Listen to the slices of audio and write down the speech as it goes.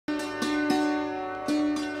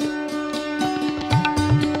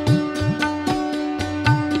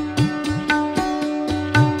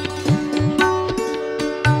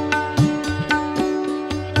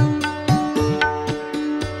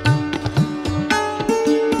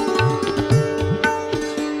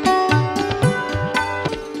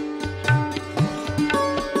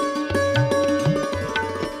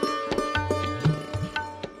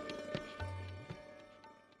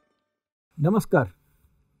નમસ્કાર,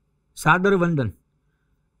 સાદર વંદન.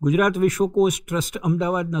 ગુજરાત વિશ્વકોશ ટ્રસ્ટ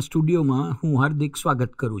અમદાવાદના સ્ટુડિયોમાં હું હાર્દિક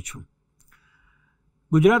સ્વાગત કરું છું.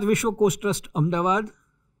 ગુજરાત વિશ્વકોશ ટ્રસ્ટ અમદાવાદ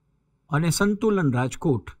અને સંતુલન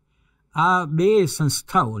રાજકોટ આ બે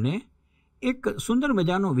સંસ્થાઓને એક સુંદર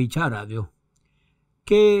મજાનો વિચાર આવ્યો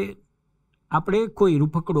કે આપણે કોઈ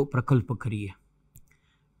રૂપકડો પ્રકલ્પ કરીએ.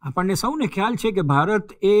 આપણને સૌને ખ્યાલ છે કે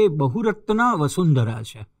ભારત એ બહુરત્ન વસુંધરા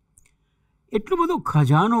છે. એટલો બધો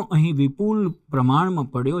ખજાનો અહીં વિપુલ પ્રમાણમાં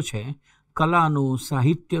પડ્યો છે, કલાનો,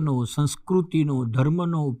 સાહિત્યનો, સંસ્કૃતિનો,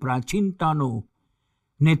 ધર્મનો, પ્રાચીનતાનો,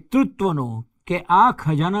 નેતૃત્વનો, કે આ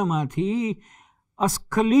ખજાનામાંથી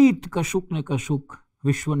અસ્ખલિત કશુંક ને કશુંક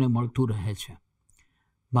વિશ્વને મળતું રહે છે.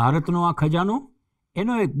 ભારતનો આ ખજાનો,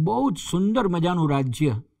 એનો એક બહુ જ સુંદર મજાનું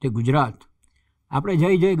રાજ્ય તે ગુજરાત. આપણે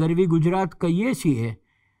જય જય ગરવી ગુજરાત કહીએ છીએ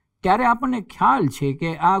ત્યારે આપણને ખ્યાલ છે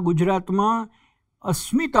કે આ ગુજરાતમાં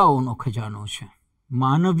અસ્મિતાઓનો ખજાનો છે,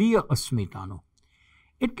 માનવીય અસ્મિતાનો.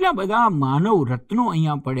 એટલા બધા માનવ રત્નો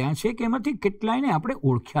અહીંયા પડ્યા છે કે એમાંથી કેટલાયને આપણે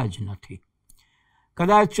ઓળખ્યા જ નથી.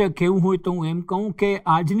 કદાચ કહેવું હોય તો હું એમ કહું કે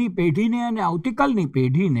આજની પેઢીને અને આવતીકાલની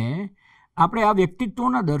પેઢીને આપણે આ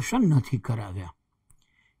વ્યક્તિત્વોના દર્શન નથી કરાવ્યા.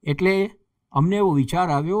 એટલે અમને એવો વિચાર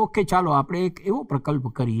આવ્યો કે ચાલો આપણે એક એવો પ્રકલ્પ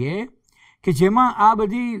કરીએ કે જેમાં આ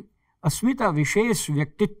બધી અસ્મિતા વિશેષ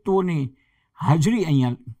વ્યક્તિત્વોની હાજરી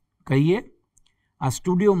અહીંયા કહીએ, આ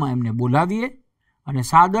સ્ટુડિયોમાં એમને બોલાવીએ અને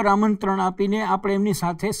સાદર આમંત્રણ આપીને આપણે એમની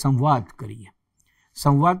સાથે સંવાદ કરીએ.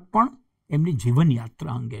 સંવાદ પણ એમની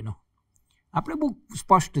જીવનયાત્રા અંગેનો. આપણે બહુ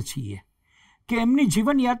સ્પષ્ટ છીએ કે એમની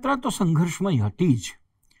જીવનયાત્રા તો સંઘર્ષમય હતી જ,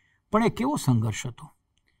 પણ એ કેવો સંઘર્ષ હતો.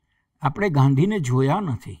 આપણે ગાંધીને જોયા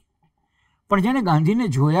નથી, પણ જેને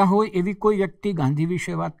ગાંધીને જોયા હોય એવી કોઈ વ્યક્તિ ગાંધી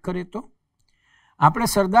વિશે વાત કરે તો.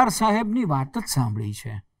 આપણે સરદાર સાહેબની વાત જ સાંભળી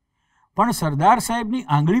છે, પણ સરદાર સાહેબની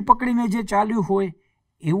આંગળી પકડીને જે ચાલ્યું હોય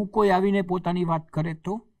એવું કોઈ આવીને પોતાની વાત કરે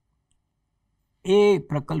તો. એ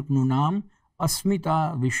પ્રકલ્પનું નામ અસ્મિતા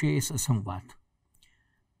વિશેષ સંવાદ.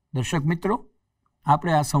 દર્શક મિત્રો,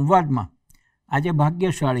 આપણે આ સંવાદમાં આજે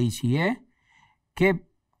ભાગ્યશાળી છીએ કે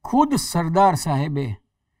ખુદ સરદાર સાહેબે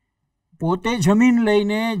પોતે જમીન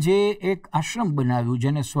લઈને જે એક આશ્રમ બનાવ્યું,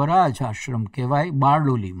 જેને સ્વરાજ આશ્રમ કહેવાય,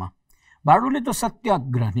 બારડોલીમાં. બારડોલી તો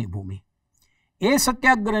સત્યાગ્રહની ભૂમિ. એ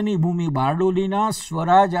સત્યાગ્રહની ભૂમિ બારડોલીના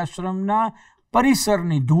સ્વરાજ આશ્રમના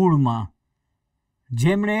પરિસરની ધૂળમાં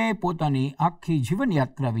જેમણે પોતાની આખી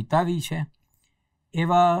જીવનયાત્રા વિતાવી છે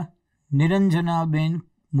એવા નિરંજનાબેન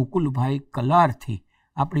મુકુલભાઈ કલારથી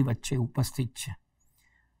આપણી વચ્ચે ઉપસ્થિત છે.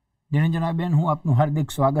 નિરંજનાબેન, હું આપનું હાર્દિક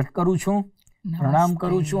સ્વાગત કરું છું, પ્રણામ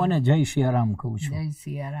કરું છું અને જય સિયારામ કહું છું. જય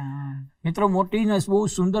સિયારામ. મિત્રો, મોટી ને બહુ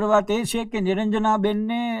સુંદર વાત એ છે કે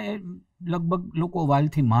નિરંજનાબેનને લગભગ લોકો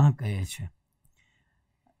વાલથી માં કહે છે.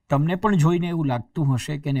 તમને પણ જોઈને એવું લાગતું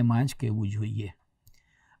હશે કે એને માં જ કહેવું જોઈએ.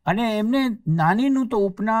 અને એમને નાનીનું તો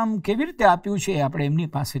ઉપનામ કેવી રીતે આપ્યું છે આપણે એમની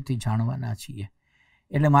પાસેથી જાણવાના છીએ.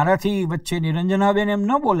 એટલે મારાથી વચ્ચે નિરંજનાબેન એમ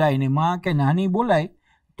ન બોલાય ને માં કે નાની બોલાય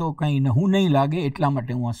તો કંઈ નવું નહીં લાગે, એટલા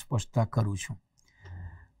માટે હું આ સ્પષ્ટતા કરું છું.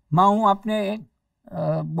 માં, હું આપને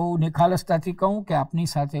બહુ નિખાલસતાથી કહું કે આપની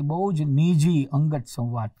સાથે બહુ જ નિજી અંગત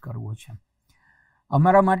સંવાદ કરવો છે.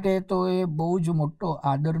 અમારા માટે તો એ બહુ જ મોટો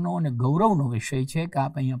આદરનો અને ગૌરવનો વિષય છે કે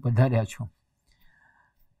આપ અહીંયા પધાર્યા છો.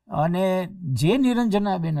 અને જે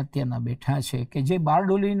નિરંજનાબેન અત્યારના બેઠા છે કે જે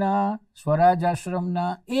બારડોલીના સ્વરાજ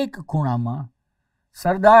આશ્રમના એક ખૂણામાં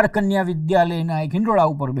સરદાર કન્યા વિદ્યાલયના એક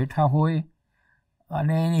હિંડોળા ઉપર બેઠા હોય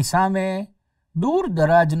અને એની સામે દૂર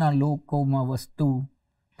દરાજના લોકોમાં વસતું,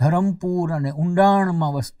 ધરમપુર અને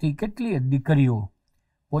ઊંડાણમાં વસતી કેટલીય દીકરીઓ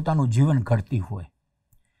પોતાનું જીવન ઘડતી હોય.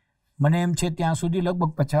 મને એમ છે ત્યાં સુધી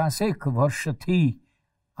લગભગ 50 વર્ષથી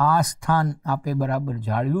આ સ્થાન આપે બરાબર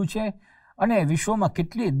જાળવ્યું છે અને વિશ્વમાં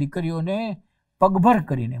કેટલીય દીકરીઓને પગભર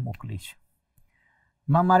કરીને મોકલી છે.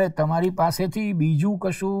 માં, મારે તમારી પાસેથી બીજું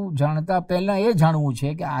કશું જાણતા પહેલાં એ જાણવું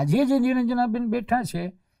છે કે આજે જે નિરંજનાબેન બેઠા છે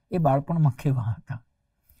એ બાળપણમાં કેવા હતા?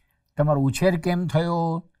 તમારો ઉછેર કેમ થયો?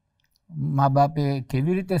 મા બાપે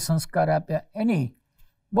કેવી રીતે સંસ્કાર આપ્યા? એની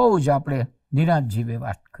બહુ જ આપણે નિરાંત જીવે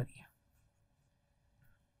વાત કરીએ.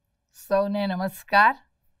 સૌને નમસ્કાર.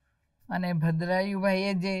 અને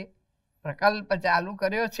ભદ્રાયુભાઈએ જે પ્રકલ્પ ચાલુ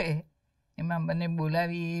કર્યો છે એમાં મને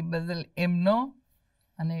બોલાવી એ બદલ એમનો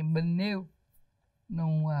અને બંનેનો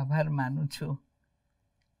હું આભાર માનું છું.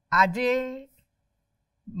 આજે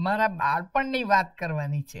મારા બાળપણની વાત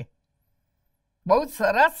કરવાની છે. બહુ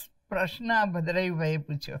સરસ પ્રશ્ન ભદ્રાયુભાઈએ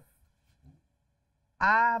પૂછ્યો.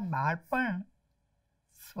 આ બાળપણ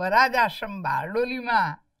સ્વરાજ આશ્રમ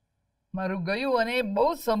બારડોલીમાં મારું ગયું અને બહુ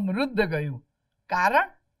સમૃદ્ધ ગયું.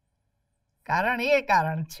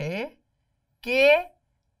 કારણ છે કે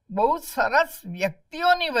બહુ સરસ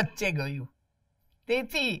વ્યક્તિઓની વચ્ચે ગયું.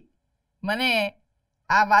 તેથી મને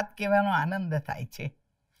આ વાત કહેવાનો આનંદ થાય છે.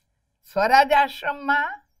 સ્વરાજ આશ્રમમાં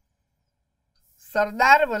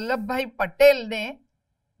સરદાર વલ્લભભાઈ પટેલને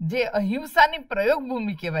જે અહિંસાની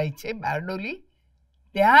પ્રયોગભૂમિ કહેવાય છે બારડોલી,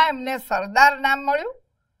 ત્યાં એમને સરદાર નામ મળ્યું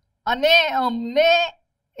અને અમને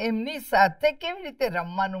એમની સાથે કેવી રીતે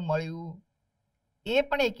રમવાનું મળ્યું એ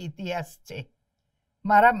પણ એક ઇતિહાસ છે.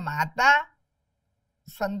 મારા માતા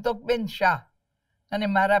સંતોકબેન શાહ અને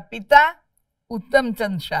મારા પિતા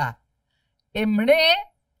ઉત્તમચંદ શાહ, એમણે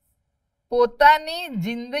પોતાની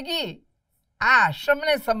જિંદગી આ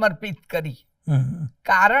આશ્રમને સમર્પિત કરી.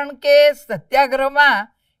 કારણ કે સત્યાગ્રહમાં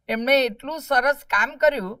એમણે એટલું સરસ કામ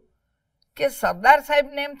કર્યું કે સરદાર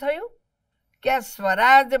સાહેબને એમ થયું કે આ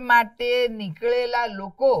સ્વરાજ માટે નીકળેલા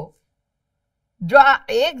લોકો જો આ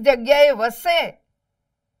એક જગ્યાએ વસે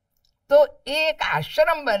તો એક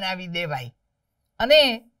આશ્રમ બનાવી દેવાય અને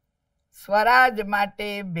સ્વરાજ માટે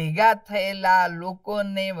ભેગા થયેલા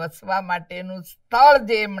લોકોને વસવા માટેનું સ્થળ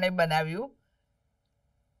જે એમણે બનાવ્યું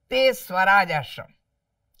તે સ્વરાજ આશ્રમ.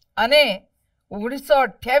 અને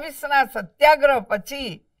 1928ના સત્યાગ્રહ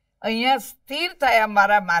પછી અહીંયા સ્થિર થયા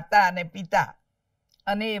મારા માતા અને પિતા,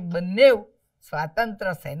 અને એ બંને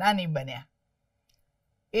સ્વાતંત્ર્ય સેનાની બન્યા.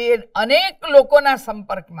 એ અનેક લોકોના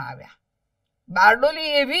સંપર્કમાં આવ્યા.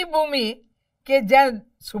 બારડોલી એવી ભૂમિ કે જ્યાં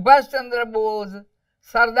સુભાષચંદ્ર બોઝ,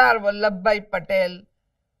 સરદાર વલ્લભભાઈ પટેલ,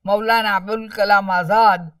 મૌલાના અબુલ કલામ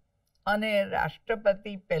આઝાદ અને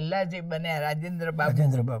રાષ્ટ્રપતિ પહેલા જે બન્યા રાજેન્દ્ર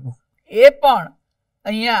બાબુ, એ પણ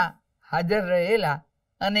અહીંયા હાજર રહેલા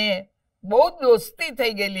અને બહુ દોસ્તી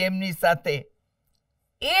થઈ ગયેલી એમની સાથે.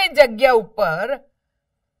 એ જગ્યા ઉપર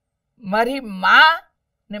મારી મા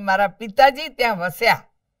ને મારા પિતાજી ત્યાં વસ્યા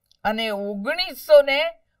અને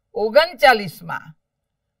 1939માં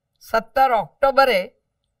 17 ઓક્ટોબરે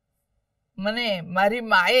મને મારી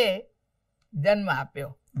માએ જન્મ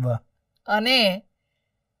આપ્યો. અને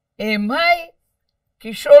એમાંય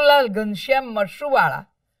કિશોરલાલ ઘનશ્યામ મરસુવાળા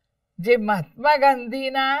જે મહાત્મા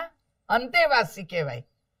ગાંધીના અંતેવાસી કહેવાય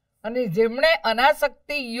અને જેમણે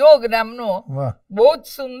અનાસક્તિ યોગ નામનો બહુ જ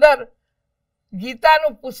સુંદર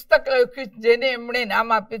ગીતાનું પુસ્તક લખ્યું, જેને એમણે નામ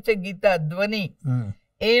આપ્યું છે ગીતા ધ્વનિ,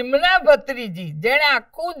 એમના ભત્રીજી જેણે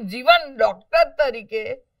આખું જીવન ડોક્ટર તરીકે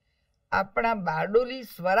આપણા બારડોલી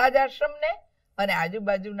સ્વરાજ આશ્રમને અને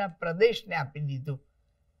આજુબાજુના પ્રદેશને આપી દીધું.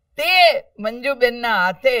 તે મંજુબેનના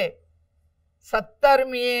હાથે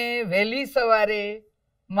 17મીએ વહેલી સવારે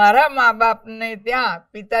મારા મા બાપને ત્યાં,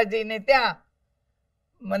 પિતાજીને ત્યાં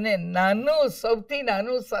મને નાનું, સૌથી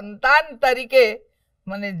નાનું સંતાન તરીકે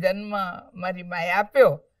મને જન્મ મારી માએ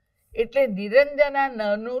આપ્યો. એટલે નિરંજના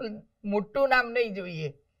નાનું મોટું નામ નહીં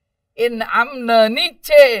જોઈએ, એ નામ નાની જ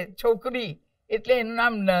છે છોકરી, એટલે એનું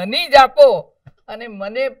નામ નાની જ આપો. અને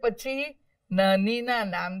મને પછી નાનીના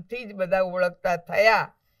નામથી જ બધા ઓળખતા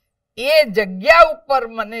થયા. એ જગ્યા ઉપર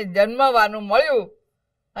મને જન્મવાનું મળ્યું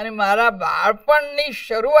અને મારા બાળપણની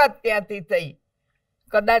શરૂઆત ત્યાંથી થઈ.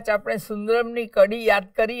 કદાચ આપણે સુંદરમની કડી યાદ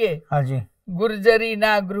કરીએ,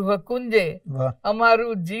 ગુર્જરીના ગૃહ કુંજે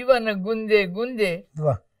અમારું જીવન ગુંજે ગુંજે,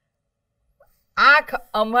 આંખ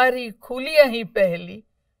અમારી ખુલી અહીં પહેલી,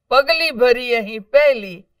 પગલી ભરી અહીં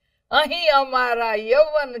પહેલી, અહીં અમારા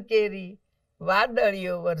યૌવન કેરી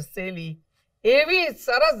વાદળીઓ વરસેલી. એવી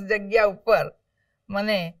સરસ જગ્યા ઉપર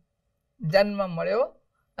મને જન્મ મળ્યો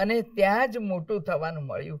અને ત્યાં જ મોટું થવાનું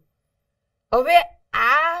મળ્યું. હવે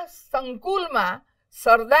આ સંકુલમાં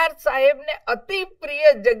સરદાર સાહેબને અતિ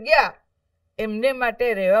પ્રિય જગ્યા એમને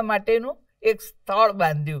માટે રહેવા માટેનું એક સ્થળ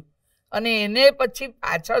બાંધ્યું અને એને પછી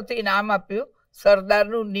પાછળથી નામ આપ્યું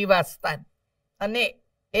સરદારનું નિવાસસ્થાન. અને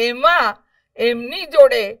એમાં એમની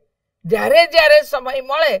જોડે જ્યારે જ્યારે સમય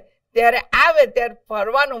મળે ત્યારે આવે ત્યારે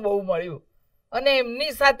ફરવાનું બહુ મળ્યું અને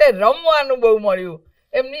એમની સાથે રમવાનું બહુ મળ્યું,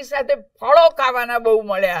 એમની સાથે ફળો ખાવાના બહુ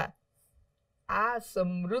મળ્યા. આ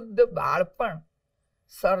સમૃદ્ધ બાળપણ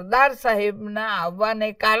સરદાર સાહેબના આવવાને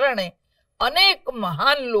કારણે અનેક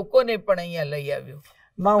મહાન લોકોને પણ અહીંયા લઈ આવ્યું.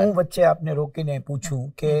 હું વચ્ચે આપને રોકીને પૂછું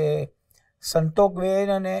કે સંતોકબેન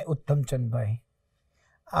અને ઉત્તમચંદભાઈ,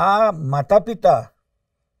 આ માતા પિતા,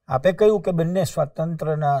 આપે કહ્યું કે બંને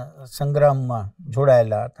સ્વાતંત્ર્યના સંગ્રામમાં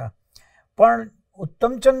જોડાયેલા હતા, પણ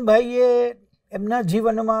ઉત્તમચંદભાઈએ એમના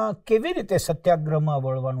જીવનમાં કેવી રીતે સત્યાગ્રહમાં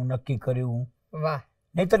વળવાનું નક્કી કર્યું? વાહ,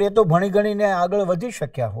 નહીતર એ તો ભણી ગણીને આગળ વધી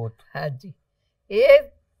શક્યા હોત. હાજી, એ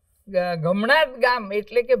ગમણાત ગામ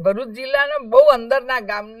એટલે કે ભરૂચ જિલ્લાનો બહુ અંદરના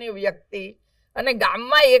ગામની વ્યક્તિ અને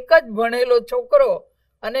ગામમાં એક જ ભણેલો છોકરો,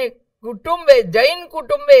 અને કુટુંબે, જૈન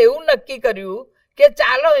કુટુંબે એવું નક્કી કર્યું કે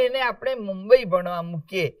ચાલો એને આપણે મુંબઈ ભણવા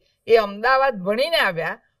મૂકીએ. એ અમદાવાદ ભણીને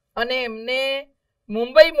આવ્યા અને એમને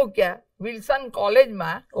મુંબઈ મૂક્યા વિલ્સન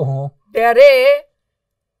કોલેજમાં. ત્યારે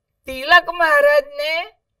તિલક મહારાજને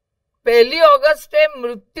 1 ઓગસ્ટે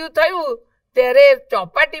મૃત્યુ થયું ત્યારે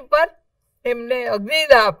ચોપાટી પર એમને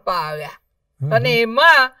અગ્નિદાહ આપવા આવ્યા અને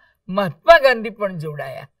એમાં મહાત્મા ગાંધી પણ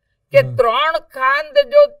જોડાયા કે 3 ખાંડ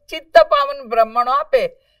જો ચિત્ત પાવન બ્રાહ્મણો આપે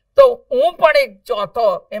તો હું પણ એક ચોથો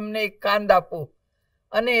એમને એક ખાંડ આપું.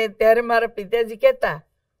 અને ત્યારે મારા પિતાજી કહેતા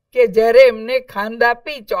કે જ્યારે એમને ખાંડ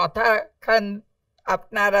આપી ચોથા ખાંડ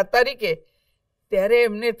આપનારા તરીકે, ત્યારે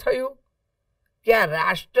એમને થયું કે આ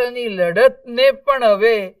રાષ્ટ્રની લડતને પણ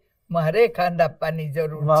હવે મારે ખાંડ આપવાની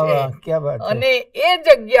જરૂર છે. અને એ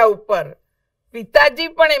જગ્યા ઉપર પિતાજી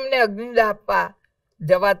પણ એમને અગ્નિદાહ આપવા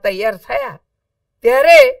જવા તૈયાર થયા.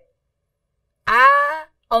 ત્યારે આ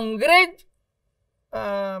અંગ્રેજ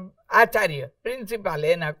આચાર્ય પ્રિન્સિપાલ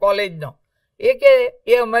એના કોલેજનો એ કે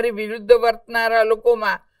એ અમારી વિરુદ્ધ વર્તનારા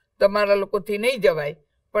લોકોમાં તમારા લોકોથી નહીં જવાય,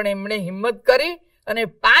 પણ એમણે હિંમત કરી અને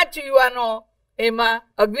 5 યુવાનો એમાં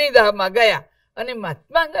અગ્નિદાહમાં ગયા. અને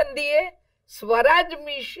મહાત્મા ગાંધીએ સ્વરાજ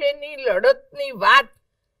વિશેની લડતની વાત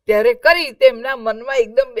ત્યારે કરી, તેમના મનમાં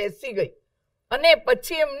એકદમ બેસી ગઈ. અને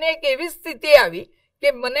પછી એમને એક એવી સ્થિતિ આવી કે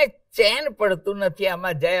મને ચેન પડતું નથી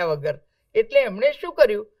આમાં જયા વગર. એટલે એમણે શું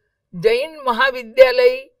કર્યું, જૈન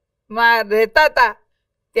મહાવિદ્યાલયમાં રહેતા હતા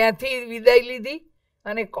ત્યાંથી વિદાય લીધી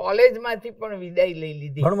અને કોલેજમાંથી પણ વિદાય લઈ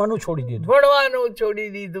લીધી. ભણવાનું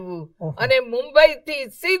છોડી દીધું અને મુંબઈથી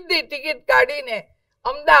સીધી ટિકિટ કાઢીને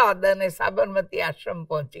અમદાવાદ અને સાબરમતી આશ્રમ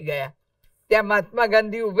પહોંચી ગયા. ત્યાં મહાત્મા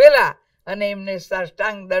ગાંધી ઉભેલા અને એમને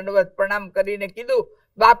સાષ્ટાંગ દંડવત પ્રણામ કરીને કીધું,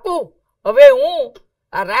 બાપુ હવે હું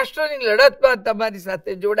આ રાષ્ટ્રની લડતમાં તમારી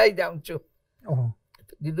સાથે જોડાઈ જાઉં છું.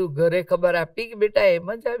 કીધું ઘરે ખબર આપી કે બેટા એમ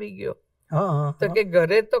જ આવી ગયો? તો કે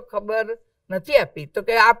ઘરે તો ખબર નથી આપી. તો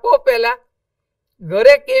કે આપો પેલા.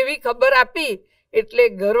 ઘરે કેવી ખબર આપી એટલે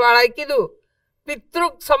ઘરવાળાએ કીધું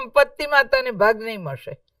પિતૃક સંપત્તિમાં તને ભાગ નહીં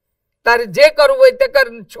મળશે, તારે જે કરવું હોય તે કર,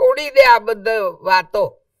 છોડી દે આ બધા વાતો.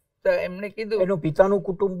 તો એમણે કીધું એનું પિતાનું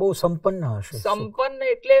કુટુંબ બહુ સંપન્ન હશે. સંપન્ન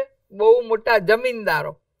એટલે બહુ મોટા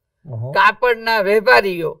જમીનદારો, કાપડના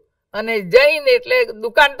વેપારીઓ, અને જૈન એટલે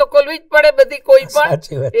દુકાન તો ખોલવી જ પડે બધી કોઈ પણ,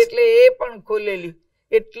 એટલે એ પણ ખોલેલી.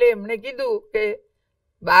 એટલે એમણે કીધું કે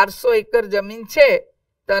 1200 એકર જમીન છે,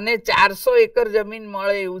 તને 400 એકર જમીન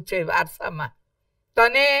મળે એવું છે વારસામાં,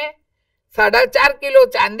 તને 4.5 કિલો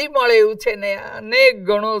ચાંદી મળે એવું છે ને અનેક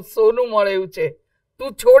ગણો સોનું મળે એવું છે, તું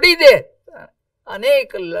છોડી દે.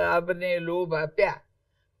 અનેક લાભને લોભ આપ્યા,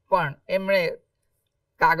 પણ એમણે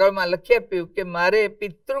કાગળમાં લખી આપ્યું કે મારે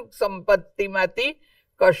પિતૃક સંપત્તિમાંથી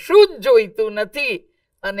કશું જ જોઈતું નથી.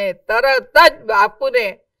 અને તરત જ બાપુને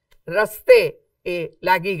રસ્તે એ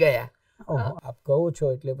લાગી ગયા. આપ કહો છો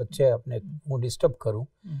એટલે વચ્ચે આપને હું ડિસ્ટર્બ કરું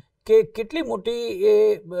કે કેટલી મોટી એ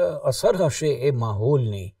અસર હશે એ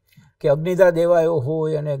માહોલની કે અગ્નિદાહ દેવાયો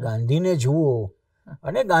હોય અને ગાંધીને જુઓ,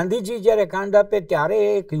 અને ગાંધીજી જ્યારે કાંડ આપે ત્યારે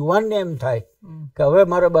એક યુવાનને એમ થાય કે હવે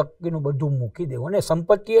મારે બાકીનું બધું મૂકી દેવું. અને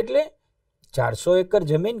સંપત્તિ એટલે 400 એકર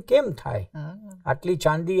જમીન કેમ થાય, આટલી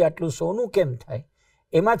ચાંદી આટલું સોનું કેમ થાય?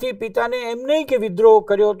 એમાંથી પિતાને એમ નહીં કે વિદ્રોહ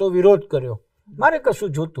કર્યો તો વિરોધ કર્યો, મારે કશું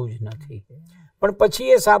જોતું જ નથી. પણ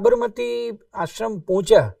પછી એ સાબરમતી આશ્રમ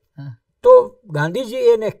પહોંચ્યા તો ગાંધીજી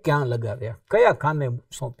એને ક્યાં લગાવ્યા, કયા કામે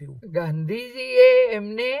સોંપ્યું? ગાંધીજીએ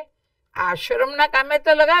એમને આશ્રમના કામે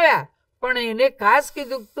તો લગાવ્યા, પણ એને ખાસ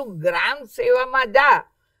કીધું તું ગ્રામ સેવામાં જા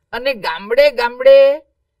અને ગામડે ગામડે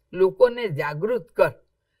લોકોને જાગૃત કર.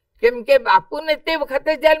 કેમ કે બાપુને તે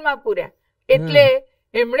વખતે જેલમાં પૂર્યા, એટલે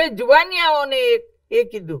એમણે જુવાનિયાઓને એ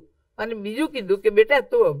કીધું. અને બીજું કીધું કે બેટા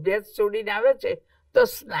તું અભ્યાસ છોડીને આવે છે તો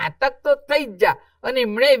સ્નાતક તો થઈ જ જા. અને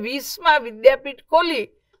એમણે 20માં વિદ્યાપીઠ ખોલી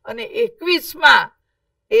અને 21માં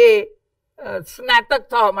એ સ્નાતક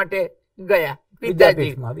થવા માટે ગયા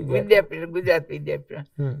પિતાજી વિદ્યાપીઠ, ગુજરાત વિદ્યાપીઠ.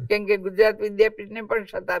 કેમ કે ગુજરાત વિદ્યાપીઠને પણ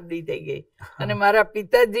શતાબ્દી થઈ ગઈ અને મારા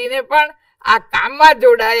પિતાજીને પણ આ કામમાં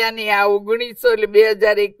જોડાયા ને આ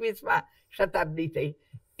 2021માં શતાબ્દી થઈ.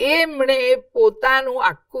 એમણે પોતાનું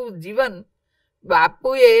આખું જીવન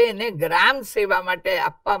બાપુએ એને ગ્રામ સેવા માટે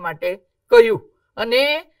આપવા માટે કહ્યું. અને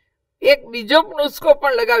એક બીજો નુસ્ખો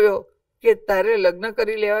પણ લગાવ્યો કે તારે લગ્ન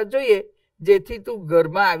કરી લેવા જોઈએ જેથી તું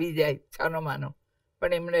ઘરમાં આવી જાય છાનો માનો.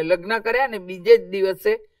 પણ એમણે લગ્ન કર્યા ને બીજે જ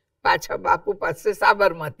દિવસે પાછા બાપુ પાસે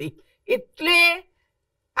સાબરમતી. એટલે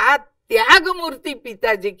આ ત્યાગ મૂર્તિ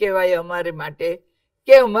પિતાજી કહેવાય અમારે માટે,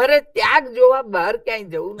 કે અમારે ત્યાગ જોવા બહાર ક્યાંય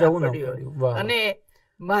જવું ન પડ્યું. અને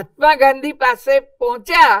મહાત્મા ગાંધી પાસે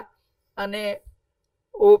પહોંચ્યા અને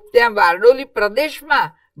ત્યાં બારડોલી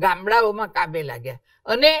પ્રદેશમાં ગામડાઓમાં કામે લાગ્યા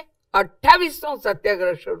અને 28નો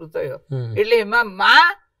સત્યાગ્રહ શરૂ થયો. એટલે એમાં મા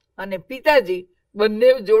અને પિતાજી બંને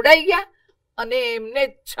જોડાઈ ગયા અને એમને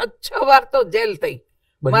 6 વાર તો જેલ થઈ.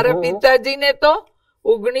 મારા પિતાજીને તો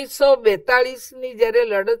 1942ની જયારે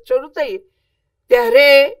લડત શરૂ થઈ ત્યારે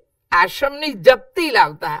આશ્રમની જપ્તી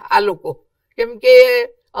લાવતા આ લોકો, કેમ કે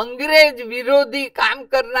અંગ્રેજ વિરોધી કામ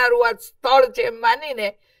કરનારું આ સ્થળ છે એમ માનીને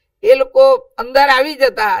એ લોકો અંદર આવી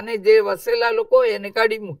જતા અને જે વસેલા લોકો એને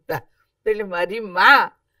કાઢી મૂકતા. એટલે મારી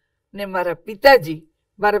મા ને મારા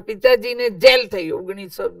પિતાજીને જેલ થઈ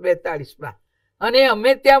 1942માં અને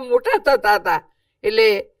અમે ત્યાં મોટા થતા હતા. એટલે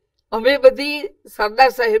અમે બધી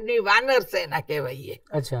સરદાર સાહેબની વાનર સેના કહેવાઈએ.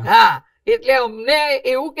 હા, એટલે અમને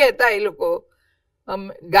એવું કહેતા એ લોકો,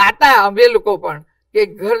 ગાતા અમે લોકો પણ કે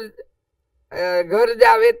ઘર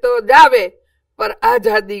જાવે તો જાવે પર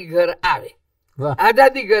આઝાદી ઘર આવે.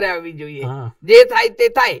 આઝાદી ઘરે આવી જોઈએ, જે થાય તે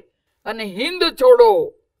થાય. અને હિન્દ છોડો,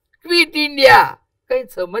 ક્વિટ ઇન્ડિયા, કઈ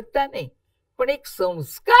સમજતા નહીં, પણ એક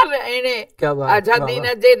સંસ્કાર એને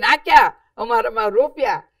આઝાદીના જે નાખ્યા, અમારામાં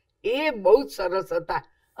રોપ્યા, એ બહુ જ સરસ હતા.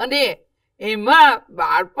 અને એમાં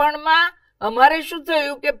બાળપણમાં અમારે શું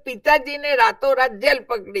થયું કે પિતાજીને રાતોરાત જેલ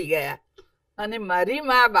પકડી ગયા અને મારી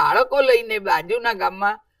માં બાળકો લઈને બાજુના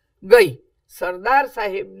ગામમાં ગઈ. સરદાર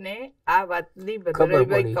સાહેબને આ વાતની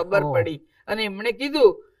ભદ્રાયુભાઈ ખબર પડી અને એમણે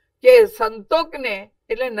કીધું કે સંતોકને,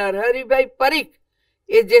 એટલે નરહરિભાઈ પરીખ,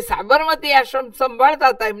 એ જે સાબરમતી આશ્રમ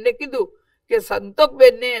સંભાળતા હતા, એમને કીધું કે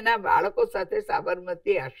સંતોકબેનને એના બાળકો સાથે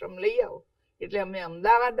સાબરમતી આશ્રમ લઈ આવો. એટલે અમે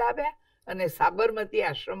અમદાવાદ આવ્યા અને સાબરમતી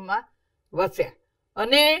આશ્રમમાં વસ્યા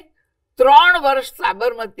અને 3 વર્ષ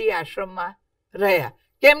સાબરમતી આશ્રમમાં રહ્યા.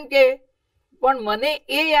 કેમ કે પણ મને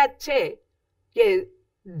એ યાદ છે કે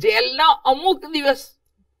જેલનો અમુક દિવસ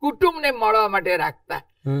કુટુંબને મળવા માટે રાખતા.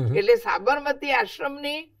 એટલે સાબરમતી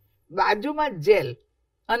આશ્રમની બાજુમાં જેલ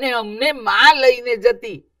અને અમને માં લઈને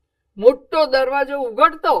જતી. મોટો દરવાજો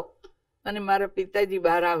ઉઘડતો અને મારા પિતાજી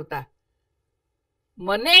બહાર આવતા.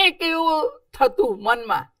 મને કેવું થતું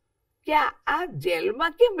મનમાં કે આ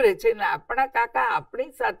જેલમાં કેમ રહે છે ને આપણા કાકા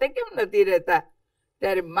આપણી સાથે કેમ નથી રહેતા.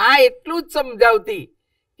 ત્યારે માં એટલું જ સમજાવતી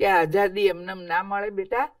કે આઝાદી એમને ના મળે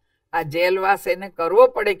બેટા, આ જેલવાસ એને કરવો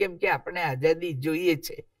પડે, કેમ કે આપણે આઝાદી જોઈએ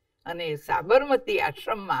છે. અને સાબરમતી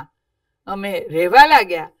આશ્રમમાં અમે રહેવા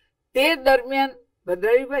લાગ્યા. તે દરમિયાન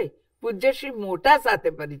ભદ્રાયુભાઈ પૂજ્યશ્રી મોટા સાથે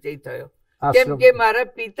પરિચય થયો. કેમ કે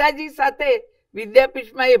મારા પિતાજી સાથે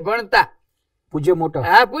વિદ્યાપીઠમાં એ ભણતા. પૂજ્ય મોટા?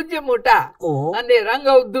 હા, પૂજ્ય મોટા. અને રંગ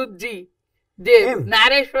અવધૂતજી જે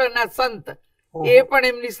નારેશ્વરના સંત, એ પણ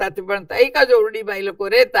એમની સાથે ભણતા. એક જ ઓરડીમાં એ લોકો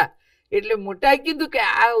રહેતા. એટલે મોટાએ કીધું કે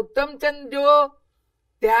આ ઉત્તમચંદ જો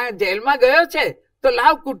ત્યાં જેલમાં ગયો છે તો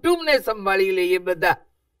લાવ કુટુંબને સંભાળી લઈએ બધા.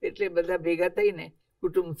 એટલે બધા ભેગા થઈને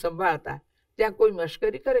કુટુંબ સંભાળતા. ત્યાં કોઈ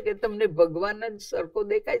મશ્કરી કરે કે તમને ભગવાન જ સરખો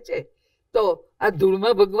દેખાય છે, તો આ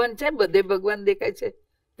ધૂળમાં ભગવાન છે, બધે ભગવાન દેખાય છે.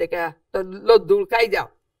 તે કે તો લો ધૂળ ખાઈ જાઓ.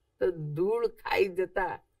 તો ધૂળ ખાઈ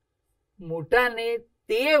જતા મોટાને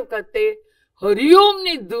તે વખતે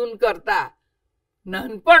હરિઓમની ધૂન કરતા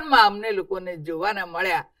નાનપણમાં અમને લોકોને જોવાના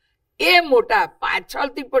મળ્યા. એ મોટા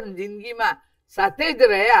પાછળથી પણ જિંદગીમાં સાથે જ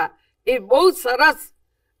રહ્યા. એ બહુ સરસ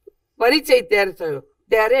પરિચય ત્યારે થયો.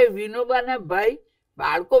 ત્યારે વિનોબાના ભાઈ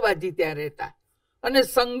બાળકોબાજી ત્યાં રહેતા અને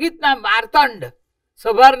સંગીતના માર્તંડ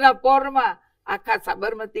સવારના પોરમાં આખા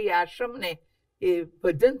સાબરમતી આશ્રમને એ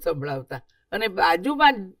ભજન સંભળાવતા. અને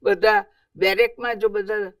બાજુમાં બધા બેરેકમાં જો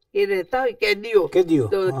બધા એ રહેતા હોય કેદીઓ,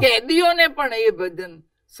 તો કેદીઓને પણ એ ભજન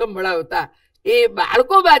સંભળાવતા. એ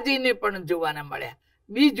બાળકોબાજીને પણ જોવાના મળ્યા.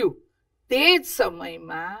 બીજું, તે જ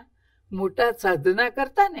સમયમાં મોટા સાધના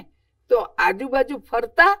કરતા ને, તો આજુબાજુ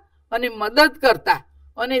ફરતા અને મદદ કરતા.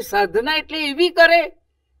 અને સાધના એટલે એવી કરે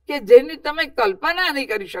કે જેની તમે કલ્પના નહીં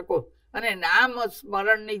કરી શકો. અને નામ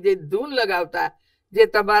સ્મરણની જે ધૂન લગાવતા, જે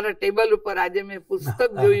તમારા ટેબલ ઉપર આજે મેં પુસ્તક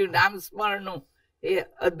જોયું નામ સ્મરણનું, એ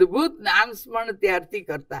અદ્ભુત નામ સ્મરણ ત્યારથી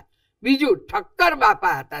કરતા. બીજું, ઠક્કર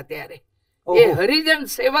બાપા હતા ત્યારે, એ હરિજન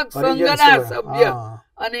સેવક સંઘના સભ્ય.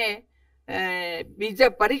 અને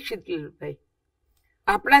બીજા પરીક્ષિતભાઈ,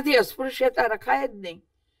 આપણાથી અસ્પૃશ્યતા રખાય જ નહીં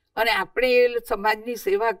અને આપણે એ સમાજની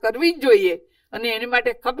સેવા કરવી જ જોઈએ અને એને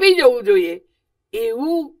માટે ખપી જવું જોઈએ,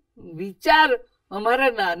 એવું વિચાર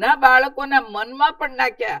અમારા નાના બાળકોના મનમાં પણ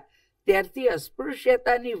નાખ્યા. ત્યારથી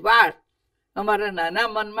અસ્પૃશ્યતાની વાળ અમારા નાના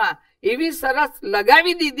મનમાં એવી સરસ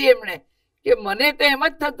લગાવી દીધી એમણે કે મને તો એમ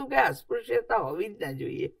જ થતું કે અસ્પૃશ્યતા હોવી જ ના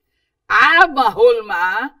જોઈએ. આ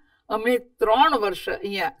માહોલમાં અમે 3 વર્ષ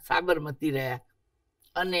અહીંયા સાબરમતી રહ્યા.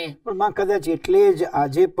 અને પણ માં કદાચ એટલે જ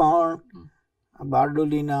આજે પણ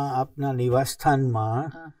બારડોલીના આપના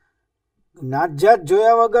નિવાસસ્થાનમાં નાત જાત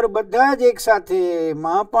જોયા વગર બધા જ એક સાથે,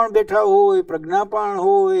 માં પણ બેઠા હોય, પ્રજ્ઞા પણ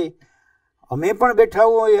હોય, અમે પણ બેઠા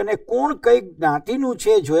હોય, અને કોણ કઈ જ્ઞાતિનું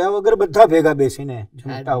છે જોયા વગર બધા ભેગા બેસીને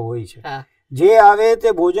જમતા હોય છે. જે આવે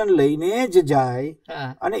તે ભોજન લઈને જ જાય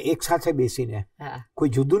અને એક સાથે બેસીને, કોઈ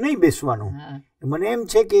જુદું નહીં બેસવાનું. મને એમ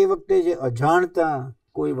છે કે એ વખતે જે અજાણતા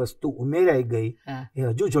કોઈ વસ્તુ ઉમેરાઈ ગઈ એ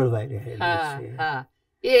હજુ જળવાઈ રહેલી છે.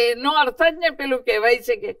 એનો અર્થ જ ને પેલું કહેવાય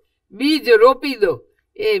છે કે બીજ રોપી દો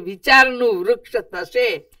એ વિચારનું વૃક્ષ થશે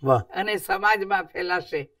અને સમાજમાં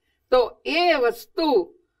ફેલાશે. તો એ વસ્તુ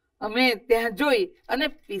અમે ત્યાં જોઈ. અને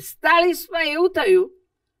 45માં એવું થયું,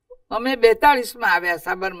 અમે 42માં આવ્યા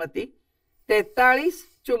સાબરમતી, 43,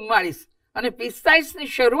 44 અને 45ની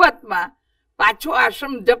શરૂઆતમાં પાછો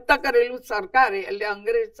આશ્રમ જપ્ત કરેલું સરકારે, એટલે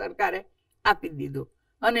અંગ્રેજ સરકારે આપી દીધું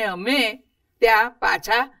અને અમે ત્યાં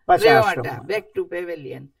પાછા રહેવા માંડ્યા, બેક ટુ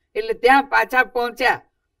પેવેલિયન. એટલે ત્યાં પાછા પહોંચ્યા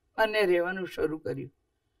અને રહેવાનું શરૂ કર્યું.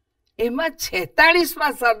 એમાં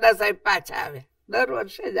 46માં સરદાર સાહેબ પાછા આવ્યા, દર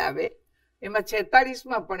વર્ષે જ આવે. એમાં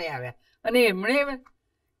 46માં પણ આવ્યા અને એમણે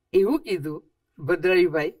એવું કીધું,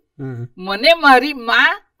 ભદ્રાયુભાઈ, મને મારી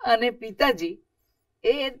મા અને પિતાજી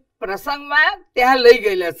એ પ્રસંગમાં ત્યાં લઈ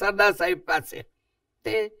ગયેલા સરદાર સાહેબ પાસે.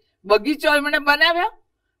 તે બગીચો એમણે બનાવ્યો,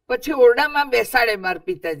 પછી ઓરડામાં બેસાડે મારા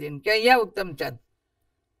પિતાજીને કે અહીંયા ઉત્તમચંદ,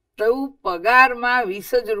 તો પગારમાં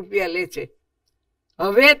 20 જ રૂપિયા લે છે.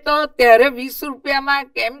 હવે તો ત્યારે 20 રૂપિયામાં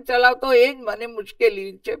કેમ ચલાવતો એ જ મને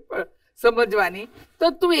મુશ્કેલી છે સમજવાની.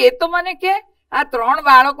 તો તું એ તો મને કે આ 3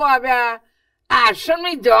 બાળકો આવ્યા, આ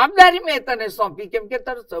આશ્રમની જવાબદારી મેં તને સોંપી, કેમ કે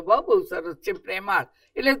તારો સ્વભાવ બહુ સરસ છે, પ્રેમાળ,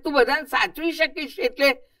 એટલે તું બધાને સાચવી શકીશ, એટલે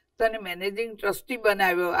તને મેનેજિંગ ટ્રસ્ટી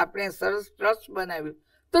બનાવ્યો, આપણે સરસ ટ્રસ્ટ બનાવ્યું.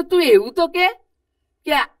 તો તું એવું તો કે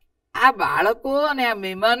આ બાળકો અને આ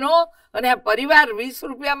મહેમાનો અને આ પરિવાર 20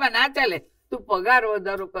 રૂપિયામાં ના ચાલે, તું પગાર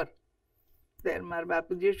વધારો કર. ત્યારે મારા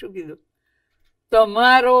બાપુજીએ શું કીધું,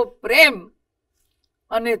 તમારો પ્રેમ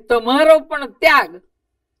અને તમારો પણ ત્યાગ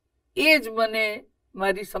એ જ મને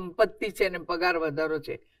મારી સંપત્તિ છે ને પગાર વધારો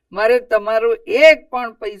છે. મારે તમારો એક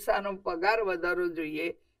પણ પૈસાનો પગાર વધારો જોઈએ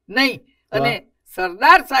નહીં. અને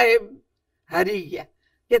સરદાર સાહેબ હારી ગયા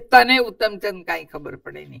કે તને ઉત્તમચંદ કાંઈ ખબર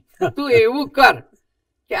પડે નહીં, તું એવું કર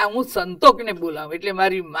કે હું સંતોકને બોલાવું. એટલે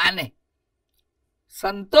મારી માને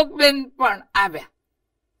સંતોકબેન પણ આવ્યા,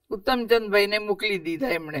 ઉત્તમચંદભાઈને મોકલી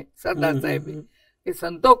દીધા એમણે સરદાર સાહેબે કે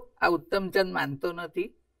સંતોક, આ ઉત્તમચંદ માનતો નથી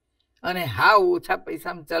અને હા ઓછા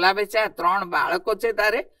પૈસામાં ચલાવે છે, આ 3 બાળકો છે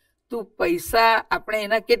તારે, તું પૈસા આપણે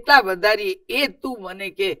એના કેટલા વધારીએ એ તું મને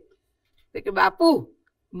કે બાપુ,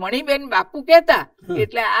 મણીબેન બાપુ કહેતા,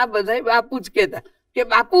 એટલે આ બધા બાપુ જ કહેતા કે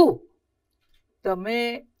બાપુ તમે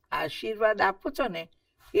આશીર્વાદ આપો છો ને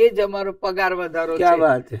એ જ અમારો પગાર વધારો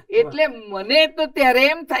છે. એટલે મને તો ત્યારે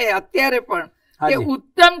એમ થાય, અત્યારે પણ, કે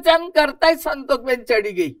ઉત્તમચંદ કરતા સંતોકબેન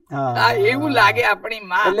ચડી ગઈ. એવું લાગે આપણી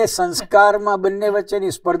માં. એટલે સંસ્કારમાં બંને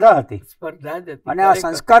વચ્ચેની સ્પર્ધા હતી. અને આ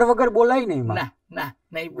સંસ્કાર વગર બોલાય નહીં. ના,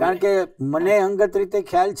 કારણ કે મને અંગત રીતે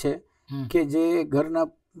ખ્યાલ છે કે જે ઘરના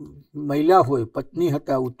મહિલા હોય, પત્ની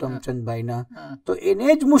હતા ઉત્તમચંદભાઈના, તો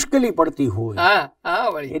એને જ મુશ્કેલી પડતી હોય,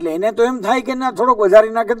 એટલે એને તો એમ થાય કે ના થોડોક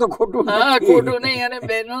વધારી નાખે તો ખોટું નહીં. અને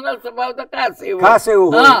બહેનોનો સ્વભાવ તો ખાસ એવો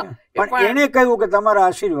હોય. પણ એને કહ્યું કે તમારા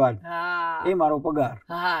આશીર્વાદ એ મારો પગાર.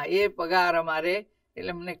 હા, એ પગાર અમારે,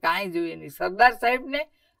 એટલે મને કાંઈ જોઈએ નહીં. સરદાર સાહેબ ને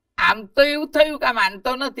આમ તો એવું થયું કે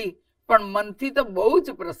માનતો નથી, પણ મનથી તો બહુ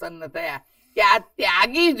જ પ્રસન્ન થયા કે આ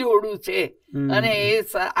ત્યાગી જોડું છે અને એ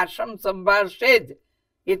આશ્રમ સંભાળશે જ.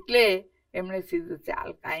 એટલે એમણે સીધું ચાલ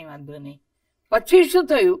કાંઈ વાંધો નહીં. પછી શું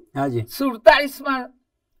થયું, 47માં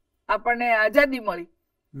આપણને આઝાદી મળી,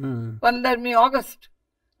 15મી ઓગસ્ટ,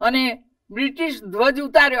 અને બ્રિટિશ ધ્વજ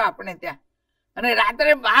ઉતાર્યો આપણે ત્યાં, અને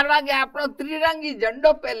રાત્રે 12 વાગે આપણો ત્રિરંગી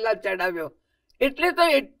ઝંડો પહેલા ચડાવ્યો. એટલે તો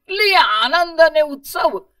એટલી આનંદ અને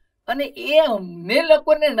ઉત્સવ, અને એ અમને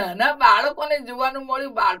લોકોને, નાના બાળકોને જોવાનું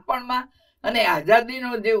મળ્યું બાળપણમાં, અને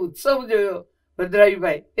આઝાદીનો જે ઉત્સવ જોયો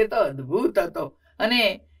ભદ્રાયુભાઈ, એ તો અદભુત હતો. અને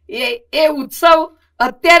એ ઉત્સવ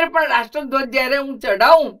અત્યારે પણ રાષ્ટ્રધ્વજ જયારે હું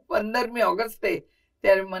ચડાવું 15મી ઓગસ્ટે,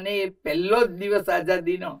 ત્યારે મને એ પહેલો જ દિવસ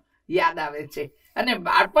આઝાદીનો યાદ આવે છે. અને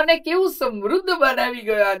બાળપણને કેવું સમૃદ્ધ બનાવી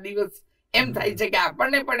ગયો આ દિવસ, એમ થાય છે કે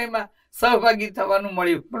આપણને પણ એમાં સહભાગી થવાનું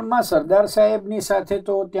મળ્યું. પણ માં સરદાર સાહેબની સાથે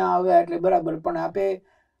તો ત્યાં આવ્યા એટલે બરાબર, પણ આપે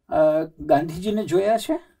ગાંધીજીને જોયા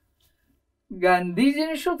છે?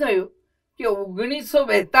 ગાંધીજીને શું થયું કે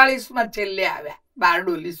 1942માં છેલ્લે આવ્યા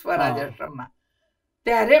બારડોલી સ્વરાજ આશ્રમમાં.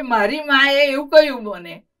 ત્યારે મારી માએ એવું કહ્યું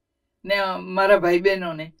મને ને મારા ભાઈ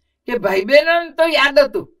બહેનોને કે ભાઈ બહેનોને તો યાદ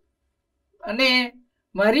હતું, અને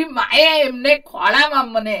મારી માએ એમને ખોળામાં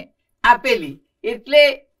મને આપેલી, એટલે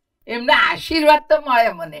એમના આશીર્વાદ તો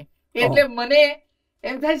મળ્યા મને. એટલે મને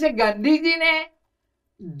એમ થાય છે ગાંધીજીને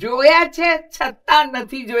જોયા છે છતાં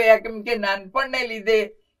નથી જોયા, કેમ કે નાનપણને લીધે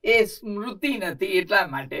એ સ્મૃતિ નથી એટલા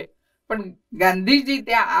માટે. પણ ગાંધીજી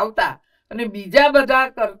ત્યાં આવતા, અને બીજા બધા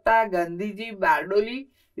કરતા ગાંધીજી બારડોલી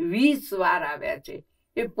 20 વાર આવ્યા છે.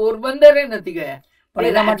 એ પોરબંદરે નથી ગયા,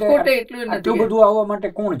 રાજકોટે એટલું નથી. બધું આવવા માટે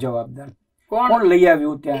કોણ જવાબદાર, કોણ લઈ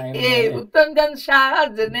આવ્યું ત્યાં? એ ઉત્તમચંદ શાહ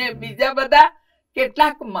ને બીજા બધા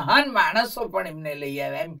કેટલાક મહાન માણસો પણ એમને લઈ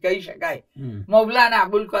આવ્યા, એમ કહી શકાય. મૌલાના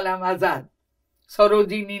અબુલ કલામ આઝાદ,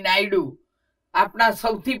 સરોજીની નાયડુ, આપણા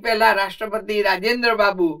સૌથી પહેલા રાષ્ટ્રપતિ રાજેન્દ્ર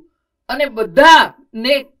બાબુ અને બધા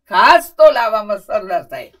ને ખાસ તો લાવવામાં સરદાર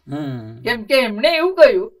સાહેબ, કેમ કે એમણે એવું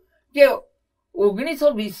કહ્યું કે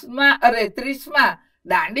 1920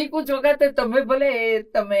 દાંડી કૂચ વખતે તમે ભલે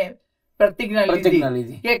તમે પ્રતિજ્ઞા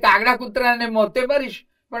લીધી કે કાગડા કૂતરાને મોતે મરીશ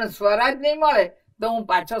પણ સ્વરાજ નહીં મળે તો હું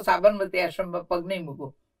પાછો સાબરમતી આશ્રમમાં પગ નહીં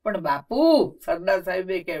મૂકું. પણ બાપુ, સરદાર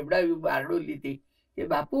સાહેબે કેવડાવ્યું, બારડું લીધી કે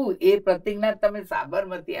બાપુ એ પ્રતિજ્ઞા તમે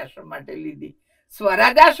સાબરમતી આશ્રમ માટે લીધી,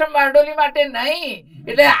 સ્વરાજ આશ્રમ બારડોલી માટે નહીં.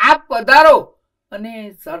 એટલે આપ પધારો. અને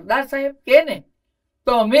સરદાર સાહેબ કે ને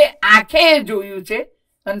તો અમે આંખે જોયું છે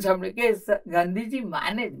અને સાંભળ્યું કે ગાંધીજી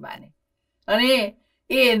માને જ માને. અને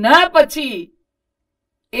એના પછી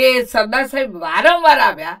એ સરદાર સાહેબ વારંવાર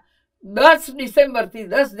આવ્યા. 10 ડિસેમ્બર થી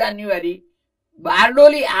 10 જાન્યુઆરી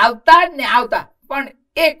બારડોલી આવતા જ ને આવતા. પણ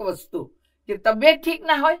એક વસ્તુ કે તબિયત ઠીક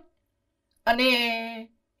ના હોય અને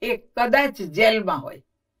એ કદાચ જેલમાં હોય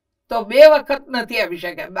તો 2 વખત નથી આવી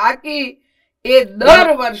શક્યા. બાકી એ દર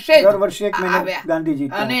વર્ષે આવ્યા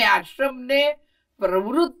અને આશ્રમને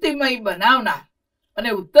પ્રવૃત્તિમય બનાવનાર અને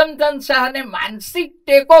ઉત્તમચંદ શાહને માનસિક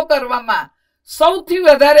ટેકો કરવામાં સૌથી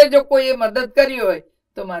વધારે જો કોઈએ મદદ કરી હોય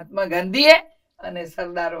તો મહાત્મા ગાંધીએ અને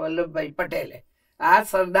સરદાર વલ્લભભાઈ પટેલે. આ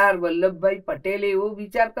સરદાર વલ્લભભાઈ પટેલે એવો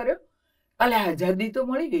વિચાર કર્યો, અલે આઝાદી તો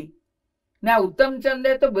મળી ગઈ ને આ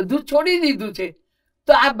ઉત્તમચંદે તો બધું છોડી દીધું છે,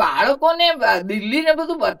 તો આ બાળકોને દિલ્હીને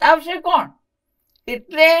બધું બતાવશે કોણ?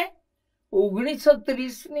 એટલે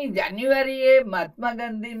 1930 જાન્યુઆરીએ મહાત્મા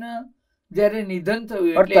ગાંધીનું જયારે નિધન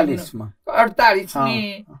થયું,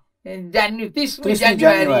 30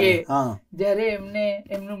 જાન્યુઆરીએ જયારે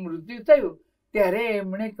એમનું મૃત્યુ થયું ત્યારે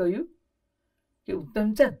એમણે કહ્યું કે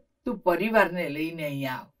ઉત્તમચંદ તું પરિવારને લઈને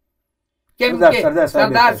અહીંયા આવ. કેમ કે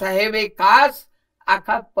સરદાર સાહેબે ખાસ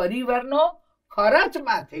આખા પરિવારનો ખર્ચ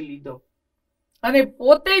માથે લીધો અને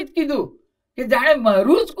પોતે જ કીધું કે જાણે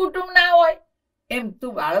મારું જ કુટુંબ ના હોય એમ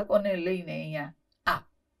તું બાળકોને લઈને અહીંયા આ.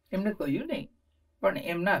 એમને કહ્યું નહીં પણ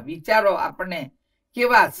એમના વિચારો આપણને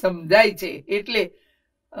કેવા સમજાય છે. એટલે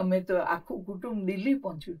અમે તો આખું કુટુંબ દિલ્હી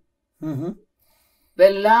પહોંચ્યું.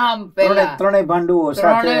 પહેલા ત્રણેય ભાંડુઓ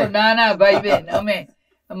સાથે, નાના ભાઈ બેન, અમે,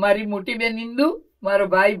 મારી મોટી બેન ઇન્દુ, મારો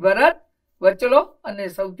ભાઈ ભરત વચલો અને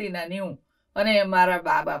સૌથી નાની હું અને મારા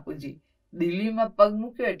બા બાપુજી. દિલ્હીમાં પગ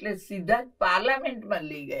મૂક્યો એટલે સીધા જ પાર્લામેન્ટમાં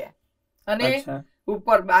લઈ ગયા અને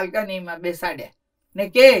ઉપર બાલ્કનીમાં બેસાડ્યા ને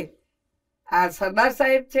કે આ સરદાર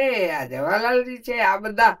સાહેબ છે, આ જવાહરલાલજી છે, આ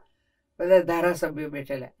બધા ધારાસભ્યો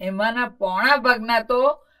બેઠેલા. એમાંના પોણા ભાગના તો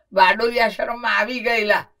બારડોલી આશ્રમમાં આવી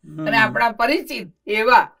ગયેલા અને આપણા પરિચિત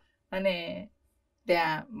એવા. અને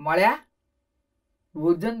ત્યાં મળ્યા.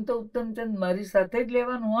 ભોજન તો ઉત્તમચંદ મારી સાથે જ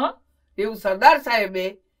લેવાનું, હા, એવું સરદાર સાહેબે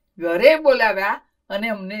ઘરે બોલાવ્યા અને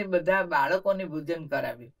અમને બધા બાળકોને ભોજન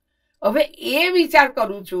કરાવ્યું. હવે એ વિચાર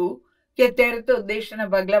કરું છું કે ત્યારે તો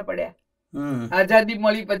દેશના ભાગલા પડ્યા આઝાદી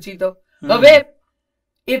મળી પછી. તો હવે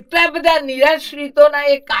એટલા બધા નિરાશ્રિતોના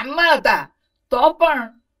એ કામમાં હતા તો પણ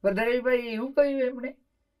ભદ્રાયુભાઈ એવું કહ્યું એમણે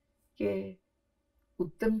કે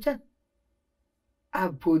ઉત્તમચંદ આ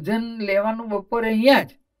ભોજન લેવાનું બપોરે અહીંયા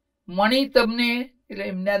જ, મણી તમને, એટલે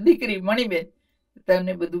એમના દીકરી મણીબેન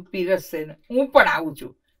તમને બધું પીરસશે, હું પણ આવું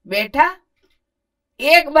છું. બેઠા.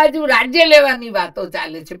 એક બાજુ રાજ્ય લેવાની વાતો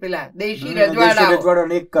ચાલે છે, પેલા દેશી રજવાડા,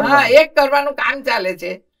 હા, એક કરવાનું કામ ચાલે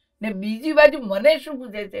છે ને બીજી બાજુ મને શું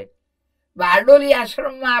પૂછે છે, બારડોલી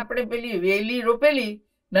આશ્રમમાં આપણે પેલી વેલી રોપેલી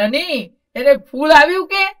નાની, એને ફૂલ આવ્યું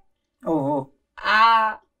કે?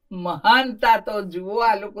 આ મહાનતા તો જુઓ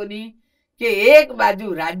આ લોકોની કે એક બાજુ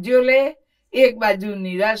રાજ્યો લે, એક બાજુ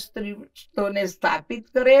નિરાશ્રિતોને સ્થાપિત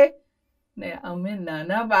કરે ને અમે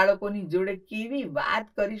નાના બાળકોની જોડે કેવી વાત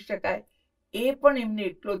કરી શકાય એ પણ એમને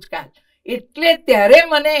એટલો જ કાલ. એટલે ત્યારે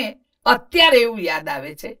મને અત્યારે એવું યાદ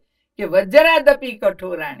આવે છે કે વજ્રાદપી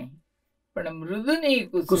કઠોરાણી પણ મૃદુની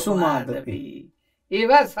કુસુમાદપી.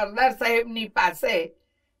 એવા સરદાર સાહેબની પાસે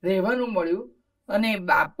રહેવાનું મળ્યું અને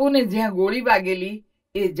બાપુને જ્યાં ગોળી વાગેલી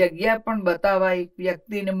એ જગ્યા પણ બતાવવા એક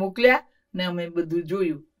વ્યક્તિને મોકલ્યા ને અમે બધું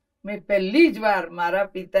જોયું. મેં પહેલી જ વાર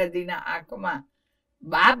મારા પિતાજીના આંખમાં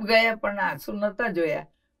બાપ ગયા પણ આંસુ નતા જોયા,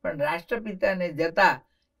 પણ રાષ્ટ્રપિતાને જતા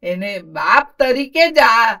એને બાપ તરીકે જ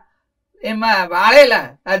એમાં વાળેલા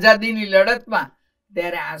આઝાદીની લડતમાં,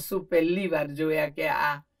 ત્યારે આંસુ પહેલી વાર જોયા કે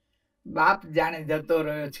આ બાપ જાણે જતો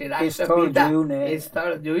રહ્યો છે. રાષ્ટ્રપિતા એ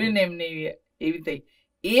સ્થળ જોયું ને એમની એવી થઈ.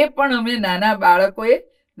 એ પણ અમે નાના બાળકોએ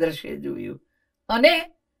દ્રશ્ય જોયું અને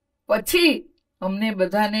પછી અમને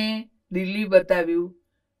બધાને દિલ્હી બતાવ્યું.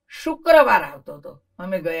 શુક્રવાર આવતો હતો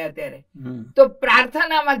અમે ગયા ત્યારે, તો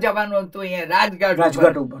પ્રાર્થનામાં જવાનું હતું અહીંયા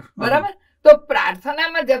રાજઘાટ ઉપર, બરાબર? તો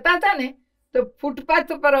પ્રાર્થનામાં જતા હતા ને તો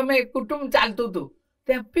ફૂટપાથ ઉપર અમે કુટુંબ ચાલતું હતું,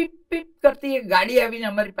 ત્યાં પીપ પીપ કરતી એક ગાડી આવીને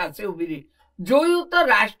અમારી પાસે ઉભી રહી જોયું તો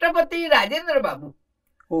રાષ્ટ્રપતિ રાજેન્દ્ર બાબુ.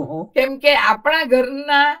 ઓહો. કેમ કે આપણા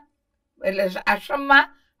ઘરના એટલે આશ્રમમાં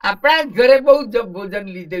આપણા જ ઘરે બહુ જ ભોજન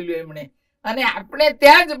લીધેલું એમણે, અને આપણે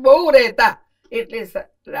ત્યાં જ બહુ રહેતા, એટલે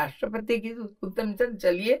રાષ્ટ્રપતિ કીધું ઉત્તમચંદ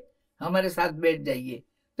ચલીએ હમારે સાથ બેઠ જઈએ.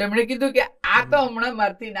 તો એમણે કીધું કે આ તો હમણાં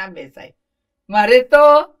મારથી ના બેસાય, મારે તો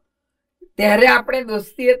ત્યારે આપણે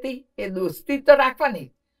દોસ્તી હતી એ દોસ્તી તો રાખવાની,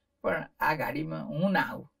 પણ આ ગાડીમાં હું ના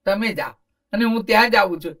આવું, તમે જાઓ, અને હું ત્યાં જ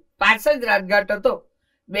આવું છું. પાછળ જ રાજઘાટ હતો,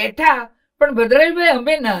 બેઠા. પણ ભદ્રાયુભાઈ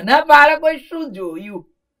અમે નાના બાળકોએ શું જોયું,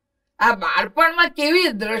 આ બાળપણમાં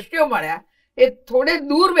કેવી દ્રશ્યો મળ્યા, એ થોડે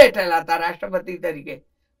દૂર બેઠેલા હતા રાષ્ટ્રપતિ તરીકે.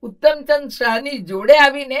 ઉત્તમચંદ શાહની જોડે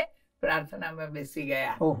આવીને પ્રાર્થનામાં બેસી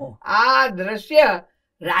ગયા. આ દ્રશ્ય,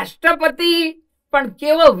 રાષ્ટ્રપતિ પણ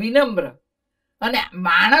કેવો વિનમ્ર, અને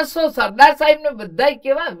માણસો સરદાર સાહેબ ને બધા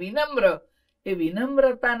કેવા વિનમ્ર, એ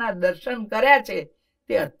વિનમ્રતાના દર્શન કર્યા છે.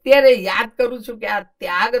 તે અત્યારે યાદ કરું છું કે આ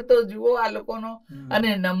ત્યાગ તો જુઓ આ લોકોનો, અને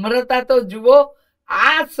નમ્રતા તો જુઓ.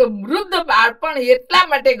 આ સમૃદ્ધ બાળપણ એટલા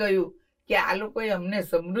માટે ગયું કે આ લોકોએ અમને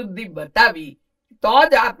સમૃદ્ધિ બતાવી, તો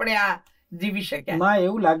જ આપણે આ જીવી શક્યા. માં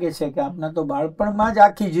એવું લાગે છે કે આપના તો બાળપણમાં જ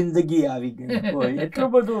આખી જિંદગી આવી ગઈ હોય,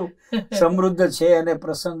 એટલું બધું સમૃદ્ધ છે અને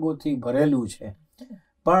પ્રસંગોથી ભરેલું છે.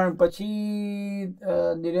 પણ પછી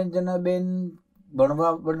નિરંજનાબેન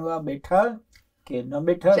ભણવા બેઠા કે ન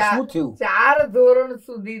બેઠા, શું થયું? 4 ધોરણ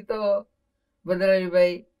સુધી તો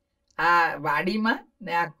ભદ્રાયુભાઈ આ વાડીમાં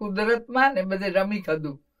ને આ કુદરતમાં ને બધે રમી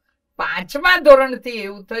ખાધું. 5મા ધોરણથી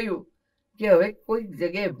એવું થયું કે હવે કોઈ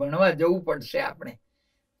જગ્યાએ ભણવા જવું પડશે આપણે.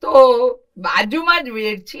 તો બાજુમાં જ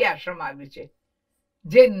વેડછી આશ્રમ આવ્યું છે,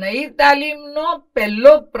 જે નઈ તાલીમનો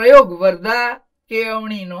પહેલો પ્રયોગ, વર્ધા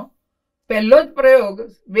કેળવણીનો પહેલો જ પ્રયોગ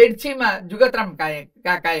વેડછીમાં જુગતરામ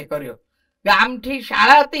કાકાએ કર્યો. ગામથી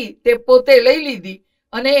શાળા હતી તે પોતે લઈ લીધી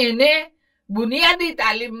અને એને બુનિયાદી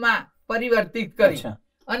તાલીમમાં પરિવર્તિત કરી.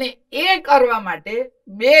 અને એ કરવા માટે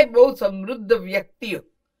 2 બહુ સમૃદ્ધ વ્યક્તિઓ,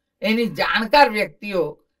 એની જાણકાર વ્યક્તિઓ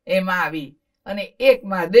એમાં આવી, અને એક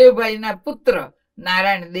મહાદેવભાઈના પુત્ર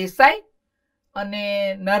નારાયણ દેસાઈ અને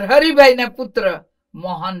નરહરિભાઈના પુત્ર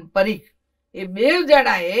મોહન પરીખ, એ 2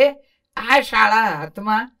 જણાએ આ શાળા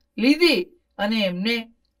હાથમાં લીધી અને એમને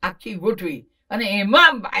આખી ગોઠવી. અને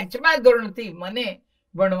એમાં 5મા ધોરણથી મને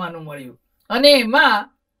ભણવાનું મળ્યું, અને એમાં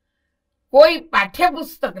કોઈ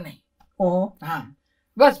પાઠ્યપુસ્તક નહીં. હા,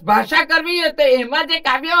 બસ ભાષા કરવી હોય તો એમાં જે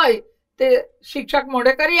કાવ્ય હોય તે શિક્ષક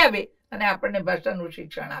મોઢે કરી આવે અને આપણને ભાષાનું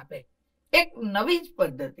શિક્ષણ આપે. એક નવી જ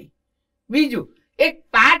પદ્ધતિ. બીજું એક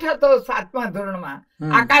પાઠ હતો 7મા ધોરણમાં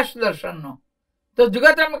આકાશ દર્શનનો, તો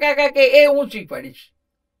જુગતરામ કાકા કે એ હું શીખવાડીશ.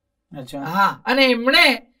 હા, અને એમણે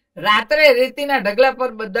રાત્રે રેતીના ઢગલા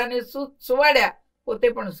પર બધાને સુવાડ્યા, પોતે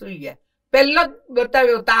પણ સુઈ ગયા. પહેલો જ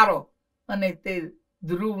બતાવ્યો તારો, અને તે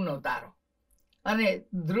ધ્રુવનો તારો. અને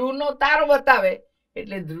ધ્રુવનો તારો બતાવે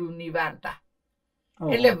એટલે ધ્રુવની વાર્તા.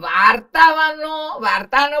 એટલે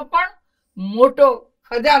વાર્તાનો પણ મોટો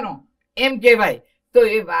ખજાનો એમ કહેવાય. તો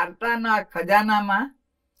એ વાર્તાના ખજાનામાં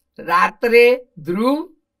રાત્રે ધ્રુવ,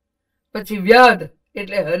 પછી વ્યધ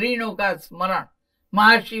એટલે હરિનો કા સ્મરણ,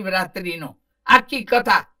 મહાશિવરાત્રીનો આખી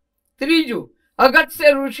કથા. ત્રીજું અગત્ય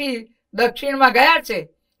ઋષિ દક્ષિણમાં ગયા છે,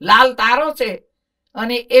 લાલ તારો છે,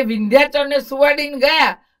 અને એ વિંધ્યાચળને સુવાડીને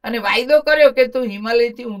ગયા અને વાયદો કર્યો કે તું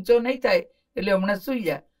હિમાલયથી ઊંચો નહીં થાય એટલે હમણાં સુઈ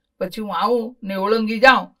જા, પછી હું આવું ને ઓળંગી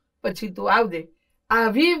જાઉં, પછી તું આવજે.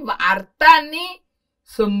 આવી વાર્તાની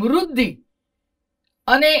સમૃદ્ધિ,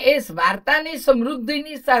 અને એ વાર્તાની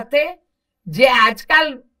સમૃદ્ધિની સાથે જે આજકાલ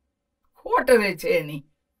ખોટ રહે છે એની,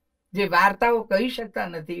 જે વાર્તાઓ કહી શકતા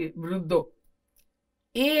નથી વૃદ્ધો,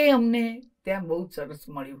 એ અમને ત્યાં બહુ સરસ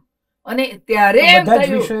મળ્યું. અને ત્યારે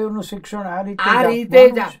વિષયોનું શિક્ષણ આ રીતે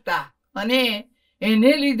જ આપતા, અને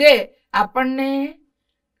એને લીધે આપણને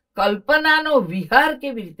કલ્પનાનો વિહાર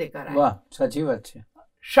કેવી રીતે કરાય. વાહ, સાચી વાત છે.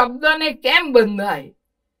 શબ્દને કેમ બંધાય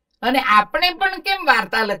અને આપણે પણ કેમ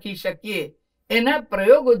વાર્તા લખી શકીએ, એના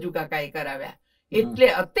પ્રયોગો જુકાકાએ કરાવ્યા. એટલે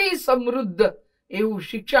અતિ સમૃદ્ધ એવું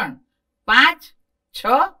શિક્ષણ 5,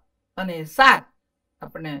 6 અને 7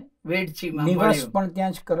 આપણે વેડછીમાં નિવાસ પણ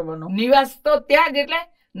ત્યાં જ કરવાનો. નિવાસ તો ત્યાં જ, એટલે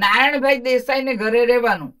નારાયણભાઈ દેસાઈ ને ઘરે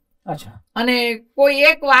રહેવાનું. અને કોઈ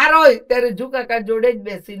એક વાર હોય ત્યારે જુકાકા જોડે જ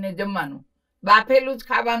બેસીને જમવાનું. બાફેલું જ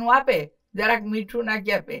ખાવાનું આપે, જરાક મીઠું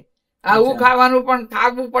નાખી આપે. આવું ખાવાનું પણ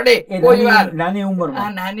ખાવું પડે કોઈ વાર. નાની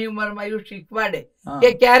ઉંમરમાં એવું શીખવાડે કે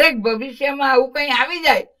ક્યારેક ભવિષ્યમાં આવું કઈ આવી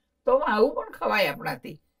જાય તો આવું પણ ખવાય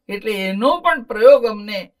આપણાથી. એટલે એનો પણ પ્રયોગ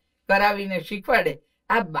અમને કરાવીને શીખવાડે.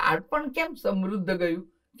 આ બાળપણ કેમ સમૃદ્ધ ગયું?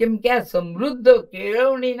 કેમ કે આ સમૃદ્ધ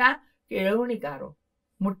કેળવણીના કેળવણીકારો,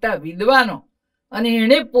 મોટા વિદ્વાનો, અને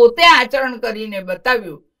એને પોતે આચરણ કરીને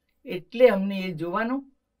બતાવ્યું, એટલે અમને એ જોવાનું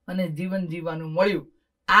અને જીવન જીવવાનું મળ્યું.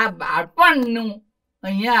 આ બાળપણનું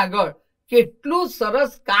અહીંયા આગળ કેટલું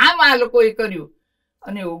સરસ કામ આ લોકોએ કર્યું.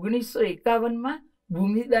 અને 1951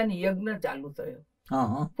 ભૂમિદાન યજ્ઞ ચાલુ થયો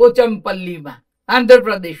પોચમપલ્લીમાં,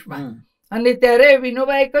 આંધ્રપ્રદેશમાં. અને ત્યારે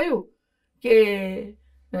વિનોબાએ કહ્યું કે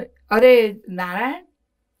અરે નારાયણ,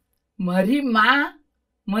 મારી માં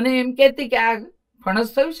મને એમ કહેતી કે આ ફણસ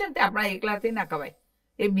થયું છે ને તે આપણા એકલાથી ના ખવાય,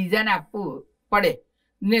 એ બીજાને આપવું પડે,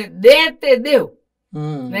 ને દે તે દેવ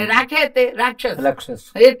ને રાખે તે રાક્ષસ,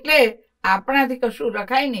 એટલે આપણાથી કશું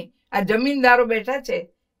રખાય નહીં. આ જમીનદારો બેઠા છે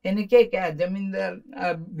એને કે આ જમીનદાર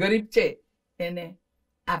ગરીબ છે એને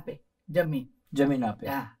આપે જમીન આપે.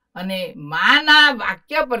 અને માના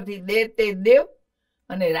વાક્ય પરથી દે તે દેવ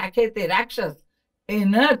અને રાખે તે રાક્ષસ,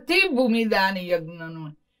 એનાથી ભૂમિદાન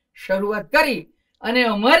યજ્ઞનું શરૂઆત કરી. અને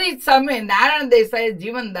અમારી સામે નારાયણ દેસાઈએ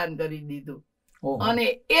જીવનદાન કરી દીધું અને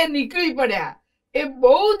એ નીકળી પડ્યા. એ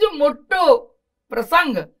બહુ જ મોટો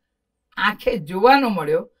પ્રસંગ આંખે જોવાનો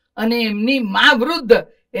મળ્યો. અને એમની મા વૃદ્ધ,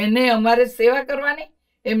 એને અમારે સેવા કરવાની,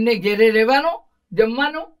 એમને ઘેરે રહેવાનું,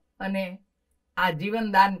 જમવાનું, અને આ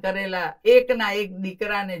જીવનદાન કરેલા એકના એક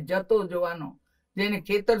દીકરાને જતો જોવાનો, જેને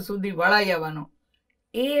ખેતર સુધી વળાઈ આવવાનો.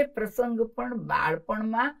 એ પ્રસંગ પણ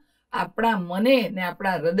બાળપણમાં આપણા મને ને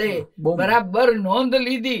આપણા હૃદયે બરાબર નોંધ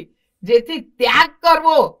લીધી. જેથી ત્યાગ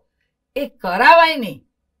કરવો એ કરાવાય નહીં,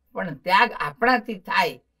 પણ ત્યાગ આપણાથી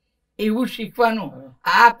થાય એવું શીખવાનું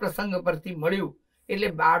આ પ્રસંગ પરથી મળ્યું. એટલે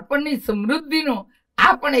બાળપણની સમૃદ્ધિનું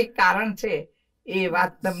આ પણ એક કારણ છે. એ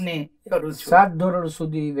વાત તમને કરું છું. 7 ધોરણ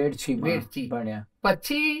સુધી વેડછી ભણ્યા.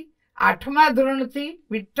 પછી 8મા ધોરણથી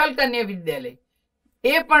વિઠ્ઠલ કન્યા વિદ્યાલય,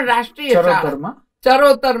 એ પણ રાષ્ટ્રીય શાળા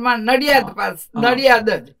ચરોતરમાં, નડિયાદ પાસ, નડિયાદ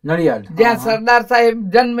જ્યાં સરદાર સાહેબ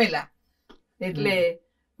જન્મેલા. એટલે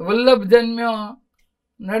વલ્લભ જન્મ્યો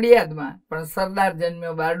નડિયાદમાં, પણ સરદાર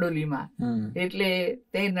જન્મ્યો બારડોલીમાં. એટલે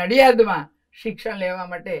તે નડિયાદમાં શિક્ષણ લેવા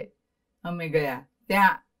માટે અમે ગયા.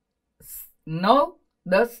 ત્યાં 9,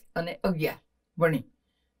 10 અને 11 ભણી.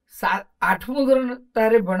 8મું ધોરણ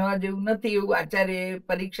તારે ભણવા જેવું નથી એવું આચાર્યએ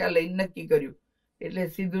પરીક્ષા લઈને નક્કી કર્યું. એટલે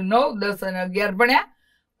સીધું 9, 10 અને 11 ભણ્યા.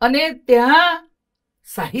 અને ત્યાં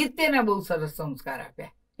સાહિત્યના બહુ સરસ સંસ્કાર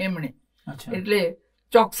આપ્યા એમણે. એટલે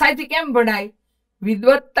ચોકસાઈથી કેમ ભણાય,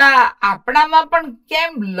 વિદ્વત્તા આપણામાં પણ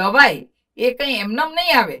કેમ લવાય, એ કઈ એમનેમ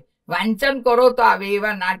નહીં આવે. વાંચન કરો તો આવે,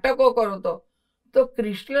 એવા નાટકો કરો તો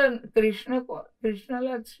કૃષ્ણલાલ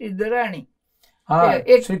સિદ્ધરાણી,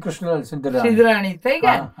 સિદ્ધરાણી થઈ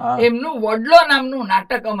ગયા, એમનું વડલો નામનું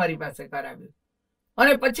નાટક અમારી પાસે કરાવ્યું.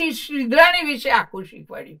 અને પછી સિદ્ધરાણી વિશે આખું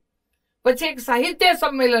શીખવાડ્યું. પછી એક સાહિત્ય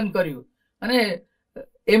સંમેલન કર્યું અને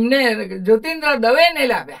એમને જ્યોતિન્દ્ર દવેને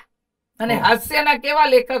લાવ્યા અને હાસ્યના કેવા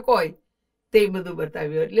લેખક હોય તે બધું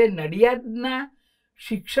બતાવ્યું. એટલે નડિયાદના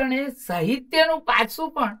શિક્ષણે સાહિત્યનું પાછું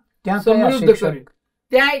પણ સમૃદ્ધ કર્યું.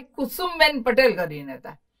 ત્યાં એક કુસુમબેન પટેલ કરીને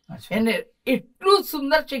હતા, એને એટલું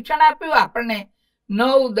સુંદર શિક્ષણ આપ્યું આપણને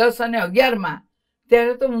 9, 10 અને 11માં.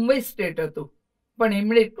 ત્યારે તો મુંબઈ સ્ટેટ હતું, પણ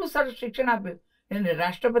એમણે એટલું સરસ શિક્ષણ આપ્યું, એને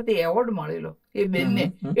રાષ્ટ્રપતિ એવોર્ડ મળેલો. એ બેનને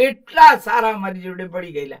એટલા સારા અમારી જોડે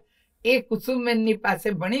ભળી ગયેલા. એ કુસુમબેનની પાસે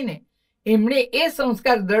ભણીને એમણે એ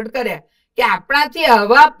સંસ્કાર દ્રઢ કર્યા કે આપણાથી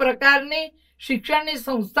આવા પ્રકારની શિક્ષણની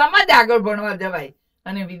સંસ્થામાં જ આગળ ભણવા જવાય.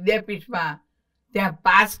 અને વિદ્યાપીઠમાં ત્યાં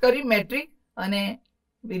પાસ કરી મેટ્રિક, અને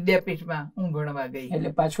વિદ્યાપીઠમાં હું ભણવા ગઈ.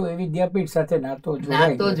 એટલે પાછું એ વિદ્યાપીઠ સાથે નાતો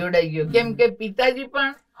જોડાઈ ગયો, કેમ કે પિતાજી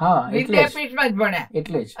પણ વિદ્યાપીઠમાં જ ભણ્યા.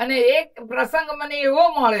 એટલે જ. અને એક પ્રસંગ મને એવો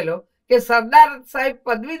મળેલો કે સરદાર સાહેબ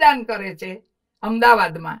પદવીદાન કરે છે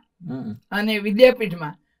અમદાવાદમાં અને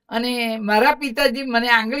વિદ્યાપીઠમાં. અને મારા પિતાજી મને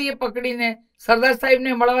આંગળીએ પકડીને સરદાર સાહેબને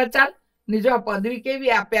મળવા ચાલ, ને જો આ પદવી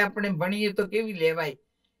કેવી આપે, આપણે ભણીએ તો કેવી લેવાય,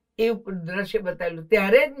 એવું દ્રશ્ય બતાવેલું.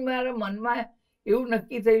 ત્યારે જ મારા મનમાં એવું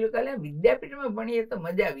નક્કી થયેલું કે વિદ્યાપીઠમાં ભણીએ તો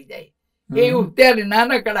મજા આવી જાય, એવું ત્યારે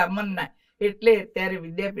નાનકડા મનના. એટલે ત્યારે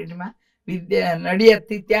વિદ્યાપીઠમાં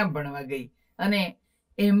નડિયાદથી ત્યાં ભણવા ગઈ. અને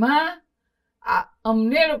એમાં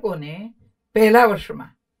અમને લોકોને 1લા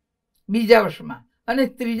વર્ષમાં, 2જા વર્ષમાં અને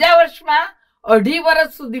 3જા વર્ષમાં 2.5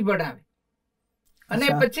 વર્ષ સુધી ભણાવે. અને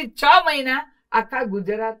પછી 6 મહિના આખા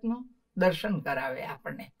ગુજરાતનું દર્શન કરાવે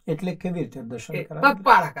આપણને. એટલે કેવી રીતે દર્શન કરાવે?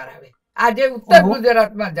 પગપાળા કરાવે. આજે ઉત્તર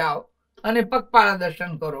ગુજરાતમાં જાઓ અને પગપાળા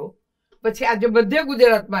દર્શન કરો, પછી આજે મધ્ય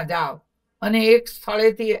ગુજરાતમાં જાઓ અને એક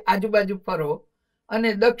સ્થળેથી આજુબાજુ ફરો, અને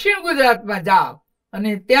દક્ષિણ ગુજરાતમાં જાઓ અને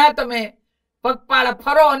ત્યાં તમે પગપાળા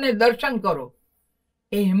ફરો અને દર્શન કરો.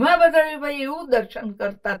 એમાં ભદ્રાયુભાઈ એવું દર્શન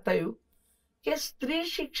કરતા થયું કે સ્ત્રી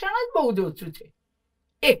શિક્ષણ જ બહુ જ ઓછું છે.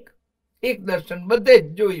 એક દર્શન બધે જ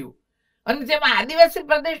જોયું. અને જેમાં આદિવાસી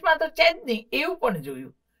પ્રદેશમાં તો છે જ નહીં એવું પણ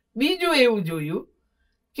જોયું. બીજું એવું જોયું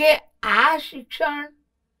કે આ શિક્ષણ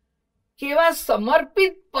કેવા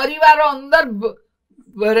સમર્પિત પરિવારો અંદર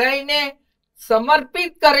ભરાઈને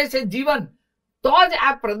સમર્પિત કરે છે જીવન. તો જ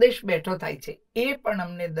આ પ્રદેશ બેઠો થાય છે. એ પણ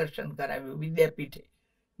અમને દર્શન કરાવ્યું વિદ્યાપીઠે.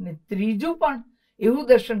 ને ત્રીજું પણ એવું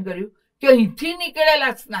દર્શન કર્યું કે અહીંથી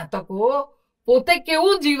નીકળેલા સ્નાતકો પોતે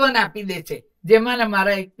કેવું જીવન આપી દે છે, જેમાં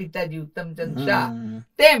મારા એક પિતાજી ઉત્તમચંદ શાહ,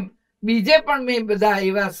 તેમ બીજે પણ મેં બધા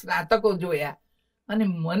એવા સ્નાતકો જોયા. અને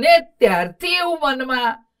મને ત્યારથી એવું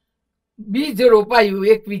મનમાં બીજ રોપાયું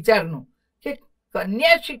એક વિચારનું કે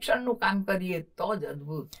કન્યા શિક્ષણનું કામ કરીએ તો જ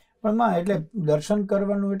અદભુત. પણ માં એટલે દર્શન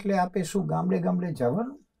કરવાનું એટલે આપે શું ગામડે ગામડે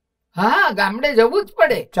જવાનું? હા, ગામડે જવું જ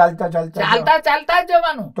પડે. ચાલતા ચાલતા ચાલતા ચાલતા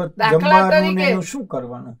જવાનું. તો દાખલા તરીકે શું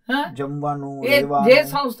કરવાનું? જમવાનું જે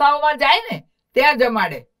સંસ્થાઓમાં જાય ને ત્યાં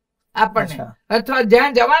જમાડે આપણને, અથવા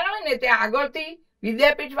જ્યાં જવાનું હોય ને ત્યાં આગળથી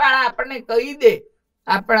વિદ્યાપીઠ વાળા આપણને કહી દે,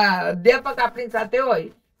 આપણા અધ્યાપક આપણી સાથે હોય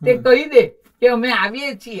તે કહી દે કે અમે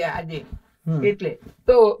આવીએ છીએ આજે. એટલે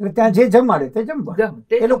તો ત્યાં જે જમાડે તે જમવા,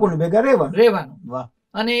 એ લોકોને ભેગા રહેવાનું.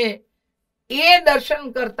 અને એ દર્શન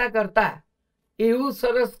કરતા કરતા એવું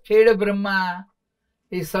સરસ ખેડ બ્રહ્મા,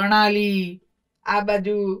 એ સણાલી, આ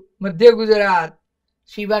બાજુ મધ્ય ગુજરાત,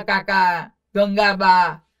 શિવા કાકા, ગંગાબા,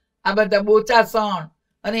 આ બધા બોચાસણ,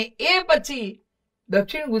 અને એ પછી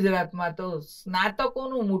દક્ષિણ ગુજરાતમાં તો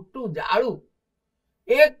સ્નાતકોનું મોટું જાળું,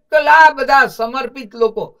 એકલા બધા સમર્પિત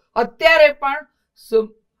લોકો, અત્યારે પણ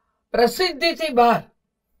પ્રસિદ્ધિથી બહાર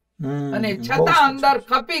અને છતાં અંદર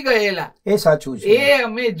ખપી ગયેલા. એ સાચું છે. એ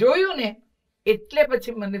અમે જોયું ને એટલે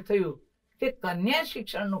પછી મને થયું કે કન્યા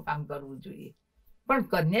શિક્ષણનું કામ કરવું જોઈએ. પણ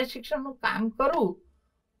કન્યા શિક્ષણનું કામ કરવું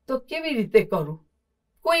તો કેવી રીતે કરું?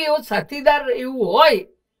 કોઈ એવો સાથીદાર એવું હોય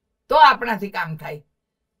તો આપણાથી કામ થાય.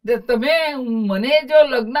 તમે મને જો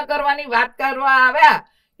લગ્ન કરવાની વાત કરવા આવ્યા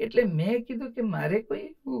એટલે મેં કીધું કે મારે કોઈ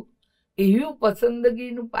એવું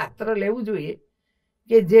પસંદગીનું પાત્ર લેવું જોઈએ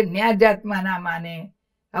કે જે ન્યા જાતમાં ના માને,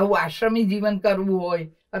 આવું આશ્રમી જીવન કરવું હોય,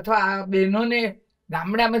 અથવા આ બહેનોને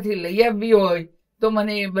ગામડામાંથી લઈ આવવી હોય તો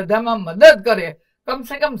મને એ બધામાં મદદ કરે,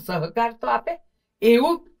 કમસે કમ સહકાર તો આપે,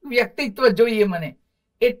 એવું વ્યક્તિત્વ જોઈએ મને.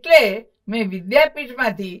 એટલે મેં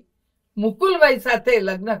વિદ્યાપીઠમાંથી મુકુલભાઈ સાથે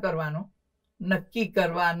લગ્ન કરવાનું નક્કી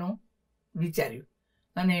કરવાનું વિચાર્યું.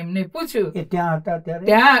 અને એમને પૂછ્યું, ત્યાં હતા ત્યારે?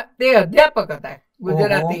 ત્યાં તે અધ્યાપક હતા,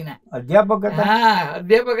 ગુજરાતીના અધ્યાપક હતા. હા,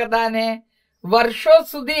 અધ્યાપક હતા. અને વર્ષો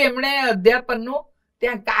સુધી એમણે અધ્યાપનનું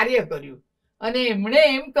ત્યાં કાર્ય કર્યું. અને એમણે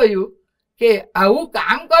એમ કહ્યું કે આવું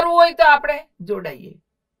કામ કરવું હોય તો આપણે જોડાઈએ,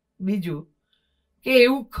 બીજું કે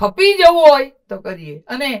એવું ખપી જવું હોય તો કરીએ.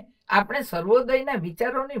 અને આપણે સર્વોદયના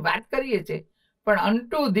વિચારોની વાત કરીએ છીએ, પણ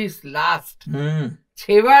અનટુ ધીસ લાસ્ટ,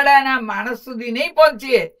 છેવાડાના માણસ સુધી નહીં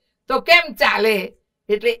પહોંચીએ તો કેમ ચાલે?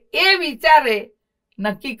 એટલે એ વિચારે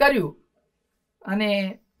નક્કી કર્યું અને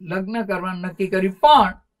લગ્ન કરવાનું નક્કી કર્યું.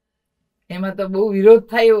 પણ એમાં તો બહુ વિરોધ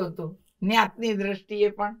થયો હતો જ્ઞાતની દ્રષ્ટિએ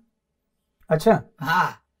પણ. અચ્છા. હા,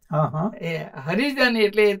 એ હરિજન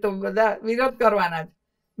એટલે એ તો બધા વિરોધ કરવાના જ.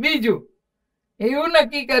 બીજું એવું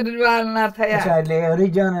નક્કી કરવાના થયા. એટલે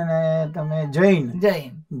હરિજન અને તમે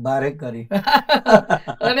જૈન બારે કરી.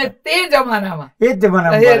 અને તે જમાનામાં એ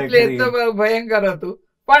જમાનામાં એટલે તો ભયંકર હતું.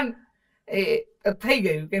 પણ એ થઈ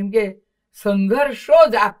ગયું કેમ કે સંઘર્ષો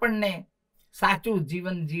જ આપણને સાચું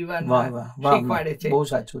જીવન જીવવાનું શીખવાડે છે.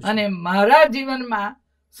 અને મારા જીવનમાં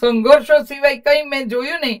સંઘર્ષો સિવાય કઈ મેં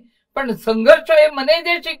જોયું નહીં, પણ સંઘર્ષો એ મને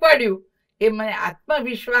જે શીખવાડ્યું એ મને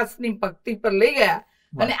આત્મવિશ્વાસની પંક્તિ પર લઈ ગયા.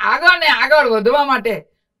 અને આગળ ને આગળ વધવા માટે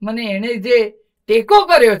મને એને જે ટેકો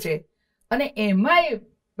કર્યો છે. અને એમાંય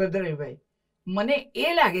ભદ્રયુભાઈ મને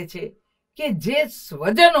એ લાગે છે કે જે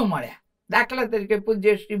સ્વજનો મળ્યા, દાખલા તરીકે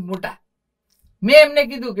પૂજ્યશ્રી મોટા, મેં એમને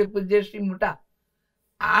કીધું કે પૂજ્યશ્રી મોટા,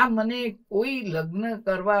 આ મને કોઈ લગ્ન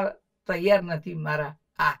કરવા તૈયાર નથી. મારા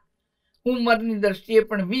આ ઉંમરની દ્રષ્ટિએ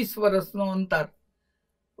પણ 20 વર્ષનો અંતર.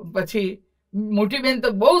 પછી મોટી બેન તો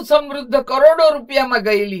બહુ સમૃદ્ધ, કરોડો રૂપિયામાં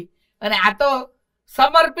ગયેલી, અને આ તો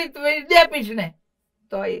સમર્પિત વિદ્યાપીઠ ને.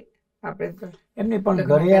 તો આપણે એમને પણ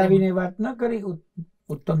ઘરે આવીને વાત ન કરી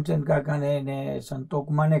ઉત્તમચંદ કાકાને ને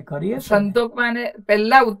સંતોકમાને કરી? સંતોકમાને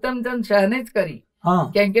પહેલા ઉત્તમચંદ શાહને જ કરી,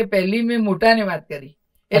 કેમ કે પહેલી મેં મોટાને વાત કરી.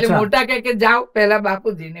 એટલે મોટા કહે કે જાઓ પહેલા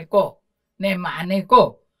બાપુજીને કહો ને માને કહો,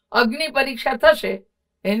 અગ્નિ પરીક્ષા થશે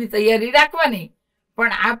એની તૈયારી રાખવાની,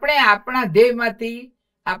 પણ આપણે આપણા ધ્યેયમાંથી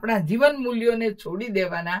આપણા જીવન મૂલ્યોને છોડી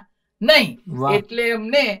દેવાના નહીં. એટલે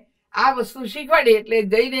અમને આ વસ્તુ શીખવાડી. એટલે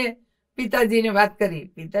જઈને પિતાજીને વાત કરી.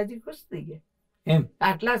 પિતાજી ખુશ થઈ ગયા.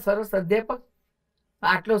 આટલા સરસ અધ્યાપક,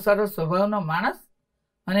 આટલો સરસ સ્વભાવનો માણસ,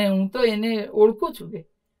 અને હું તો એને ઓળખું છું કે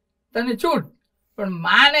તને છૂટ. પણ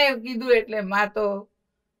માને કીધું એટલે માં તો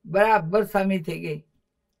બરાબર સામી થઈ ગઈ,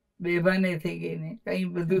 બેભાને થઈ ગઈ ને કઈ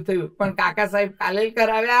બધું થયું. પણ કાકા સાહેબ કાલેલકર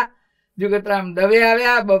આવ્યા, જુગતરામ દવે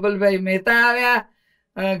આવ્યા, બબલભાઈ મહેતા આવ્યા,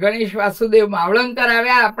 ગણેશ વાસુદેવ માવળંકર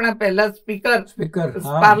આવ્યા, આપણા પહેલા સ્પીકર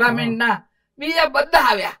પાર્લામેન્ટના, બીજા બધા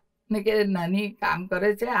આવ્યા. ને કે નાની કામ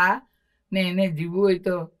કરે છે આ, ને એને જીવવું હોય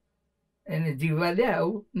તો એને જીવવા દે,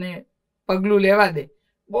 આવું ને પગલું લેવા દે.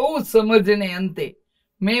 બહુ સમજને અંતે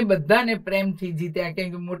મેં બધાને પ્રેમથી જીત્યા, કેમ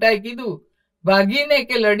કે મોટાએ કીધું ભાગીને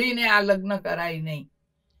કે લડીને આ લગ્ન કરાય નહીં.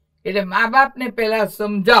 એટલે મા બાપને પહેલા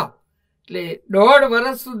સમજાવ. એટલે 1.5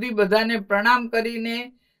 વર્ષ સુધી બધાને પ્રણામ કરીને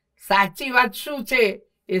સાચી વાત શું છે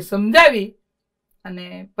એ સમજાવી અને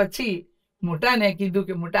પછી મોટાને કીધું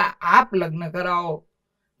કે મોટા આપ લગ્ન કરાવો.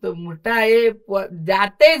 તો મોટાએ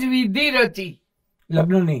જાતે જ વિધિ રચી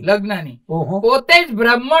લગ્નની, પોતે જ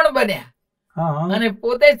બ્રાહ્મણ બન્યા અને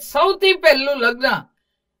પોતે જ સૌથી પહેલું લગ્ન.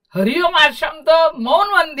 હરિઓમ આશ્રમ તો મૌન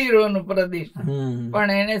મંદિરોનો પ્રદેશ,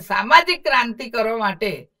 પણ એને સામાજિક ક્રાંતિ કરવા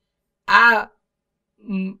માટે આ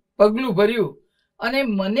પગલું ભર્યું. અને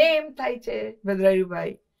મને એમ થાય છે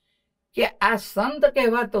ભદ્રાયુભાઈ કે આ સંત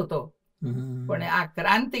કહેવાતો હતો, પણ આ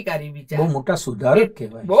ક્રાંતિકારી વિચાર, બહુ મોટા સુધારક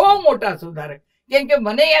કહેવાય, બહુ મોટા સુધારક. કેમ કે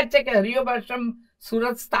મને યાદ છે કે હરિઓમ આશ્રમ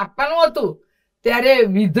સુરત સ્થાપવાનું હતું ત્યારે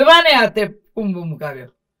વિધવાને હાથે કુંભ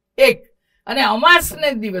મુકાવ્યો એક, અને અમાસને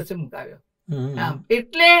દિવસે મુકાવ્યો.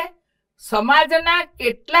 એટલે સમાજના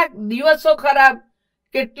કેટલાક દિવસો ખરાબ,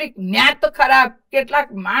 કેટલીક જ્ઞાત ખરાબ, કેટલાક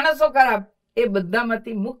માણસો ખરાબ, એ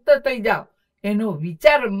બધામાંથી મુક્ત થઈ જાઓ એનો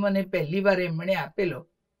વિચાર મને પહેલી વાર એમણે આપેલો.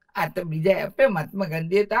 આ તો બીજા આપ્યો, મહાત્મા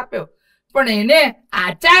ગાંધીએ તો આપ્યો, પણ એને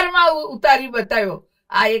આચારમાં ઉતારી બતાવ્યો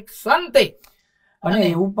આ એક સંતે. અને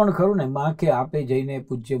એવું પણ ખરું ને માં કે આપે જઈને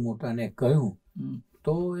પૂજ્ય મોટાને કહ્યું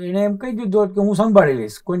તો એને એમ કહી દીધું કે હું સંભાળી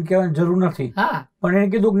લઈશ, કોઈને કહેવાની જરૂર નથી. પણ એને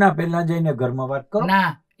કીધું કે ના, પહેલા જઈને ઘરમાં વાત કરો. ના,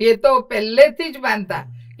 એ તો પહેલેથી જ માનતા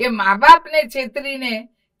કે મા બાપ ને છેતરીને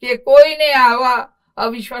કે કોઈને આવા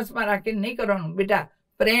અવિશ્વાસમાં રાખીને નહીં કરવાનું. બેટા,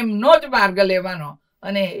 પ્રેમનો જ માર્ગ લેવાનો.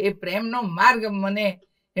 અને એ પ્રેમનો માર્ગ મને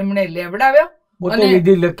એમણે લેવડાવ્યો, પોતે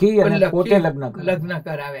વિધિ લખી અને પોતે લગ્ન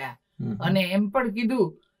કરાવ્યા. અને એમ પણ કીધું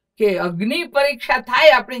કે અગ્નિ પરીક્ષા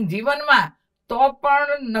થાય આપણી જીવનમાં તો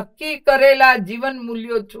પણ નક્કી કરેલા જીવન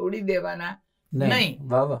મૂલ્યો છોડી દેવાના નહીં.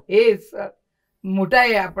 એ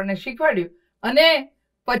મોટાએ આપણને શીખવાડ્યું. અને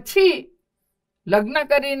પછી લગ્ન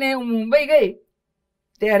કરીને હું મુંબઈ ગઈ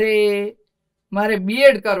ત્યારે મારે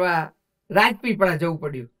બીએડ કરવા રાજપીપળા જવું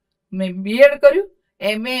પડ્યું. મેં બીએડ કર્યું,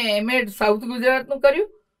 એમએડ સાઉથ ગુજરાતનું કર્યું.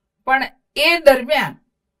 પણ એ દરમિયાન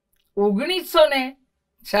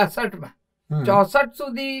 1966માં 64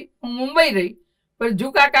 સુધી હું મુંબઈ રહી. પણ જુ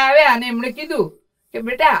કાકા આવ્યા અને એમણે કીધું કે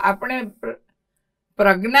બેટા, આપણે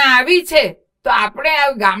પ્રજ્ઞા આવી છે તો આપણે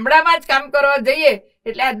આ ગામડામાં જ કામ કરવા જઈએ,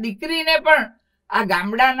 એટલે આ દીકરીને પણ આ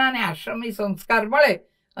ગામડાના ને આશ્રમી સંસ્કાર મળે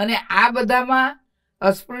અને આ બધામાં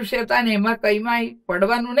અસ્પૃશ્યતા ને એમાં કઈમાં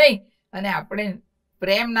પડવાનું નહીં, અને આપણે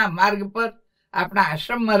પ્રેમના માર્ગ પર આપણા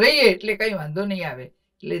આશ્રમમાં રહીએ એટલે કઈ વાંધો નહીં આવે.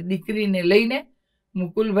 એટલે દીકરીને લઈને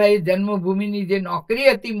મુકુલભાઈ જન્મભૂમિની જે નોકરી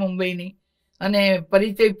હતી મુંબઈની અને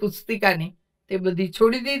પરિચય પુસ્તિકાની તે બધી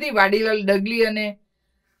છોડી દીધી. વાડીલાલ ડગલી અને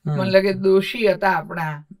મને લાગે દોશી હતા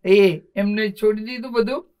આપણા, એમને છોડી દીધું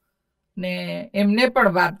બધું. ને એમને પણ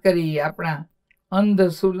વાત કરી, આપણા અંધ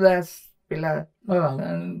સુરદાસ પેલા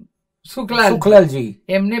સુખલાલજી,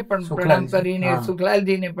 એમને પણ પ્રણામ કરીને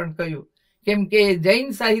સુખલાલજીને પણ કહ્યું. કેમ કે જૈન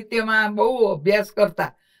સાહિત્યમાં બહુ અભ્યાસ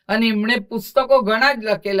કરતા અને એમણે પુસ્તકો ઘણા જ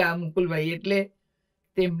લખેલા મુકુલભાઈ, એટલે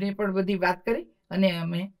તેમને પણ બધી વાત કરી. અને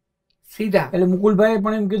અમે સીધા, એટલે મુકુલભાઈ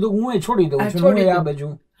પણ એમ કીધું હું છોડી દઉં છું આ બાજુ.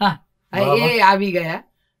 હા, એ આવી ગયા.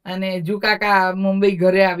 અને જુ કાકા મુંબઈ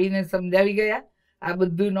ઘરે આવીને સમજાવી ગયા, આ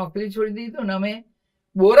બધું નોકરી છોડી દીધું ને અમે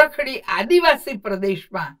બોરખડી આદિવાસી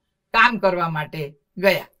પ્રદેશમાં કામ કરવા માટે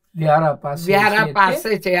ગયા. વ્યારા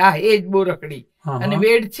પાસે છે, હા, એ જ બોરખડી. અને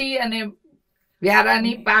વેડછી અને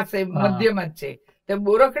વ્યારાની પાસે મધ્યમાં જ છે તે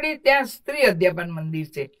બોરખડી. ત્યાં સ્ત્રી અધ્યાપન મંદિર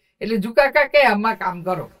છે. એટલે જુ કાકા કે આમાં કામ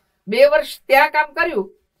કરો. 2 વર્ષ ત્યાં કામ કર્યું.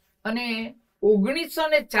 અને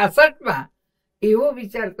 1966માં એવો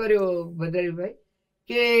વિચાર કર્યો ભદ્રાયુભાઈ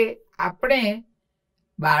કે આપણે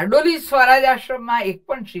બારડોલી સ્વરાજ આશ્રમમાં એક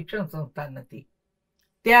પણ શિક્ષણ સંસ્થા નથી.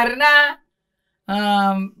 ત્યારના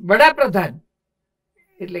વડાપ્રધાન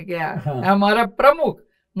એટલે કે અમારા પ્રમુખ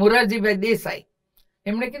મોરારજીભાઈ દેસાઈ,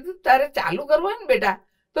 એમણે કીધું તારે ચાલુ કરવું ને બેટા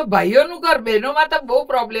તો ભાઈઓનું કર, બહેનોમાં તો બહુ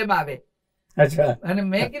પ્રોબ્લેમ આવે. અને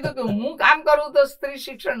મેં કીધું કે હું કામ કરું તો સ્ત્રી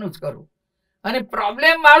શિક્ષણનું જ કરું અને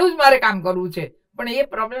પ્રોબ્લેમ વાળું જ મારે કામ કરવું છે, પણ એ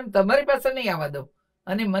પ્રોબ્લેમ તમારી પાસે નહીં આવવા દઉં.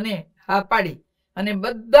 અને મને હા પાડી અને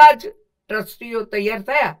બધા જ ટ્રસ્ટીઓ તૈયાર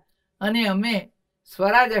થયા અને અમે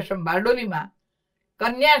સ્વરાજ આશ્રમ બારડોલીમાં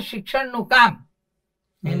કન્યા શિક્ષણનું કામ,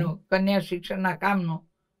 એનું કન્યા શિક્ષણના કામનું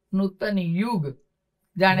નૂતન યુગ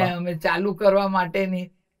જાણે અમે ચાલુ કરવા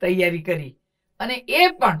માટેની તૈયારી કરી. અને એ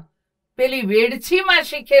પણ પેલી વેડછીમાં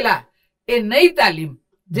શીખેલા એ નઈ તાલીમ,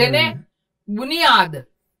 જેને બુનિયાદ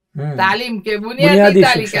તાલીમ કે બુનિયાદી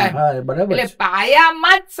તાલીમ, એટલે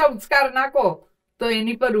પાયામાં જ સંસ્કાર નાખો તો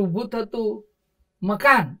એની પર ઊભું થતું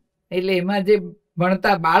મકાન એટલે એમાં જે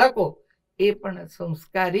ભણતા બાળકો એ પણ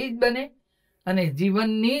સંસ્કારી જ બને અને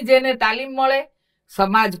જીવનની જેને તાલીમ મળે,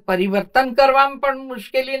 સમાજ પરિવર્તન કરવામાં પણ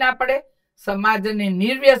મુશ્કેલી ના પડે, સમાજને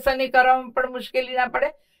નિર્વ્યસની કરવામાં પણ મુશ્કેલી ના પડે,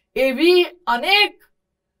 એવી અનેક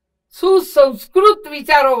સુસંસ્કૃત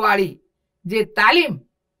વિચારો વાળી જે તાલીમ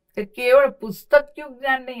એ કેવળ પુસ્તકિયું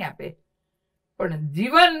જ્ઞાન નહીં આપે પણ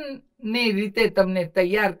જીવનની રીતે તમને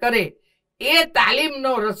તૈયાર કરે, એ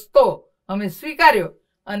તાલીમનો રસ્તો અમે સ્વીકાર્યો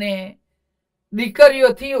અને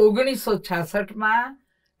દીકરીઓથી 1966માં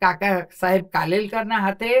કાકા સાહેબ કાલેલકરના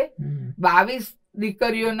હાથે 22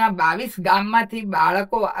 દીકરીઓના 22 ગામમાંથી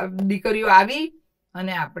દીકરીઓ આવી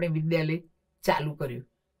અને આપણે વિદ્યાલય ચાલુ કર્યું,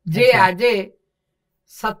 જે આજે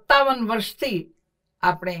 57 વર્ષથી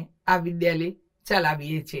આપણે આ વિદ્યાલય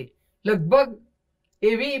ચલાવીએ છીએ. લગભગ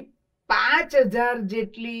એવી 5000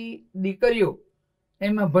 જેટલી દીકરીઓ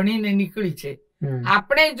એમાં ભણીને નીકળી છે.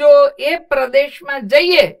 આપણે જો એ પ્રદેશમાં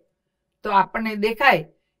જઈએ તો આપણને દેખાય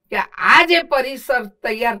કે આ જે પરિસર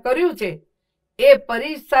તૈયાર કર્યું છે એ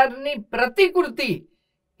પરિસરની પ્રતિકૃતિ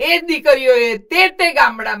એ દીકરીઓએ તે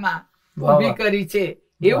ગામડામાં ઊભી કરી છે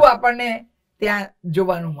એવું આપણને ત્યાં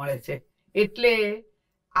જોવાનું મળે છે. એટલે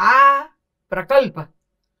આ પ્રકલ્પ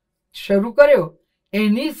શરૂ કર્યો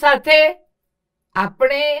એની સાથે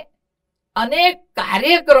આપણે અનેક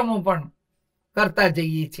કાર્યક્રમો પણ કરતા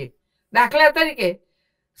જઈએ છીએ. દાખલા તરીકે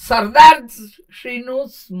સરદાર શ્રીનું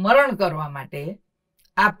સ્મરણ કરવા માટે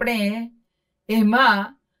આપણે એમાં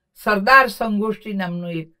સરદાર સંગોષ્ઠી નામનો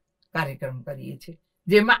એક કાર્યક્રમ કરીએ છીએ,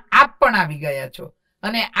 જેમાં આપ પણ આવી ગયા છો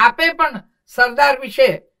અને આપે પણ સરદાર વિશે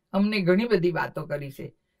અમને ઘણી બધી વાતો કરી છે.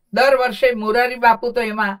 દર વર્ષે મોરારીબાપુ તો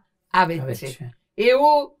એમાં આવે જ છે.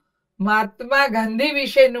 એવું મહાત્મા ગાંધી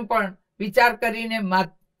વિશેનું પણ વિચાર કરીને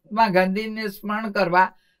મહાત્મા ગાંધીને સ્મરણ કરવા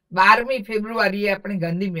 12મી ફેબ્રુઆરીએ આપણે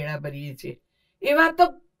ગાંધી મેળા ભરીએ છીએ. એવા તો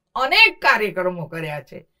અનેક કાર્યક્રમો કર્યા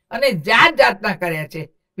છે અને જાત જાતના કર્યા છે.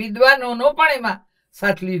 વિદ્વાનોનો પણ એમાં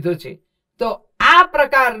સાથ લીધો છે. તો આ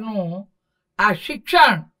પ્રકારનું આ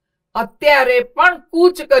શિક્ષણ અત્યારે પણ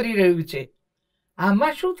કૂચ કરી રહ્યું છે.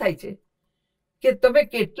 આમાં શું થાય છે કે તમે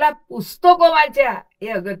કેટલા પુસ્તકો વાંચ્યા એ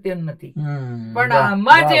અગત્યનું નથી, પણ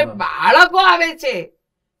આમાં જે બાળકો આવે છે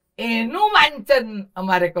એનું વાંચન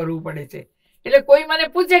અમારે કરવું પડે છે. એટલે કોઈ મને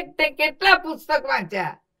પૂછે કે કેટલા પુસ્તક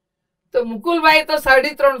વાંચ્યા, તો મુકુલભાઈ તો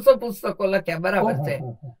 350 પુસ્તકો લખ્યા, બરાબર છે.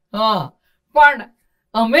 હા, પણ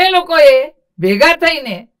અમે લોકોએ ભેગા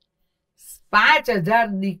થઈને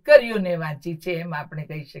 5000 દીકરીઓને વાંચી છે એમ આપણે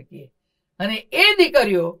કહી શકીએ. અને એ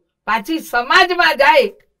દીકરીઓ પાછી સમાજમાં જાય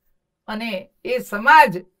અને એ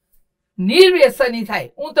સમાજ નિર્વ્યસની થાય.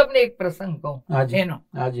 હું તમને એક પ્રસંગ કહું એનો.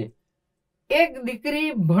 એક દીકરી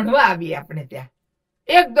ભણવા આવી આપણે ત્યાં,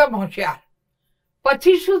 એકદમ હોશિયાર.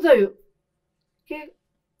 પછી શું થયું કે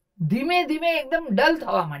ધીમે ધીમે એકદમ ડલ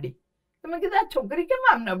થવા માંડી. તમે કીધું આ છોકરી કેમ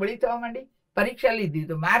આમ નબળી થવા માંડી? પરીક્ષા લીધી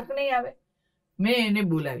તો માર્ક નહીં આવે. મેં એને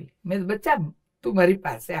બોલાવી, મેં બચ્ચા તું મારી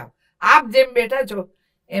પાસે આવ. આપ જેમ બેઠા છો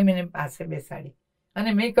એમ એને પાસે બેસાડી અને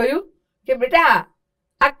મેં કહ્યું કે બેટા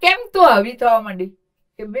આ કેમ તું આવી થવા માંડી?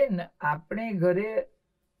 કે બેન આપણે ઘરે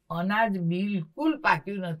અનાજ બિલકુલ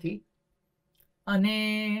પાક્યું નથી અને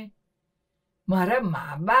મારા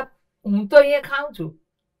મા બાપ, હું તો અહીંયા ખાઉં છું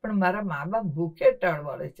પણ મારા મા બાપ ભૂખે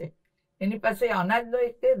ટળવળે છે, એની પાસે અનાજનો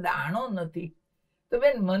એક દાણો નથી. તો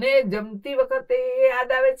બેન મને જમતી વખતે એ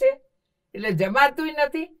યાદ આવે છે એટલે જમાતું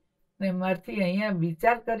નથી ને મારથી અહીંયા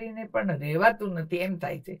વિચાર કરીને પણ રહેવાતું નથી એમ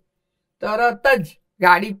થાય છે. તરત જ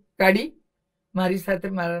ગાડી કાઢી મારી સાથે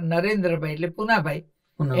મારા નરેન્દ્રભાઈ એટલે પૂનાભાઈ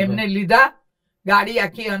એમને લીધા. ગાડી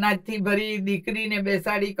આખી અનાજથી ભરી, દીકરીને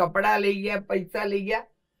બેસાડી, કપડાં લઈ ગયા, પૈસા લઈ ગયા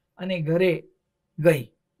અને ઘરે ગઈ.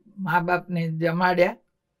 મા બાપને જમાડ્યા,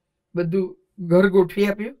 બધું ઘર ગોઠવી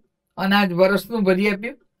આપ્યું, અનાજ વરસનું ભરી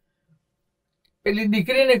આપ્યું. પેલી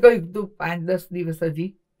દીકરીને કહ્યું તું 5-10 દિવસ હજી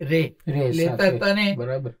રે,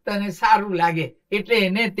 તને સારું લાગે. એટલે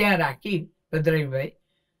એને ત્યાં રાખી ભદ્રાયુભાઈ.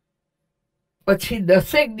 પછી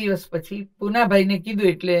 10 દિવસ પછી પૂનાભાઈને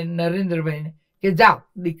કીધું એટલે નરેન્દ્રભાઈને કે જાઓ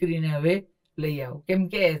દીકરીને હવે લઈ આવો, કેમ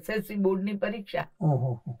કે SSC બોર્ડની પરીક્ષા.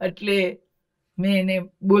 એટલે મેં એને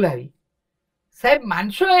બોલાવી. સાહેબ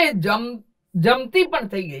માનશો એ જમતી પણ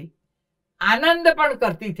થઈ ગઈ, આનંદ પણ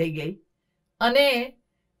કરતી થઈ ગઈ. અને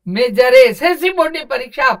મેં જયારે SSC બોર્ડની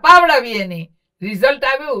પરીક્ષા અપાવડાવી, એની રિઝલ્ટ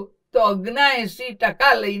આવ્યું તો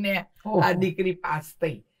 79% લઈને આ દીકરી પાસ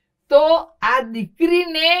થઈ. તો આ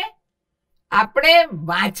દીકરીને આપણે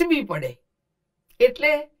વાંચવી પડે.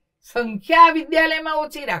 એટલે સંખ્યા વિદ્યાલયમાં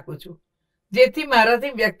ઓછી રાખું છું જેથી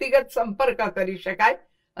મારાથી વ્યક્તિગત સંપર્ક કરી શકાય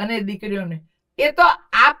અને દીકરીઓને. એ તો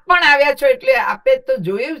આપ પણ આવ્યા છો એટલે આપે તો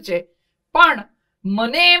જોયું છે, પણ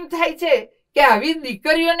મને એમ થાય છે કે આવી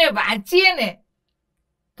દીકરીઓને વાંચીએ ને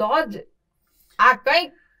તો જ આ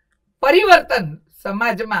કંઈક પરિવર્તન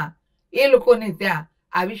સમાજમાં એ લોકોને ત્યાં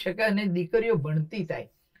આવી શકે અને દીકરીઓ ભણતી થાય.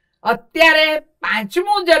 અત્યારે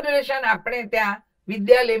 5મું જનરેશન આપણે ત્યાં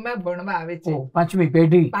વિદ્યાલયમાં ભણવા આવે છે.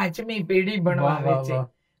 5મી પેઢી ભણવા આવે છે.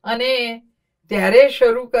 અને ત્યારે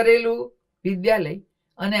શરૂ કરેલું વિદ્યાલય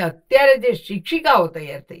અને અત્યારે જે શિક્ષિકાઓ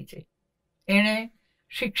તૈયાર થઈ છે એણે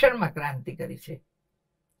શિક્ષણમાં ક્રાંતિ કરી છે.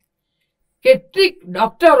 કેટલીક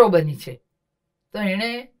ડોક્ટરો બની છે. તો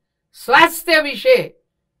એણે સ્વાસ્થ્ય વિશે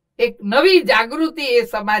એક નવી જાગૃતિ એ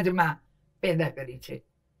સમાજમાં પેદા કરી છે.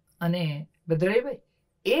 અને ભદ્રાયુભાઈ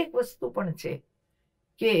એક વસ્તુ પણ છે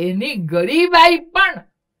કે એની ગરીબાઈ પણ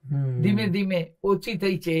ધીમે ધીમે ઓછી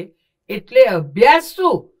થઈ છે. એટલે અભ્યાસ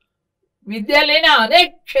શું, વિદ્યાલયના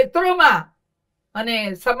અનેક ક્ષેત્રોમાં અને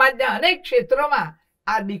સમાજના અનેક ક્ષેત્રોમાં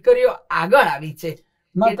આ દીકરીઓ આગળ આવી છે.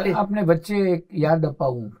 આપને વચ્ચે એક યાદ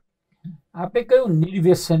અપાવું, આપે કહ્યું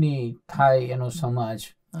નિર્વ્યસની થાય એનો સમાજ,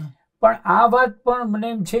 પણ આ વાત પણ મને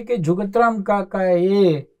એમ છે કે જુગતરામ કાકા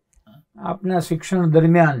એ આપના શિક્ષણ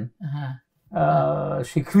દરમિયાન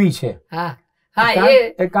શીખવી છે.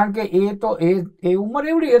 કારણ કે એ તો એ ઉંમર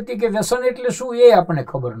એવડી હતી કે વ્યસન એટલે શું એ આપણને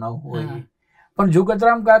ખબર ન હોય, પણ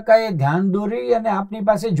જુગતરામ કાકાએ ધ્યાન દોરી અને આપની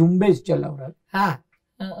પાસે ઝુંબેશ ચલાવડા.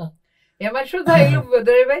 એમાં શું થયેલું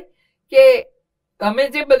ભદ્રાયુભાઈ કે અમે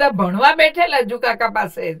જે બધા ભણવા બેઠેલા જુકાકા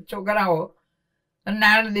પાસે છોકરાઓ,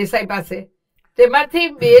 નારાયણ દેસાઈ પાસે, તેમાંથી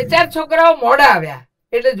 2-4 છોકરાઓ મોડા આવ્યા.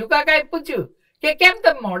 એટલે જુકાકાએ પૂછ્યું કે કેમ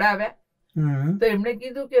તમે મોડા આવ્યા? તો એમણે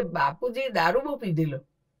કીધું કે બાપુજી દારૂ બહુ પીધેલો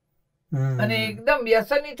અને એકદમ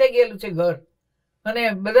વ્યસની થઈ ગયેલું છે ઘર, અને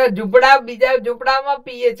બધા ઝૂંપડા બીજા ઝૂંપડામાં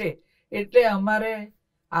પીએ છે, એટલે અમારે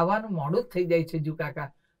આવવાનું મોડું જ થઈ જાય છે જુકાકા,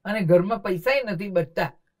 અને ઘરમાં પૈસા નથી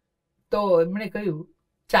બચતા. તો એમણે કહ્યું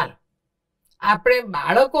ચાલો આપણે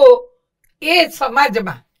બાળકો એ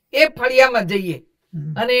સમાજમાં એ ફળિયામાં જઈએ,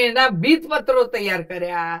 અને એના ભીતપત્રો તૈયાર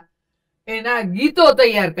કર્યા, એના ગીતો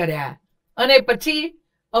તૈયાર કર્યા, અને પછી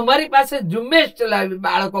અમારી પાસે ઝુંબેશ ચલાવી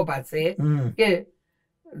બાળકો પાસે કે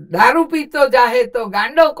દારૂ પીતો જાહે તો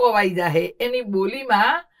ગાંડો કોવાઈ જાહે, એની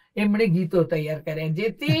બોલીમાં એમણે ગીતો તૈયાર કર્યા,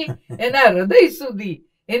 જેથી એના હૃદય સુધી,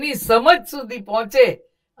 એની સમજ સુધી પહોંચે.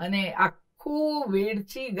 અને આખું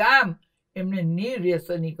વેડછી ગામ એમણે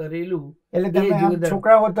નિર્વ્યસની કરેલું. એટલે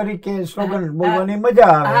છોકરાઓ તરીકે સ્લોગન બોલવાની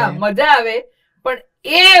મજા આવે. મજા આવે, પણ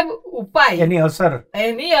એ ઉપાય,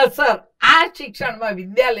 એની અસર આ શિક્ષણમાં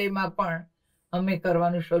વિદ્યાલયમાં પણ અમે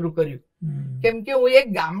કરવાનું શરૂ કર્યું. કેમ કે હું એક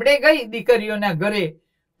ગામડે ગઈ દીકરીઓના ઘરે,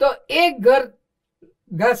 તો એક ઘર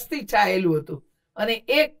ઘાસથી છાયેલું હતું અને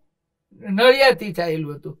એક નળિયાથી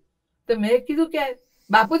છાયેલું હતું. તો મેં કીધું કે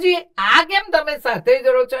બાપુજી આ કેમ તમે સાથે જ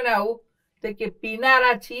રહો છો ને આવું? તો કે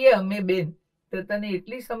પીનારા છીએ અમે બેન, તો તને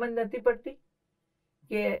એટલી સમજ નથી પડતી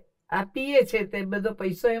કે આ પીએ છે તે બધો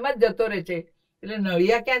પૈસો એમાં જ જતો રહે છે, એટલે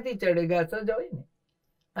નળિયા ક્યાંથી ચડે? ઘાસ જ હોય ને.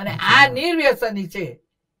 અને આ નિર્વ્યસની છે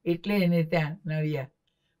એટલે એને ત્યાં નળિયા.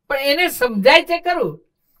 પણ એને સમજાય છે ખરું,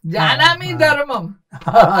 જાનામી ધર્મમ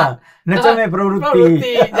નચમે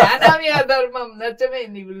પ્રવૃત્તિ, જાનામી અધર્મમ નચમે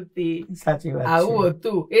નિવૃત્તિ. સાચી વાત, આવું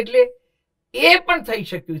હતું. એટલે એ પણ થઈ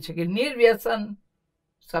શક્યું છે કે નિર્વ્યસન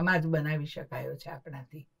સમાજ બનાવી શકાયો છે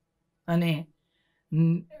આપણાથી, અને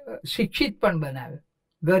શિક્ષિત પણ બનાવ્યો.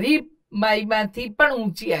 ગરીબ માઈમાંથી પણ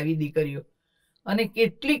ઊંચી આવી દીકરીઓ, અને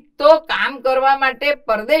કેટલીક તો કામ કરવા માટે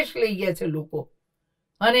પરદેશ લઈ ગયા છે લોકો,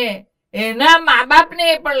 અને એના મા બાપને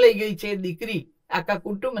એ પણ લઈ ગઈ છે દીકરી, આખા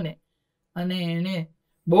કુટુંબને, અને એને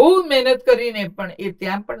બહુ મહેનત કરીને પણ એ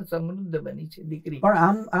ત્યાં પણ સમૃદ્ધ બની છે દીકરી.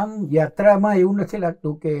 પણ આમ યાત્રામાં એવું નથી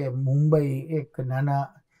લાગતું કે મુંબઈ એક નાના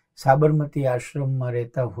સાબરમતી આશ્રમમાં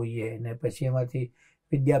રહેતા હોઈએ ને પછી એમાંથી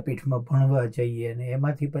વિદ્યાપીઠમાં ભણવા જઈએ, અને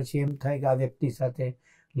એમાંથી પછી એમ થાય કે આ વ્યક્તિ સાથે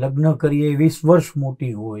લગ્ન કરીએ, 20 વર્ષ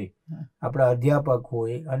મોટી હોય, આપણા અધ્યાપક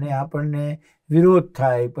હોય, અને આપણને વિરોધ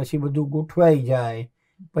થાય, પછી બધું ગોઠવાઈ જાય,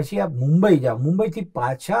 પછી આપ મુંબઈ જાઓ, મુંબઈથી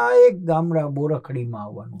પાછા એક ગામડા બોરખડીમાં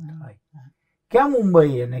આવવાનું થાય. ક્યાં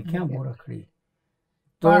મુંબઈ અને ક્યાં બોરખડી?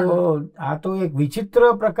 તો આ તો એક વિચિત્ર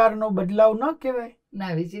પ્રકારનો બદલાવ ન કહેવાય?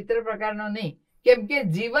 ના, વિચિત્ર પ્રકારનો નહીં, કેમ કે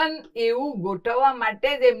જીવન એવું ગોઠવવા માટે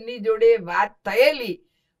જ એમની જોડે વાત થયેલી,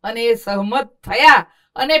 અને એ સહમત થયા,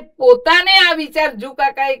 અને પોતાને આ વિચાર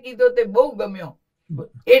જુકાકાએ કીધો તે બહુ ગમ્યો.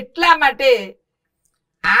 એટલા માટે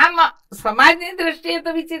આમ સમાજની દ્રષ્ટિએ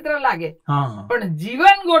તો વિચિત્ર લાગે, પણ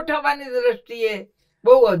જીવન ગોઠવવાની દ્રષ્ટિએ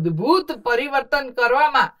બહુ અદ્ભુત પરિવર્તન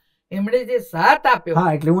કરવામાં એમણે જે સાથ આપ્યો.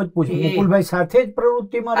 એટલે હું જ પૂછું, મુકુલભાઈ સાથે જ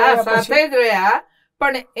પ્રવૃત્તિમાં રહ્યા? સાથે જ રહ્યા,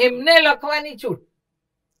 પણ એમને લખવાની છૂટ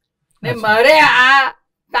ને મારે આ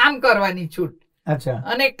કામ કરવાની છૂટ.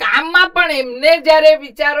 અને કામમાં પણ એમને જયારે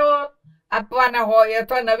વિચારો આપવાના હોય,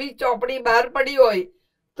 અથવા નવી ચોપડી બહાર પડી હોય,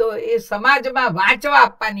 તો એ સમાજમાં વાંચવા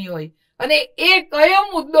આપવાની હોય, અને એ કયો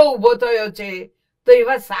મુદ્દો ઉભો થયો છે, તો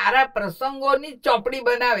એવા સારા પ્રસંગોની ચોપડી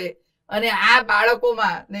બનાવે અને આ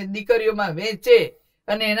બાળકોમાં ને દીકરીઓમાં વેચે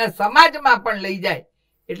અને એના સમાજમાં પણ લઈ જાય,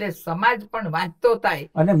 એટલે સમાજ પણ વાંચતો થાય.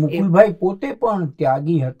 અને મુકુલભાઈ પોતે પણ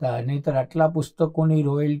ત્યાગી હતા, નહીતર આટલા પુસ્તકોની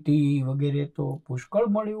રોયલ્ટી વગેરે તો પુષ્કળ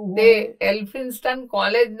મળ્યું. તે એલ્ફિન્સ્ટન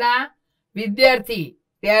કોલેજના વિદ્યાર્થી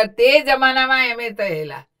તે જમાનામાં એમએ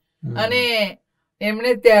થયેલા અને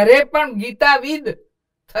એમણે ત્યારે પણ ગીતાવિદ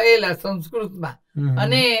થયેલા સંસ્કૃતમાં,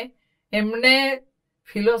 અને એમને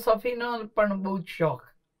ફિલોસોફીનો પણ બહુ શોખ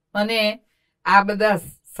અને આ બધા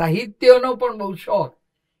સાહિત્યનો પણ બહુ શોખ.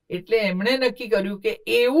 એટલે એમણે નક્કી કર્યું કે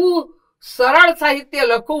એવું સરળ સાહિત્ય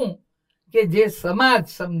લખું કે જે સમાજ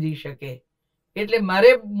સમજી શકે. એટલે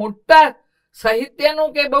મારે મોટા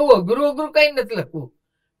સાહિત્યનું કે બહુ અઘરું કંઈ નથી લખવું,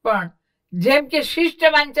 પણ જેમ કે શિષ્ટ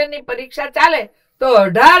વાંચનની પરીક્ષા ચાલે તો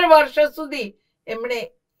 18 વર્ષ સુધી એમણે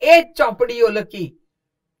એ જ ચોપડીઓ લખી,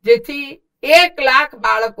 જેથી 1 લાખ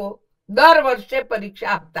બાળકો દર વર્ષે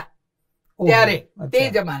પરીક્ષા આપતા ત્યારે તે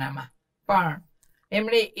જમાનામાં. પણ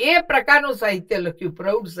એમણે એ પ્રકારનું સાહિત્ય લખ્યું,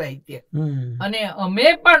 પ્રૌઢ સાહિત્ય. અને અમે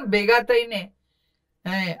પણ ભેગા થઈને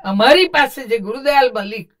અમારી પાસે જે ગુરુદયાલ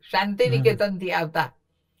મલિક શાંતિનિકેતનથી આવતા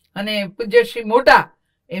અને પૂજ્ય શ્રી મોટા,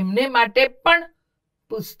 એમને માટે પણ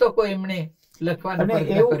પુસ્તકો એમણે લખવાનું.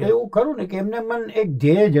 એવું ખરું ને કે એમને મન એક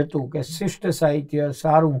ધ્યેય જ હતું કે શિષ્ટ સાહિત્ય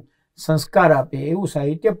સારું સંસ્કાર આપે એવું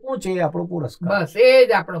સાહિત્ય પહોંચે, એ આપણો પુરસ્કાર. બસ એ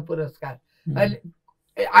જ આપણો પુરસ્કાર.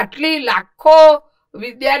 આટલી લાખો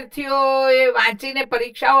વિદ્યાર્થીઓએ વાંચીને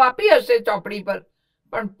પરીક્ષાઓ આપી હશે ચોપડી પર,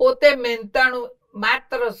 પણ પોતે મહેનતાણું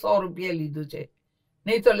માત્ર 100 રૂપિયા લીધું છે,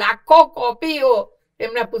 નહીં તો લાખો કોપીઓ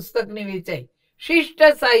એમના પુસ્તકની વેચાઈ. શિષ્ટ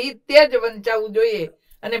સાહિત્ય જ વંચાવવું જોઈએ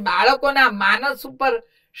અને બાળકોના માનસ ઉપર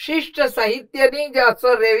શિષ્ટ સાહિત્યની જ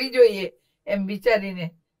અસર રહેવી જોઈએ એમ વિચારીને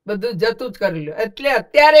બધું જતું જ કરેલું. એટલે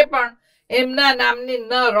અત્યારે પણ એમના નામની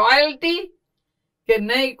ન રોયલ્ટી કે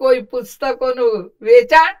નહીં કોઈ પુસ્તકોનું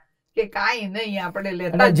વેચાણ કે કાંઈ નહીં, આપણે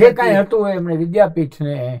લેતા જે કાંઈ હતું એમણે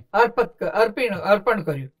વિદ્યાપીઠને અર્પણ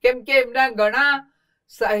કર્યું. કેમ કે એમના ઘણા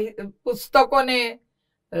પુસ્તકોને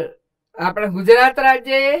આપણા ગુજરાત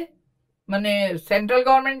રાજ્યએ, મને સેન્ટ્રલ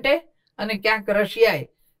ગવર્મેન્ટે અને ક્યાંક રશિયાએ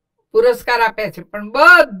પુરસ્કાર આપ્યા છે, પણ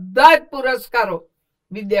બધા જ પુરસ્કારો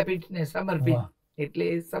વિદ્યાપીઠને સમર્પિત. એટલે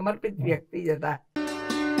સમર્પિત વ્યક્તિ જ હતા.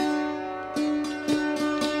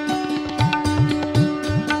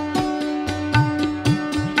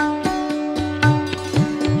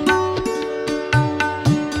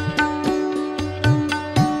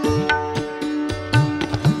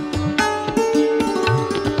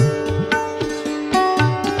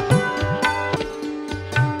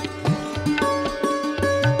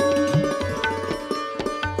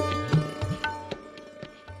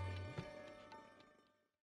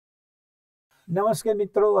 નમસ્કાર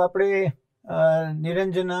મિત્રો, આપણે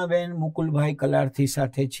નિરંજનાબેન મુકુલભાઈ કલારથી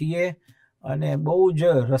સાથે છીએ અને બહુ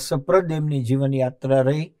જ રસપ્રદ એમની જીવન યાત્રા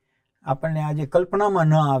રહી. આપણને આજે કલ્પનામાં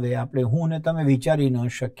ન આવે, આપણે હું ને તમે વિચારી ન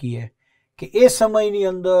શકીએ કે એ સમયની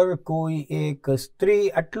અંદર કોઈ એક સ્ત્રી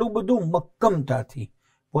આટલું બધું મક્કમતાથી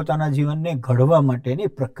પોતાના જીવનને ઘડવા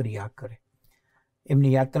માટેની પ્રક્રિયા કરે.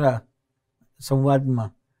 એમની યાત્રા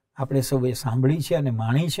સંવાદમાં આપણે સૌએ સાંભળી છે અને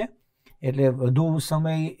માણી છે, એટલે વધુ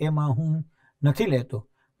સમય એમાં હું નથી લેતો,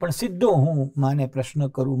 પણ સીધો હું માને પ્રશ્ન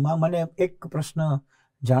કરું. માં, મને એક પ્રશ્ન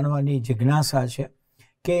જાણવાની જિજ્ઞાસા છે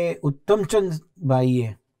કે ઉત્તમચંદભાઈએ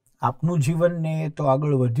આપનું જીવનને તો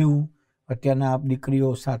આગળ વધ્યું, અત્યારના આપ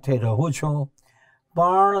દીકરીઓ સાથે રહો છો,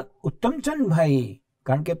 પણ ઉત્તમચંદભાઈ,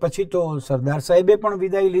 કારણ કે પછી તો સરદાર સાહેબે પણ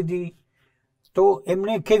વિદાય લીધી, તો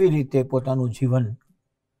એમણે કેવી રીતે પોતાનું જીવન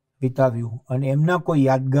વિતાવ્યું અને એમના કોઈ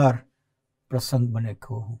યાદગાર પ્રસંગ મને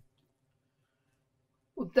કહો.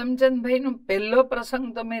 ઉત્તમચંદભાઈનો પહેલો પ્રસંગ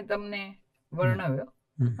તો મેં તમને વર્ણવ્યો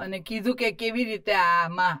અને કીધું કે કેવી રીતે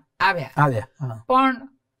આમાં આવ્યા. પણ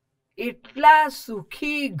એટલા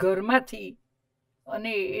સુખી ઘરમાંથી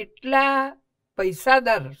અને એટલા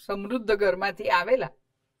પૈસાદાર સમૃદ્ધ ઘરમાંથી આવેલા,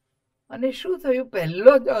 અને શું થયું,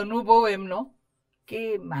 પહેલો જ અનુભવ એમનો કે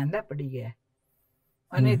માંદા પડી ગયા,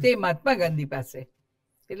 અને તે મહાત્મા ગાંધી પાસે.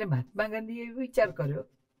 એટલે મહાત્મા ગાંધીએ વિચાર કર્યો,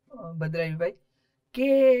 ભદ્રાયુભાઈ, કે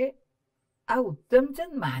આ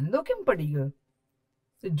ઉત્તમચંદ માંદો કેમ પડી ગયો.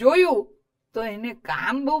 જોયું તો એને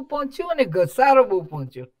કામ બહુ પહોંચ્યું અને ઘસારો બહુ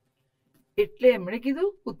પહોંચ્યો. એટલે એમણે કીધું,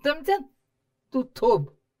 ઉત્તમચંદ તું થોભ,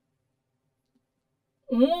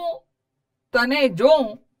 હું તને જોઉં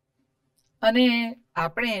અને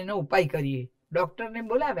આપણે એનો ઉપાય કરીએ. ડોક્ટરને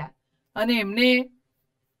બોલાવ્યા અને એમને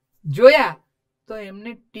જોયા તો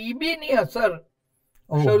એમને ટીબીની અસર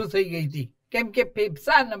શરૂ થઈ ગઈ હતી. કેમ કે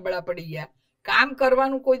ફેફસા નબળા પડી ગયા, કામ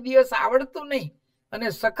કરવાનું કોઈ દિવસ આવડતું નહીં અને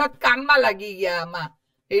સખત કામમાં લાગી ગયા આમાં.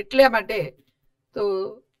 એટલા માટે તો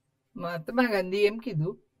મહાત્મા ગાંધી એમ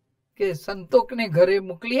કીધું કે સંતોકને ઘરે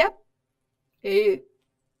મોકલી આપ,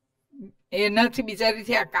 એનાથી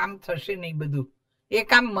બિચારીથી આ કામ થશે નહીં, બધું એ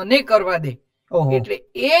કામ મને કરવા દે. એટલે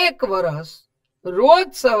 1 વર્ષ રોજ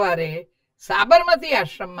સવારે સાબરમતી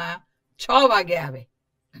આશ્રમમાં 6 વાગે આવે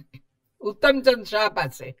ઉત્તમચંદ શાહ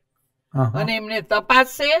પાસે, અને એમને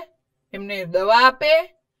તપાસે, એમને દવા આપે,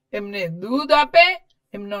 એમને દૂધ આપે,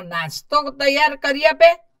 એમનો નાસ્તો તૈયાર કરી આપે,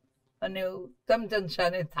 અને ઉત્તમચંદ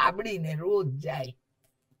શાહને થાબડીને રોજ જાય.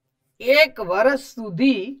 1 વર્ષ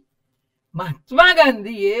સુધી મહાત્મા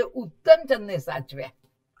ગાંધીએ ઉત્તમચંદને સાચવ્યા.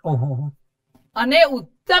 અને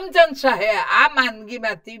ઉત્તમચંદ શાહે આ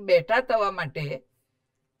માંદગીમાંથી બેઠા થવા માટે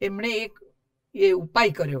એમણે એક એ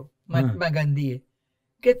ઉપાય કર્યો મહાત્મા ગાંધીએ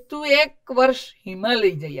કે તું 1 વર્ષ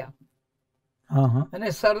હિમાલય જઈ આવ. અને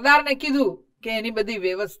સરદારને કીધું કે એની બધી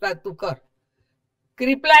વ્યવસ્થા તું કર.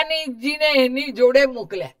 કૃપલાનીજીને એની જોડે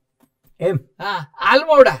મોકલ્યા, હા,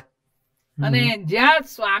 આલમોડા. અને જ્યાં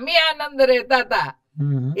સ્વામી આનંદ રહેતા હતા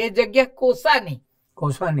એ જગ્યા કોસાની.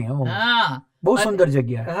 હા, બહુ સુંદર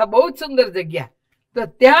જગ્યા. હા, બહુ સુંદર જગ્યા. તો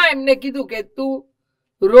ત્યાં એમને કીધું કે તું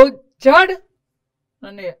રોજ ચડ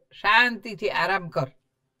અને શાંતિથી આરામ કર.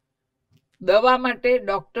 દવા માટે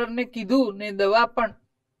ડોક્ટરને કીધું ને દવા પણ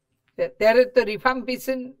ત્યારે તો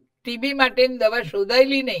રિફામ્પિસિન ટીબી માટેની દવા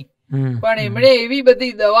શોધાયેલી નહીં, પણ એમણે એવી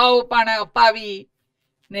બધી દવાઓ પણ અપાવી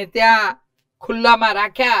ને ત્યાં ખુલ્લામાં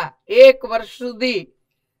રાખ્યા. 1 વર્ષ સુધી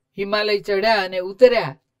હિમાલય ચડ્યા અને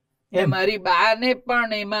ઉતર્યા. મારી બાને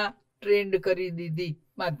પણ એમાં ટ્રેન્ડ કરી દીધી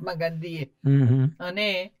મહાત્મા ગાંધીએ, અને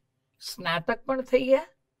સ્નાતક પણ થઈ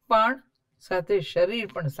ગયા, પણ સાથે શરીર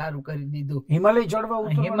પણ સારું કરી દીધું.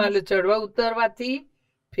 હિમાલય ચડવા ઉતરવાથી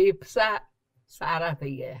ફેફસા સારા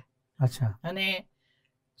થઈ ગયા અને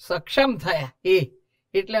સક્ષમ થયા.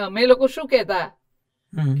 એટલે અમે લોકો શું કહેતા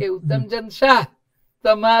કે ઉત્તમચંદ શાહ,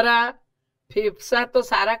 તમારા ફેફસા તો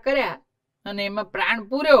સારા કર્યા અને એમાં પ્રાણ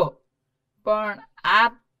પૂર્યો, પણ આ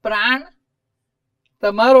પ્રાણ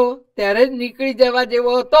તમારો ત્યારે જ નીકળી જવા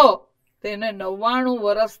જેવો હતો, તેને 99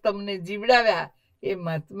 વર્ષ તમને જીવડાવ્યા. એ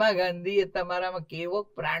મહાત્મા ગાંધીએ તમારામાં કેવો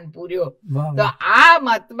પ્રાણ પૂર્યો. તો આ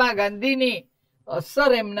મહાત્મા ગાંધીની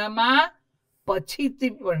અસર એમનામાં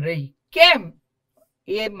પછીથી પણ રહી. કેમ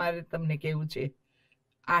એ મારે તમને કહેવું છે.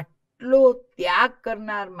 આટલો ત્યાગ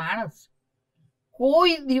કરનાર માણસ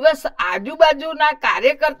કોઈ દિવસ આજુબાજુના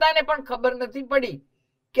કાર્યકર્તાને પણ ખબર નથી પડી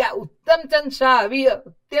કે આ ઉત્તમચંદ શાહ આવી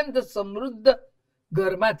અત્યંત સમૃદ્ધ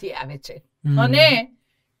ઘરમાંથી આવે છે. અને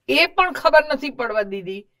એ પણ ખબર નથી પડવા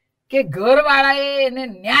દીધી કે ઘરવાળાએ એને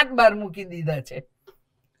ન્યાત બહાર મૂકી દીધા છે.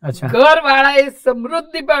 ઘરવાળાએ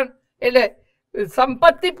સમૃદ્ધિ પણ એટલે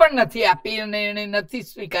સંપત્તિ પણ નથી આપી અને એને નથી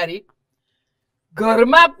સ્વીકારી.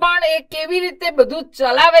 ઘરમાં પણ એ કેવી રીતે બધું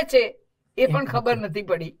ચલાવે છે એ પણ ખબર નથી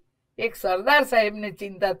પડી. એક સરદાર સાહેબને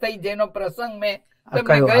ચિંતા થઈ, જેનો પ્રસંગ મેં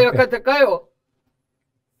તમને ગઈ વખતે કહ્યો.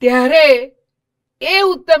 ત્યારે એ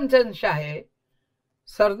ઉત્તમચંદ શાહે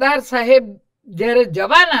સરદાર સાહેબ જયારે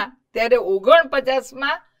જવાના ત્યારે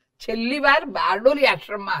 49માં છેલ્લી વાર બારડોલી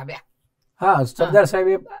આશ્રમમાં આવ્યા. સરદાર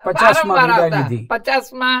સાહેબે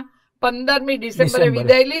 50માં 15મી ડિસેમ્બરે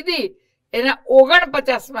વિદાય લીધી, એના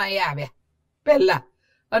 49માં એ આવ્યા પહેલા,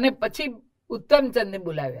 અને પછી ઉત્તમચંદને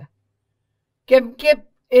બોલાવ્યા. કેમ કે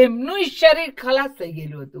એમનું શરીર ખલાસ થઈ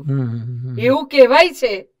ગયેલું હતું. એવું કહેવાય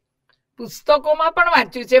છે, પુસ્તકોમાં પણ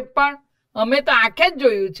વાંચ્યું છે, પણ અમે તો આંખે જ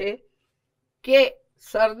જોયું છે કે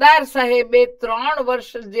સરદાર સાહેબે 3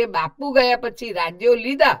 વર્ષ જે બાપુ ગયા પછી રાજ્યો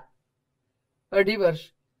લીધા, 2.5 વર્ષ,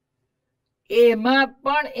 એમાં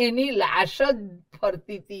પણ એની લાશ જ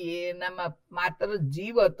ફરતી હતી. એનામાં માત્ર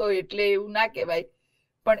જીવ હતો એટલે એવું ના કહેવાય,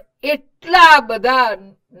 પણ એટલા બધા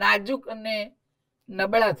નાજુક અને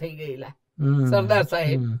નબળા થઈ ગયેલા સરદાર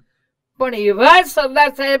સાહેબ. પણ એવા જ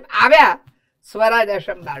સરદાર સાહેબ આવ્યા સ્વરાજ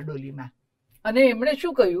આશ્રમ બારડોલીમાં, અને એમણે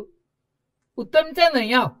શું કહ્યું, ઉત્તમચંદ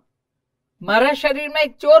અહીંયા આવ, મારા શરીરમાં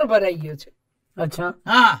એક ચોર ભરાઈ ગયો છે.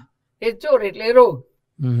 હા, એ ચોર એટલે રોગ,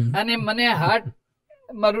 અને મને હાર્ટ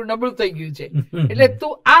મારું નબળું થઈ ગયું છે, એટલે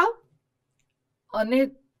તું આવ અને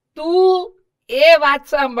તું એ વાત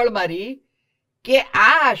સાંભળ મારી કે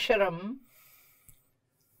આ આશ્રમ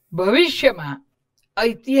ભવિષ્યમાં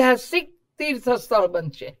ઐતિહાસિક તીર્થ સ્થળ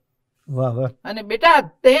બનશે. અને બેટા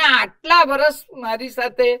તે આટલા વર્ષ મારી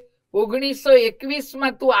સાથે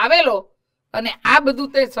 1921માં તું આવેલો અને આ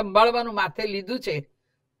બધું તે સંભાળવાનું માથે લીધું છે,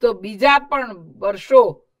 તો બીજા પણ વર્ષો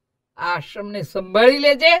આ આશ્રમને સંભાળી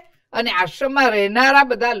લેજે, અને આશ્રમમાં રહેનારા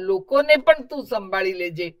બધા લોકોને પણ તું સંભાળી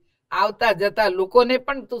લેજે, આવતા જતા લોકોને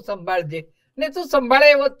પણ તું સંભાળજે, ને તું સંભાળે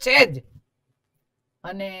એવો છે જ.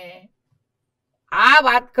 અને આ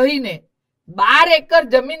વાત કહીને 12 એકર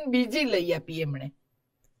જમીન બીજી લઈ આપી એમણે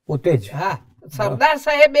પોતે જ. હા, સરદાર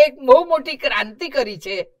સાહેબે એક બહુ મોટી ક્રાંતિ કરી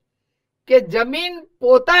છે કે જમીન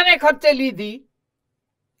પોતાને ખર્ચે લીધી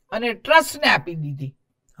અને ટ્રસ્ટને આપી દીધી.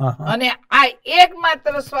 અને આ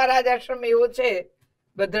એકમાત્ર સ્વરાજ આશ્રમ એવો છે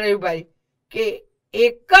ભદ્રયુભાઈ કે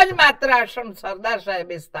એક જ માત્ર આશ્રમ સરદાર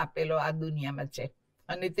સાહેબે સ્થાપેલો આ દુનિયામાં છે,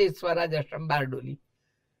 અને તે સ્વરાજ આશ્રમ બારડોલી.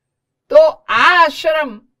 તો આ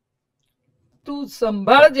આશ્રમ તું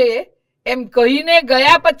સંભાળજે એમ કહીને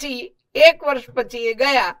ગયા પછી 1 વર્ષ પછી એ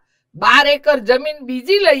ગયા, 12 એકર જમીન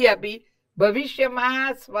બીજી લઈ આપી.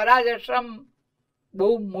 ભવિષ્યમાં સ્વરાજ આશ્રમ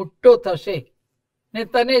બહુ મોટો થશે ને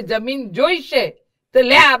તને જમીન જોઈશે તો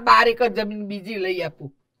લે આ 12 એકર જમીન બીજી લઈ આપું.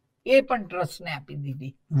 એ પણ ટ્રસ્ટને આપી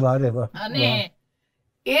દીધી. અને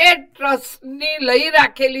એ ટ્રસ્ટની લઈ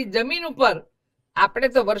રાખેલી જમીન ઉપર આપણે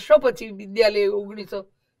તો વર્ષો પછી વિદ્યાલય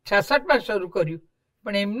 1966માં શરૂ કર્યું,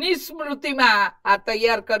 પણ એમની સ્મૃતિમાં આ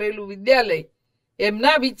તૈયાર કરેલું વિદ્યાલય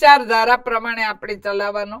એમના વિચારધારા પ્રમાણે આપણે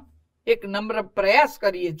ચલાવવાનો એક નમ્ર પ્રયાસ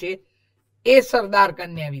કરીએ છીએ. એ સરદાર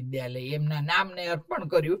કન્યા વિદ્યાલય એમના નામને અર્પણ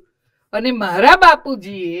કર્યું. અને મારા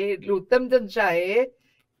બાપુજીએ એટલે ઉત્તમચંદ શાહે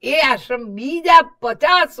એ આશ્રમ બીજા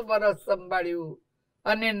 50 વર્ષ સંભાળ્યું.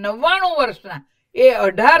 અને 99 વર્ષના એ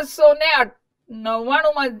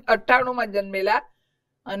 1898માં જન્મેલા,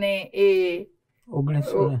 અને એ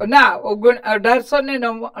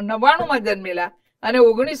 1899માં જન્મેલા અને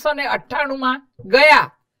 1998માં ગયા.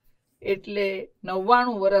 એટલે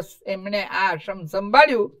 99 વર્ષ એમણે આ આશ્રમ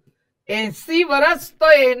સંભાળ્યું. 80 વર્ષ તો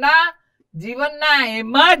એના જીવનના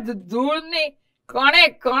એમાં જ ધૂળની કણે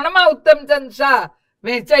કણમાં ઉત્તમચંદ શાહ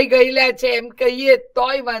વેચાઈ ગયેલા છે એમ કહીએ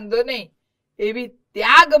તોય વાંધો નહીં. એવી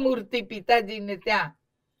ત્યાગ મૂર્તિ પિતાજીને ત્યાં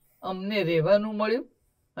અમને રહેવાનું મળ્યું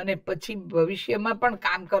અને પછી ભવિષ્યમાં પણ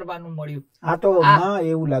કામ કરવાનું મળ્યું. આ તો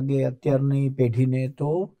એવું લાગે અત્યારની પેઢીને તો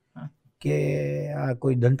કે આ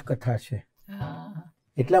કોઈ દંતકથા છે,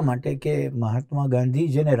 એટલા માટે કે મહાત્મા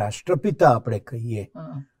ગાંધી જેને રાષ્ટ્રપિતા આપણે કહીએ,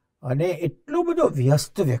 અને એટલો બધો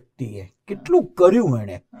વ્યસ્ત વ્યક્તિએ કેટલું કર્યું,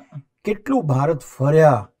 એણે કેટલું ભારત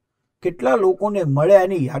ફર્યા, કેટલા લોકોને મળ્યા,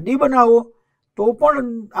 એની યાદી બનાવો તો પણ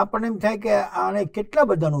આપણને એમ થાય કે આને કેટલા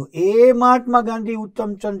બધાનું. એ મહાત્મા ગાંધી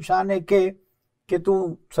ઉત્તમચંદ શાહને કે તું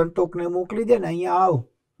સંતોકને મોકલી દે ને અહીંયા આવ,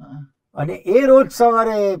 અને એ રોજ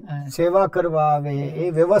સવારે સેવા કરવા આવે, એ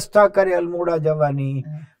વ્યવસ્થા કરે અલમોડા જવાની.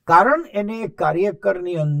 કારણ એને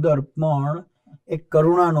કાર્યકરની અંદર પણ એક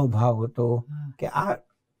કરુણાનો ભાવ હતો કે આ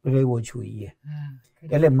રહેવો જોઈએ.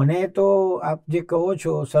 એટલે મને તો આપ જે કહો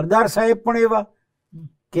છો, સરદાર સાહેબ પણ એવા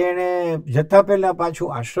કે એને જતા પહેલા પાછું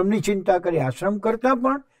આશ્રમની ચિંતા કરી, આશ્રમ કરતા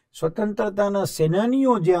પણ સ્વતંત્રતાના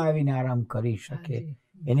સેનાનીઓ જ્યાં આવીને આરામ કરી શકે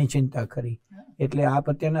એની ચિંતા કરી. એટલે આપ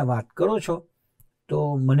અત્યારના વાત કરો છો તો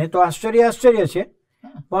મને તો આશ્ચર્ય છે,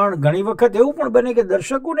 પણ ઘણી વખત એવું પણ બને કે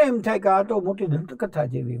દર્શકોને એમ થાય કે આ તો મોટી દંતકથા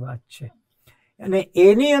જેવી વાત છે. અને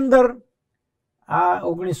એની અંદર આ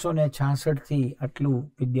 1966થી આટલું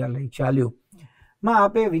વિદ્યાલય ચાલ્યું. માં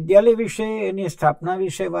આપે વિદ્યાલય વિશે, એની સ્થાપના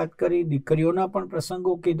વિશે વાત કરી, દીકરીઓના પણ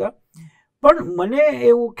પ્રસંગો કીધા, પણ મને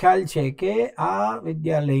એવું ખ્યાલ છે કે આ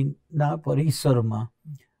વિદ્યાલયના પરિસરમાં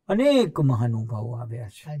અનેક મહાનુભાવો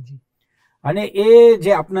આવ્યા છે. અને એ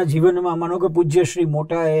જે આપના જીવનમાં માનો કે પૂજ્ય શ્રી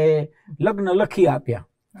મોટાએ લગ્ન લખી આપ્યા,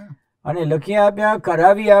 અને લખી આપ્યા,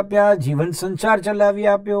 કરાવી આપ્યા, જીવન સંસાર ચલાવી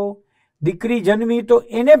આપ્યો. દીકરી જન્મી તો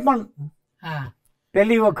એને પણ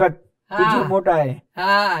પહેલી વખત પૂજ્ય મોટાએ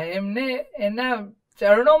એમને એના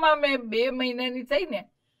ચરણોમાં મેં 2 મહિનાની થઈને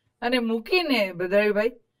અને મૂકીને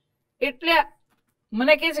ભદ્રાયુભાઈ, એટલે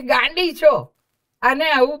મને કહે છે ગાંડી છો, આને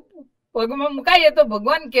આવું પગમાં મુકાય તો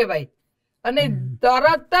ભગવાન કહેવાય. અને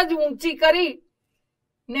તરત જ ઊંચી કરી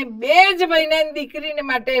ને 2 જ મહિનાની દીકરીને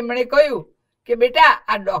માટે એમણે કહ્યું કે બેટા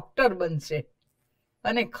આ ડોક્ટર બનશે.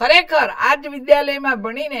 અને ખરેખર આ જ વિદ્યાલયમાં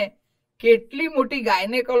ભણીને કેટલી મોટી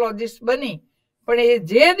ગાયનેકોલોજીસ્ટ બની. પણ એ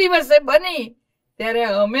જે દિવસે બની ત્યારે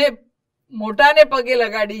અમે મોટાને પગે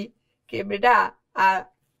લગાડી કે બેટા આ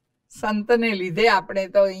સંતને લીધે આપણે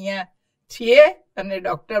તો અહીંયા છીએ અને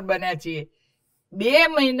ડોક્ટર બન્યા છીએ. 2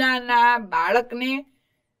 મહિનાના બાળકને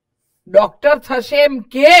ડોક્ટર થશે એમ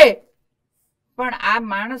કે, પણ આ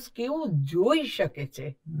માણસ કેવું જોઈ શકે છે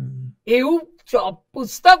એવું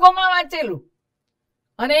પુસ્તકોમાં વાંચેલું,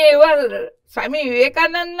 અને એવા સ્વામી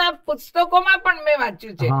વિવેકાનંદના પુસ્તકોમાં પણ મેં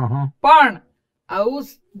વાંચ્યું છે, પણ આવું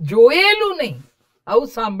જોયેલું નહીં, આવું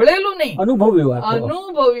સાંભળેલું નહીં,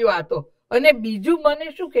 અનુભવી વાતો. અને બીજું મને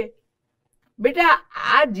શું કે બેટા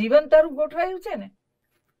આ જીવન તારું ગોઠવાયું છે ને,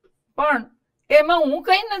 પણ એમાં હું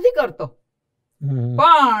કઈ નથી કરતો,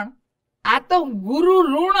 પણ આ તો ગુરુ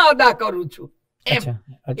ઋણ અદા કરું છું એમ.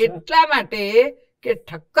 એટલા માટે કે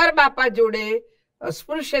ઠક્કર બાપા જોડે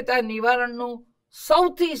અસ્પૃશ્યતા નિવારણનું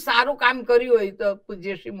સૌથી સારું કામ કર્યું હોય તો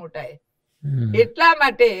પૂજ્ય શ્રી મોટાએ. એટલા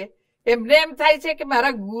માટે એમને એમ થાય છે કે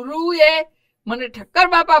મારા ગુરુએ મને ઠક્કર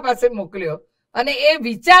બાપા પાસે મોકલ્યો અને એ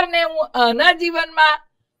વિચારને હું આના જીવનમાં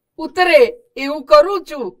ઉતરે એવું કરું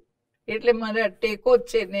છું, એટલે મારા ટેકો જ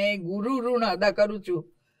છે ને ગુરુ ઋણ અદા કરું છું.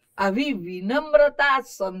 આવી વિનમ્રતા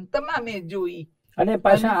સંતમાં મેં જોઈ. અને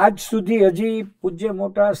પાછા આજ સુધી હજી પૂજ્ય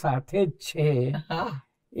મોટા સાથે જ છે,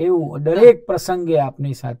 એવું દરેક પ્રસંગે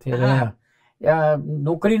આપની સાથે રહ્યા.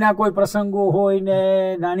 નોકરીના કોઈ પ્રસંગો હોય ને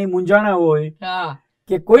નાની મૂંઝાણા હોય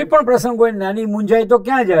કે કોઈ પણ પ્રસંગ હોય નાની મૂંઝાય તો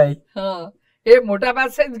ક્યાં જાય? એ મોટા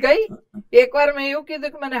પાસે જ ગઈ. એકવાર મેં એવું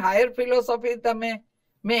કીધું કે મને હાયર ફિલોસોફી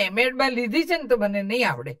મેં એમએડ માં લીધી છે ને તો મને નહીં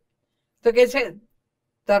આવડે. તો કે છે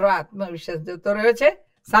તારો આત્મવિશ્વાસ જતો રહ્યો છે,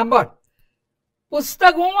 સાંભળ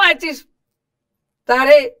પુસ્તક હું વાંચીશ,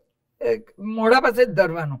 તારે મોઢા પાસે જ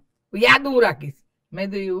ધરવાનું, યાદ હું રાખીશ.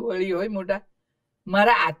 મેં તો એવું વળી હોય મોટા,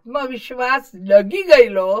 મારા આત્મવિશ્વાસ ડગી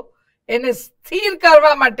ગયેલો એને સ્થિર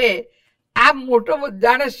કરવા માટે આ મોટો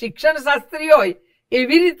જાણે શિક્ષણ શાસ્ત્રી હોય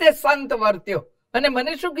એવી રીતે સંત વર્ત્યો. અને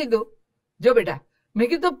મને શું કીધું, જો બેટા, મેં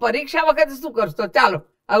કીધું પરીક્ષા વખતે શું કરશો, ચાલો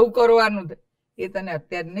આવું કરવાનું, એ તને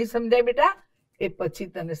અત્યારે નહીં સમજાય બેટા, એ પછી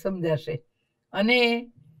તને સમજાશે. અને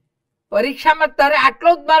પરીક્ષામાં તારે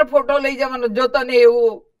આટલો જ મારો ફોટો લઈ જવાનો જો તને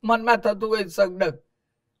એવું મનમાં થતું હોય સગડગ,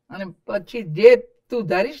 અને પછી જે તું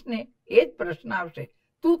ધારીશ ને એ જ પ્રશ્ન આવશે.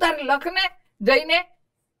 તું તારે લખને જઈને,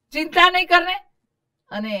 ચિંતા નહીં કરને.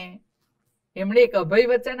 અને એમણે એક અભય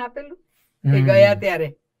વચન આપેલું એ ગયા ત્યારે,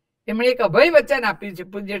 એમણે એક અભય વચન આપ્યું છે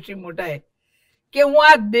પૂજ્ય શ્રી મોટાએ, કે હું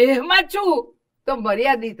આ દેહમાં છું તો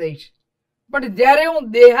મર્યાદિત થઈશ, પણ જ્યારે હું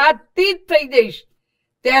દેહાતીત થઈ જઈશ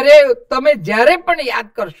ત્યારે તમે જ્યારે પણ યાદ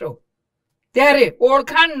કરશો ત્યારે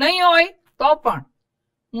ઓળખાણ નહીં હોય તો પણ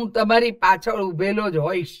હું તમારી પાછળ ઉભેલો જ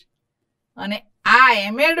હોઈશ. અને આ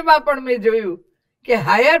એમએડમાં પણ મેં જોયું કે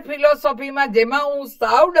હાયર ફિલોસોફીમાં જેમાં હું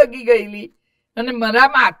સાવ ડગી ગયેલી અને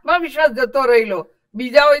મારામાં આત્મવિશ્વાસ જતો રહેલો,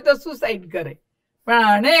 બીજા હોય તો સુસાઇડ કરે, પણ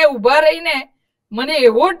આને ઊભા રહીને મને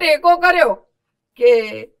એવો ટેકો કર્યો કે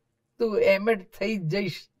તું એમએડ થઈ જ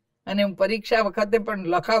જઈશ અને હું પરીક્ષા વખતે પણ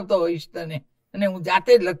લખાવતો હોઈશ તને, અને હું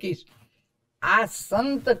જાતે જ લખીશ. આ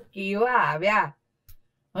સંત કેવા આવ્યા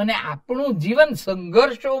અને આપણું જીવન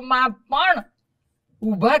સંઘર્ષોમાં પણ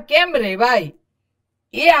ઊભા કેમ રહેવાય,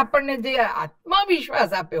 એ આપણને જે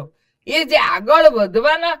આત્મવિશ્વાસ આપ્યો, એ જે આગળ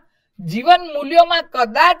વધવાના જીવન મૂલ્યોમાં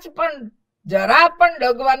કદાચ પણ જરા પણ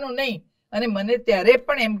ડગવાનું નહીં. અને મને ત્યારે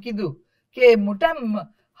પણ એમ કીધું કે મોટા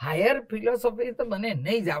હાયર ફિલોસોફી તો મને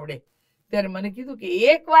નહીં જ આવડે. ત્યારે મને કીધું કે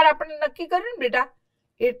એકવાર આપણે નક્કી કર્યું ને બેટા,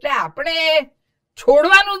 એટલે આપણે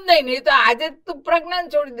છોડવાનું જ નહીં. નહીં તો આજે તું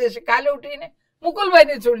પ્રજ્ઞાન છોડી દેશે, કાલે ઉઠીને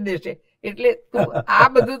મુકુલભાઈને છોડી દેશે, એટલે તું આ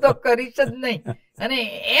બધું તો કરીશ જ નહીં. અને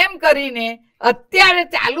એમ કરીને અત્યારે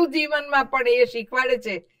ચાલુ જીવનમાં પણ એ શીખવાડે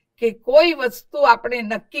છે કે કોઈ વસ્તુ આપણે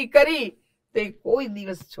નક્કી કરી તે કોઈ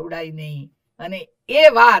દિવસ છોડાય નહીં. અને એ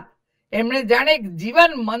વાત એમણે જાણે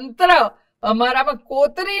જીવન મંત્ર અમારામાં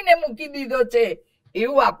કોતરીને મૂકી દીધો છે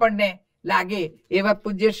એવું આપણને લાગે. એવા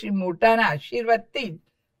પૂજ્ય શ્રી મોટાના આશીર્વાદથી જ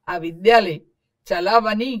આ વિદ્યાલય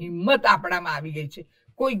ચલાવવાની હિંમત આપણામાં આવી ગઈ છે.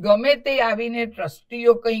 કોઈ ગમે તે આવીને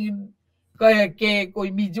ટ્રસ્ટીઓ કંઈ કહે કે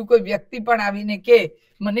કોઈ બીજું કોઈ વ્યક્તિ પણ આવીને કે,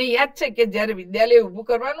 મને યાદ છે કે જયારે વિદ્યાલય ઊભું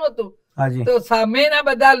કરવાનું હતું તો સામેના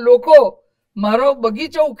બધા લોકો મારો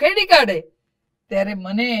બગીચો ઉખેડી કાઢે ત્યારે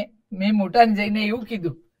મેં મોટાને જઈને એવું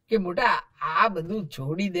કીધું કે મોટા, આ બધું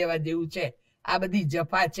છોડી દેવા જેવું છે, આ બધી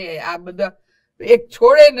જફા છે, આ બધા એક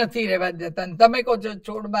છોડે નથી રહેવા દેતા, તમે કહો છો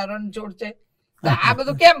છોડમાં રણછોડ છે, તો આ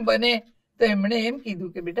બધું કેમ બને? તો એમણે એમ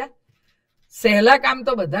કીધું કે બેટા, સહેલા કામ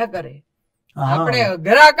તો બધા કરે, આપણે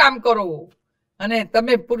અઘરા કામ કરો અને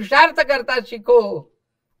તમે પુરુષાર્થ કરતા શીખો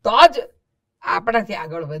તો જ આપણાથી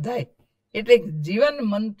આગળ વધાય. એટલે જીવન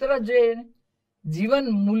મંત્ર જે જીવન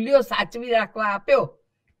મૂલ્યો સાચવી રાખવા આપ્યો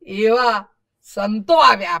એવા સંતો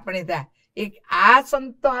આવ્યા આપણે ત્યાં. એક આ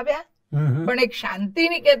સંતો આવ્યા, પણ એક શાંતિ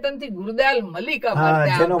નિકેતન થી ગુરુદયાલ મલિક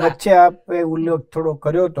જેનો વચ્ચે આપે ઉલ્લેખ થોડો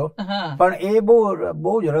કર્યો હતો, પણ એ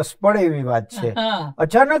બહુ જ રસપડ એવી વાત છે.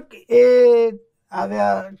 અચાનક એ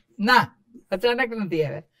આવ્યા? ના, અચાનક નથી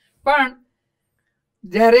આવ્યા, પણ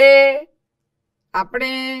જ્યારે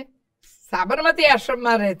આપણે સાબરમતી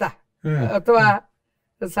આશ્રમમાં રહેતા અથવા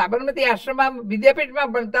સાબરમતી આશ્રમમાં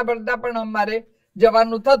વિદ્યાપીઠમાં ભણતા પણ અમારે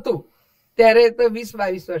જવાનું થતું, ત્યારે તો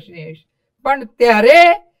 20-22 વર્ષની હશે, પણ ત્યારે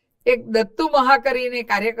એક દત્તુ મહા કરીને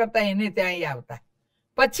કાર્યકર્તા એને ત્યાં આવતા.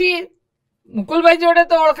 પછી મુકુલભાઈ જોડે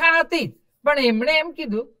તો ઓળખાણ હતી, પણ એમણે એમ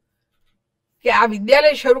કીધું કે આ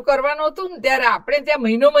વિદ્યાલય શરૂ કરવાનું હતું ને ત્યારે આપણે ત્યાં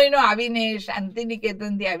મહિનો આવીને શાંતિ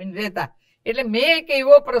નિકેતનથી આવીને રહેતા. એટલે મેં એક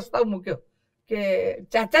એવો પ્રસ્તાવ મૂક્યો કે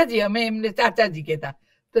ચાચાજી, અમે એમને ચાચાજી કહેતા,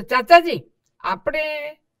 તો ચાચાજી આપણે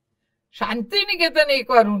શાંતિ નિકેતન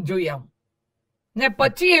એકવાર હું જોઈ આવું ને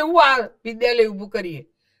પછી એવું આ વિદ્યાલય ઊભું કરીએ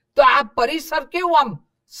તો આ પરિસર કેવું આમ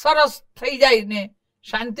સરસ થઈ જાય ને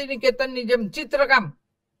શાંતિનિકેતનની જેમ ચિત્રકામ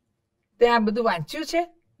તે આ બધું વાંચ્યું છે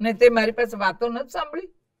ને તે મારી પાસે વાતો નથી સાંભળી?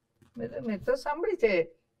 મેં તો સાંભળી છે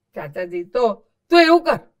ચાચાજી. તો તું એવું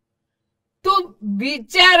કર, તું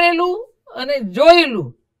વિચારેલું અને જોયેલું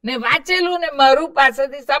ને વાંચેલું ને મારું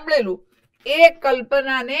પાસેથી સાંભળેલું એ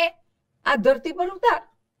કલ્પનાને આ ધરતી પર ઉતાર.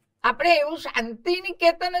 આપણે એવું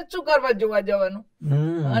શાંતિનિકેતન જ શું કરવા જોવા જવાનું?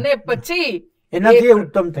 અને પછી એનાથી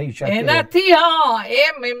ઉત્તમ થઈ શકે, એનાથી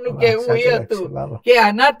એમનું કહેવું એ હતું કે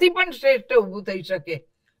આનાથી પણ શ્રેષ્ઠ ઊભું થઈ શકે.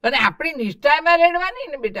 અને આપણી નિષ્ઠા એમાં રેડવાની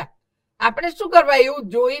ને બેટા. આપણે શું કરવા એવું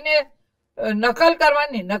જોઈને નકલ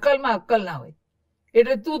કરવાની? નકલમાં અક્કલ ના હોય.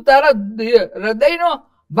 એટલે તું તારા હૃદયનો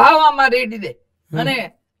ભાવ આમાં રેડી દે અને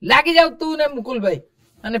લાગી જાવ તું ને મુકુલભાઈ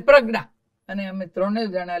અને પ્રજ્ઞા. અને અમે 3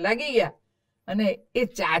 જણા લાગી ગયા અને એ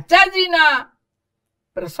ચાચાજીના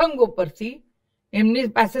પ્રસંગો પરથી એમની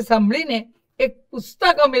પાસે સાંભળીને એક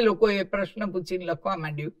પુસ્તક અમે લોકોએ પ્રશ્ન પૂછીને લખવા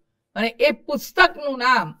માંડ્યું. અને એ પુસ્તકનું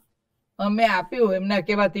નામ અમે આપ્યું એમના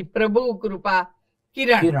કહેવાથી પ્રભુ કૃપા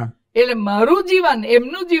કિરણ. એટલે મારું જીવન,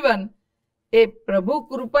 એમનું જીવન એ પ્રભુ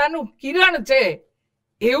કૃપાનું કિરણ છે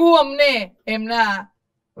એવું અમને એમના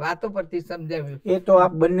વાતો પરથી સમજાવ્યું. એ તો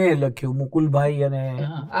આપ બંને લખ્યું, મુકુલભાઈ અને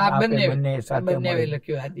બંને સાથે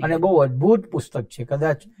લખ્યું. અને બહુ અદભુત પુસ્તક છે.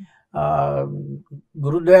 કદાચ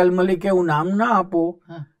ગુરુદયાલ મલિક એવું નામ ના આપો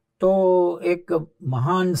તો એક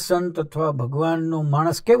મહાન સંત અથવા ભગવાનનો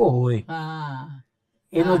માણસ કેવો હોય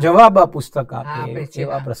એનો જવાબ આ પુસ્તક આપે.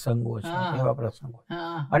 એવા પ્રસંગો છે, એવા પ્રસંગો.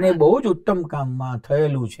 અને બહુ જ ઉત્તમ કામમાં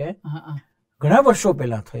થયેલું છે. ઘણા વર્ષો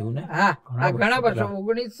પહેલા થયું ને? હા, ઘણા વર્ષો.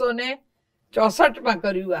 1964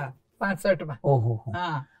 કર્યું, આ 65. ઓહો.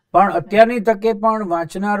 પણ અત્યારની તકે પણ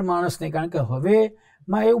વાંચનાર માણસને, કારણ કે હવે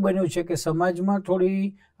માં એવું બન્યું છે કે સમાજમાં થોડી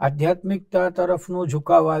આધ્યાત્મિકતા તરફનો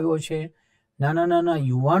ઝુકાવ આવ્યો છે. નાના નાના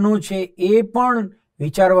યુવાનો છે એ પણ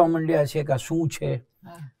વિચારવા માંડ્યા છે કે શું છે.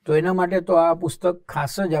 તો એના માટે તો આ પુસ્તક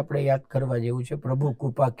ખાસ જ આપણે યાદ કરવા જેવું છે, પ્રભુ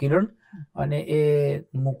કૃપા કિરણ. અને એ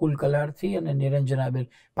મુકુલ કલારથી અને નિરંજનાબેન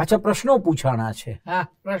પાછા પ્રશ્નો પૂછાણા છે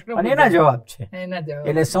અને એના જવાબ છે.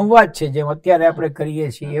 એટલે સંવાદ છે જેમ અત્યારે આપણે કરીએ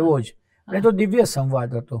છીએ એવો જ. અને તો દિવ્ય સંવાદ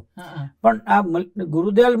હતો. પણ આ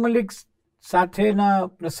ગુરુદયાલ મલિક સાથેના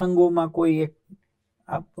પ્રસંગોમાં કોઈ એક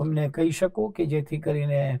આપ અમને કહી શકો કે જેથી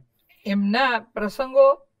કરીને? એમના પ્રસંગો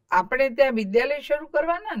આપણે ત્યાં વિદ્યાલય શરૂ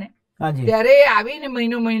કરવાના ને ત્યારે આવીને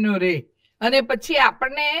મહિનો રહે અને પછી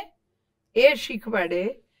આપણને એ શીખવાડે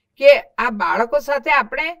કે આ બાળકો સાથે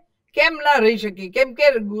આપણે કેમ ના રહી શકીએ. કેમ કે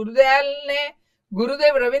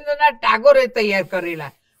ગુરુદેવ રવિન્દ્રનાથ ટાગોરે તૈયાર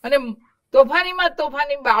કરેલા અને તોફાનીમાં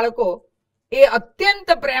તોફાની બાળકો એ અત્યંત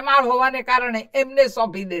પ્રેમાળ હોવાને કારણે એમને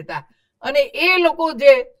સોંપી દેતા. અને એ લોકો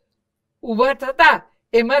જે ઉભા થતા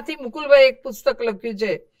એમાંથી મુકુલભાઈ એક પુસ્તક લખ્યું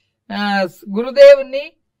છે ગુરુદેવની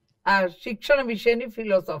આ શિક્ષણ વિશેની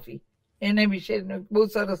ફિલોસોફી, એને વિશે બહુ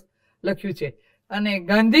સરસ લખ્યું છે. અને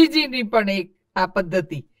ગાંધીજીની પણ એક આ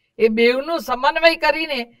પદ્ધતિ, એ બેવનું સમન્વય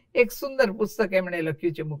કરીને એક સુંદર પુસ્તક એમણે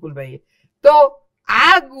લખ્યું છે મુકુલભાઈએ. તો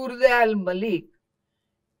આ ગુરુદયાલ મલિક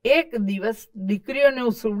એક દિવસ દીકરીઓને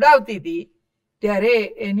હું સુવડાવતી હતી ત્યારે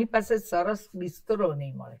એની પાસે સરસ બિસ્તરો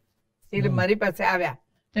નહીં મળે એટલે મારી પાસે આવ્યા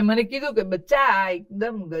ને મને કીધું કે બચ્ચા આ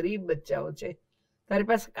એકદમ ગરીબ બચ્ચાઓ છે, તારી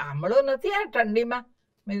પાસે કામળો નથી આ ઠંડીમાં?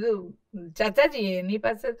 મેં કીધું ચાચાજી એની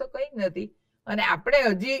પાસે તો કંઈ નથી અને આપણે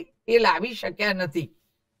હજી એ લાવી શક્યા નથી.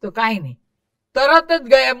 તો કાંઈ નહીં, તરત જ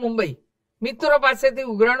ગયા મુંબઈ, મિત્રો પાસેથી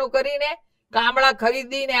ઉઘરાણું કરીને કામળા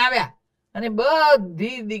ખરીદીને આવ્યા અને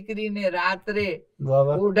બધી દીકરીને રાત્રે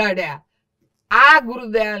ઓઢાડ્યા. આ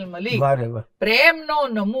ગુરુદયાલ મલિક પ્રેમનો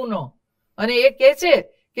નમૂનો. અને એ કહે છે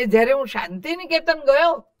કે જ્યારે હું શાંતિનિકેતન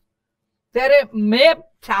ગયો ત્યારે મેં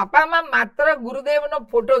છાપામાં માત્ર ગુરુદેવનો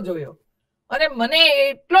ફોટો જોયો અને મને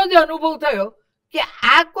એટલો જ અનુભવ થયો કે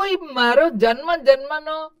આ કોઈ મારો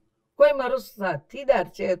જન્મનો કોઈ મારો સાથીદાર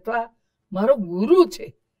છે અથવા મારો ગુરુ છે,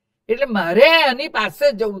 એટલે મારે એની પાસે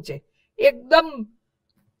જવું છે. એકદમ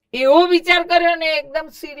એવો વિચાર કર્યો ને એકદમ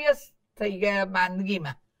સિરિયસ થઈ ગયા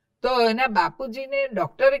માંદગીમાં. તો એના બાપુજીને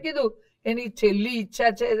ડોક્ટરે કીધું એની છેલ્લી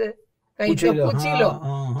ઈચ્છા છે કઈ તો પૂછી લો.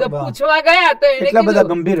 તો પૂછવા ગયા તો એને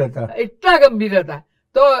એટલા ગંભીર હતા.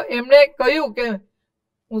 તો એમણે કહ્યું કે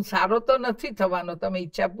હું સારો તો નથી થવાનો, તમે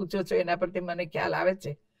ઈચ્છા પૂછો છો એના પરથી મને ખ્યાલ આવે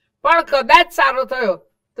છે, પણ કદાચ સારો થયો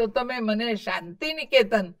તો તમે મને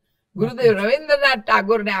શાંતિનિકેતન ગુરુદેવ રવિન્દ્રનાથ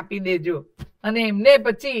ટાગોરને આપી દેજો. અને એમને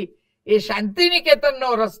પછી એ શાંતિનિકેતનનો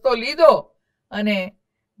રસ્તો લીધો અને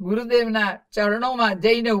ગુરુદેવના ચરણોમાં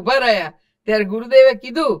જઈને ઉભા રહ્યા. ત્યારે ગુરુદેવે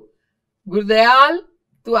કીધું, ગુરુદયાલ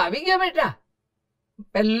તું આવી ગયો બેટા?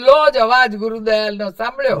 પહેલો જ અવાજ ગુરુદયાલનો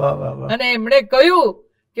સાંભળ્યો અને એમણે કહ્યું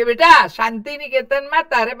કે બેટા શાંતિનિકેતનમાં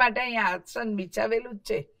તારે માટે અહીંયા આસન બિછાવેલું જ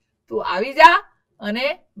છે, તું આવી જા અને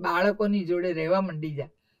બાળકોની જોડે રહેવા માંડી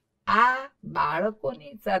જા. આ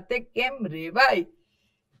બાળકોની સાથે કેમ રેવાય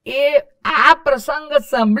એ આ પ્રસંગ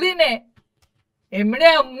સાંભળીને એમણે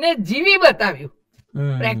અમને જીવી બતાવ્યું,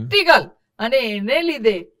 પ્રેક્ટિકલ. અને એને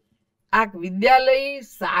લીધે આ વિદ્યાલય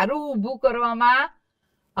સારું ઊભું કરવામાં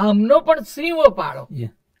અમનો પણ સિંહો પાડો,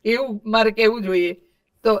 એવું મારે કહેવું જોઈએ.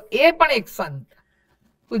 તો એ પણ એક સંત,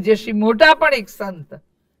 પૂજ્ય શ્રી મોટા પણ એક સંત.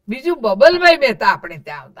 બીજું બબલભાઈ મહેતા આપણે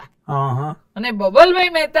ત્યાં આવતા, અને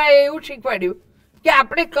બબલભાઈ મહેતા એવું શીખવાડ્યું કે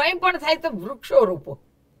આપણે કંઈ પણ થાય તો વૃક્ષો રોપો,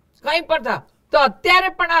 કંઈ પણ થાય. તો અત્યારે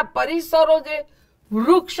પણ આ પરિસરો જે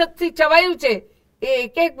વૃક્ષથી છવાયું છે એ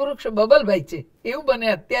એક એક વૃક્ષ બબલભાઈ છે, એવું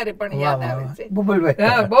બને અત્યારે પણ યાદ આવે છે.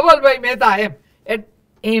 બબલભાઈ મહેતા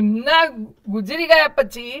એમના ગુજરી ગયા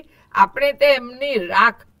પછી આપણે તે એમની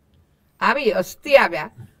રાખ આવી, અસ્થિ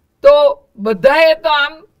આવ્યા તો બધાએ તો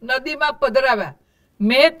આમ નદીમાં પધરાવ્યા.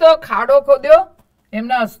 મેં તો ખાડો ખોદ્યો,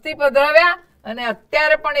 એમના અસ્થિ પધરાવ્યા, અને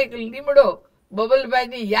અત્યારે પણ એક લીમડો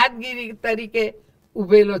બબલભાઈની યાદગીરી તરીકે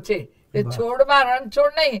ઉભેલો છે. એ છોડમાં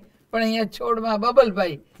રણછોડ નહીં, પણ અહીંયા છોડમાં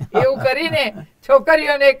બબલભાઈ, એવું કરીને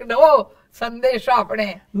છોકરીઓને એક નવો સંદેશો આપણે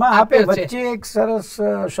આપ્યો છે. વચ્ચે એક સરસ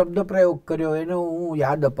શબ્દ પ્રયોગ કર્યો, એનો હું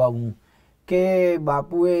યાદ અપાવું કે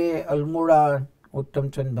બાપુએ અલમોડા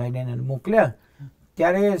ઉત્તમચંદભાઈને મોકલ્યા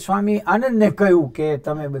ત્યારે સ્વામી આનંદને કહ્યું કે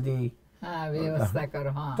તમે બધી વ્યવસ્થા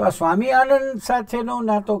કરો. તો આ સ્વામી આનંદ સાથેનો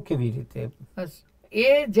નાતો કેવી રીતે? એ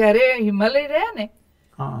જયારે હિમાલય રહ્યા ને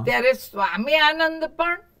ત્યારે સ્વામી આનંદ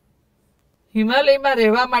પણ હિમાલયમાં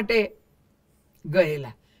રહેવા માટે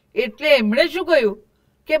ગયેલા. એટલે એમણે શું કહ્યું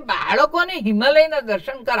કે બાળકોને હિમાલયના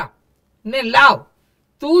દર્શન કરાવ ને લાવ.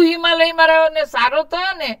 તું હિમાલયમાં રહ્યો ને સારો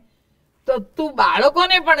થયો ને તો તું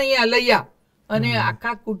બાળકોને પણ અહીંયા લઈ આવ. અને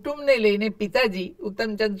આખા કુટુંબને લઈને પિતાજી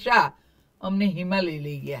ઉત્તમચંદ શાહ અમને હિમાલય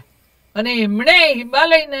લઈ ગયા. અને એમણે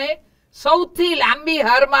હિમાલયને સૌથી લાંબી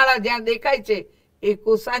હારમાળા જ્યાં દેખાય છે એ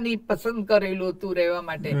કોસાની પસંદ કરેલું હતું રહેવા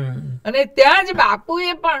માટે. અને ત્યાં જ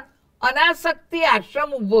બાપુએ પણ અનાસક્તિ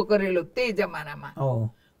આશ્રમ ઉભો કરેલો તે જમાનામાં.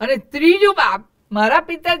 અને ત્રીજું મારા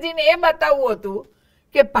પિતાજીને એ બતાવવું હતું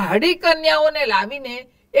કે પહાડી કન્યાઓને લાવીને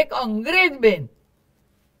એક અંગ્રેજ બેન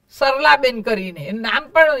સરલાબેન કરીને, નામ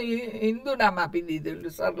પણ હિન્દુ નામ આપી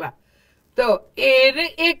દીધેલું સરલા. તો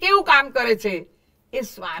એ કેવું કામ કરે છે એ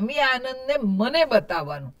સ્વામી આનંદને મને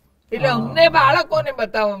બતાવવાનું, એટલે અમને બાળકોને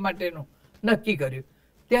બતાવવા માટેનું નક્કી કર્યું.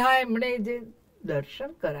 ત્યાં એમણે જે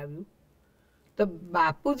દર્શન કરાવ્યું તો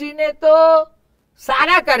બાપુજીને તો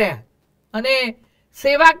સારા કર્યા અને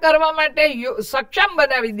સેવા કરવા માટે સક્ષમ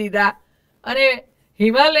બનાવી દીધા, અને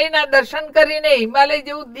હિમાલયના દર્શન કરીને હિમાલય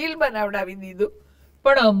જેવું દિલ બનાવડાવી દીધું.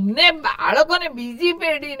 પણ અમને બાળકોને, બીજી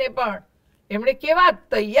પેઢીને પણ એમણે કેવા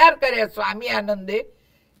તૈયાર કર્યા સ્વામી આનંદે.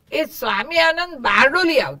 એ સ્વામી આનંદ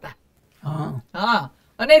બારડોલી આવતા,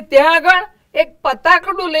 અને ત્યાં આગળ એક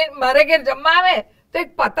પતાકડું લઈને, મારે ઘેર જમવા આવે તો એક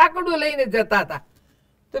પતાકડું લઈને જતા હતા.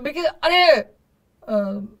 તો મેં કીધું, અરે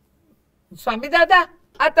સ્વામી દાદા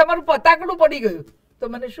આ તમારું પતાકડું પડી ગયું. તો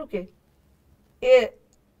મને શું કે એ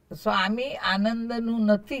સ્વામી આનંદનું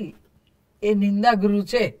નથી, એ નિંદા ગૃહ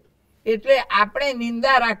છે, એટલે આપણે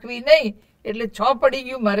નિંદા રાખવી નહીં. એટલે પડી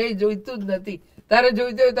ગયું, મારે જોઈતું જ નથી, તારે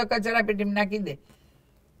જોઈતું હોય તો કચરા પેટીમાં નાખી દે.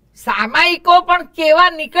 સામાયિકો પણ કેવા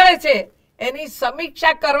નીકળે છે એની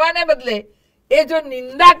સમીક્ષા કરવાને બદલે એ જો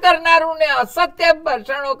નિંદા કરનારું ને અસત્ય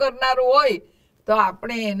ભાષણો કરનારું હોય તો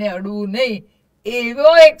આપણે એને અડવું નહીં.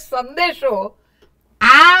 એવો એક સંદેશો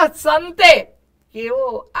આ સંતે કેવો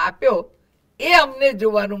આપ્યો એ અમને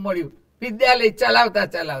જોવાનું મળ્યું વિદ્યાલય ચલાવતા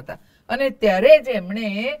ચલાવતા. અને ત્યારે જ એમણે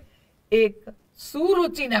એક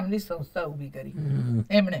સુરુચિ નામની સંસ્થા ઊભી કરી,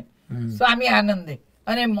 એમણે સ્વામી આનંદે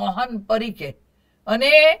અને મોહન પરીખે.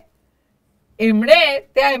 અને એમણે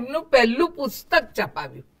ત્યાં એમનું પહેલું પુસ્તક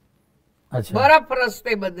છપાવ્યું, બરફ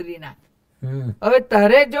રસ્તે બદ્રીનાથ. હવે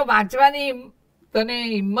તારે જો વાંચવાની તને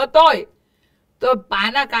હિંમત હોય તો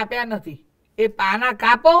પાના કાપ્યા નથી, એ પાના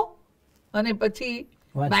કાપો અને પછી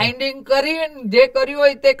બાઇન્ડિંગ કરી જે કર્યું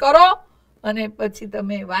હોય તે કરો અને પછી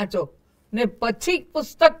તમે વાંચો. ને પછી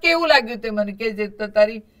પુસ્તક કેવું લાગ્યું તે મને કે જે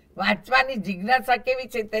તારી વાંચવાની જિજ્ઞાસા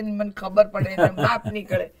કેવી છે તેની મને ખબર પડે, માપ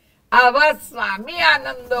નીકળે. આવા સ્વામી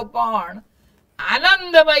આનંદો પણ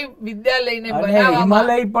આનંદમય વિદ્યાલયને બનાવવામાં,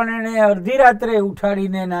 હિમાલય પણ એને અડધી રાત્રે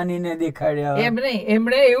ઉઠાડીને નાનીને દેખાડ્યા.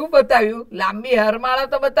 એમણે એવું બતાવ્યું, લાંબી હારમાળા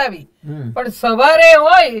તો બતાવી, પણ સવારે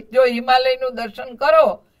હોય જો હિમાલયનું દર્શન કરો,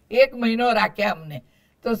 1 મહિનો રાખ્યા અમને,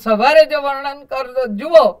 તો સવારે જો વર્ણન કરો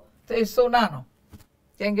જુઓ તો એ સોનાનો,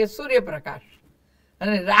 કેમ કે સૂર્યપ્રકાશ.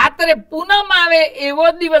 અને રાત્રે પૂનમ આવે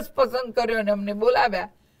એવો દિવસ પસંદ કર્યો અને અમને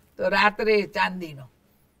બોલાવ્યા તો રાત્રે ચાંદીનો.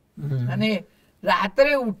 અને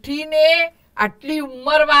રાત્રે ઉઠીને આટલી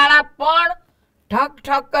ઉંમર વાળા પણ ઠક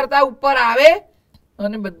ઠક કરતા ઉપર આવે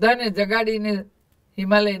અને બધાને જગાડીને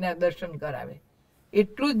હિમાલયના દર્શન કરાવે.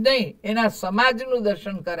 એટલું જ નહીં, એના સમાજનું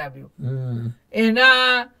દર્શન કરાવ્યું,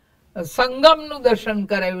 એના સંગમનું દર્શન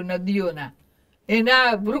કરાવ્યું, નદીઓના, એના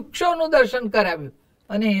વૃક્ષોનું દર્શન કરાવ્યું,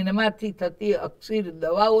 અને એનામાંથી થતી અક્ષીર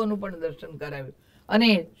દવાઓનું પણ દર્શન કરાવ્યું. અને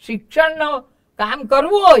શિક્ષણનું કામ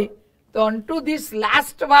કરવું હોય તો અન્ટુ ધીસ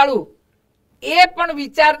લાસ્ટ વાળું એ પણ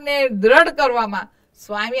વિચારને દ્રઢ કરવામાં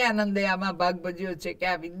સ્વામી આનંદે આમાં ભાગ ભજવ્યો છે કે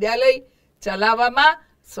આ વિદ્યાલય ચલાવવામાં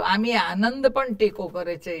સ્વામી આનંદ પણ ટેકો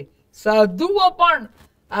કરે છે. સાધુઓ પણ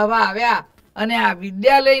આવા આવ્યા અને આ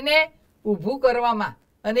વિદ્યાલયને ઊભું કરવામાં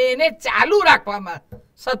અને એને ચાલુ રાખવામાં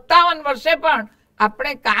 57 વર્ષે પણ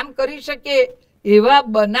આપણે કામ કરી શકીએ એવા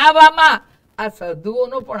બનાવવામાં આ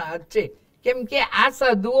સાધુઓનો પણ હાથ છે. કેમ કે આ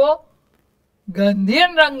સાધુઓ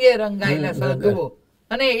ગાંધીયન રંગે રંગાયેલા સાધુઓ,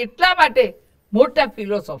 અને એટલા માટે મોટા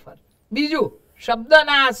ફિલોસોફર. બીજું,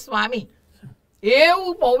 શબ્દના સ્વામી.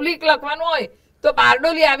 એવું મૌલિક લખવાનું હોય તો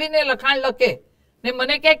બારડોલી આવીને લખાણ લખે ને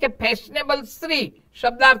મને કહે કે ફેશનેબલ સ્ત્રી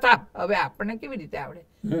શબ્દાર્થ આપ. હવે આપણને કેવી રીતે આવડે?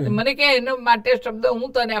 મને કે એના માટે શબ્દ હું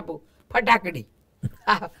તને આપું, ફટાકડી.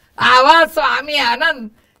 આવા સ્વામી આનંદ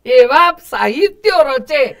એવા સાહિત્યો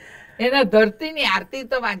રચે, એના ધરતીની આરતી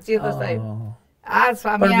તો વાંચીએ તો સાહેબ આ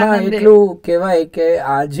સ્વામી આનંદ. એટલું કહેવાય કે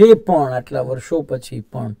આજે પણ આટલા વર્ષો પછી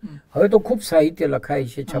પણ હવે તો ખૂબ સાહિત્ય લખાય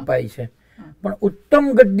છે, છપાય છે, પણ ઉત્તમ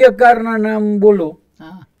ગદ્યકારના નામ બોલો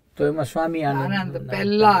તો એમાં સ્વામી આનંદ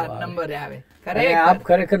પહેલા નંબરે આવે. આપ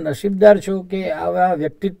ખરેખર નસીબદાર છો કે આવા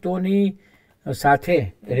વ્યક્તિત્વોની સાથે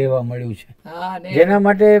રહેવા મળ્યું છે, જેના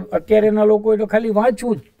માટે અત્યારેના લોકો તો ખાલી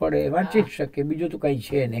વાંચવું જ પડે, વાંચી જ શકે, બીજું તો કઈ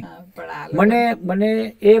છે નહીં. મને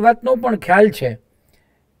એ વાતનો પણ ખ્યાલ છે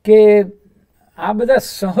કે આ બધા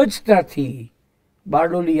સહજતાથી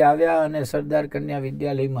બારડોલી આવ્યા અને સરદાર કન્યા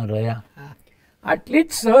વિદ્યાલયમાં રહ્યા. આટલી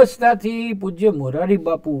જ સહજતાથી પૂજ્ય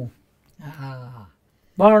મોરારીબાપુ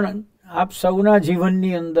પણ આપ સૌના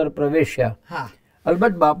જીવનની અંદર પ્રવેશ્યા.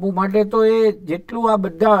 અલબત્ત બાપુ માટે તો એ જેટલું આ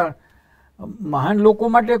બધા મહાન લોકો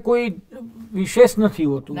માટે કોઈ વિશેષ નથી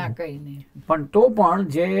હોતું, પણ તો પણ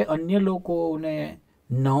જે અન્ય લોકોને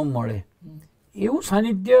ન મળે એવું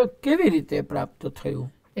સાનિધ્ય કેવી રીતે પ્રાપ્ત થયું?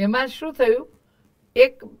 એમાં શું થયું,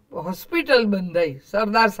 એક હોસ્પિટલ બંધાઈ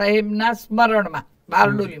સરદાર સાહેબના સ્મરણમાં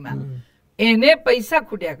બારડોલીમાં. એને પૈસા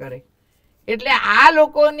ખૂટ્યા કરે એટલે આ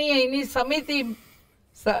લોકોની એની સમિતિ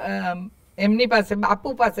એમની પાસે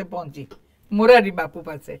બાપુ પાસે પહોંચી, મોરારી બાપુ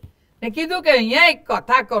પાસે, ને કીધું કે અહીંયા એક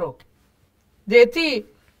કથા કરો જેથી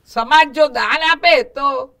સમાજ જો દાન આપે તો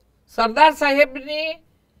સરદાર સાહેબની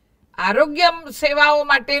આરોગ્ય સેવાઓ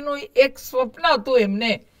માટેનું એક સ્વપ્ન હતું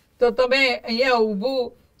એમને, તો તમે અહીંયા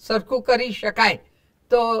ઊભું સરખું કરી શકાય.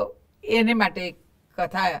 તો એને માટે એક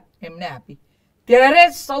કથા એમને આપી. ત્યારે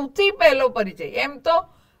સૌથી પહેલો પરિચય, એમ તો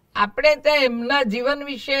આપણે ત્યાં એમના જીવન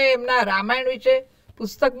વિશે, એમના રામાયણ વિશે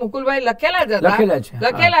પુસ્તક મુકુલભાઈ લખેલા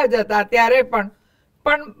જ હતા ત્યારે,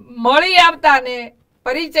 પણ મળી આવતા ને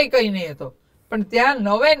પરિચય કઈ નહીં હતો. પણ ત્યાં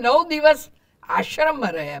 9 દિવસ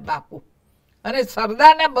આશ્રમમાં રહ્યા બાપુ, અને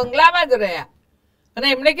સરદારના બંગલામાં જ રહ્યા. અને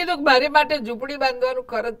એમણે કીધું કે મારી માટે ઝૂંપડી બાંધવાનું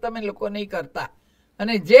ખર્ચ તમે લોકો નહીં કરતા,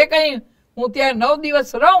 અને જે કંઈ હું ત્યાં 9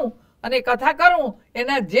 દિવસ રહું અને કથા કરું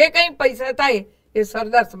એના જે કંઈ પૈસા થાય એ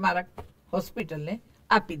સરદાર સ્મારક હોસ્પિટલને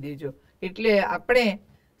આપી દેજો. એટલે આપણે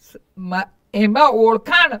એમાં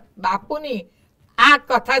ઓળખાણ બાપુની આ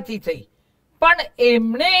કથાથી થઈ. પણ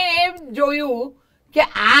એમણે એમ જોયું કે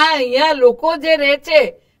આ અહીંયા લોકો જે રહે છે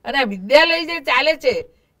અને આ વિદ્યાલય જે ચાલે છે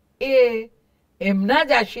એ એમના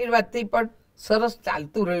જ આશીર્વાદથી પણ સરસ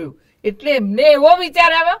ચાલતું રહ્યું. એટલે એમને એવો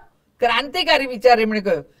વિચાર આવ્યો, ક્રાંતિકારી વિચાર. એમણે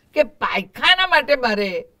કહ્યું કે પાયખાના માટે મારે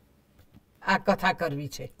આ કથા કરવી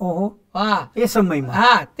છે. હા, એ સમયમાં,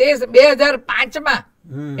 હા, તે 2005માં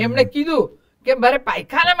એમણે કીધું કે મારે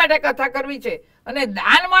પાયખાના માટે કથા કરવી છે, અને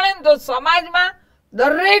દાન મળે ને તો સમાજમાં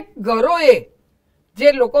દરેક ઘરોએ જે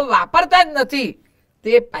લોકો વાપરતા જ નથી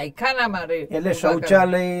તે પાયખાનામાં રહે. એટલે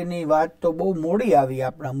શૌચાલયની વાત તો બહુ મોડી આવી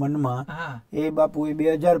આપણા મનમાં. એ બાપુએ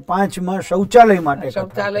 2005માં શૌચાલય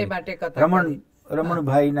માટે કથા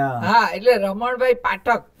રમણભાઈના, હા, એટલે રમણભાઈ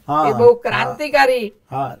પાઠક એ બહુ ક્રાંતિકારી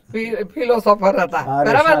ફિલોસોફર હતા,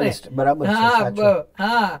 બરાબર ને?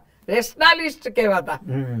 હા, રેશનાલિસ્ટ કહેવાતા.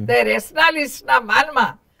 તે રેશનાલિસ્ટ ના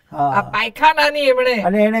માનમાં આ પાયખાનાની એમણે,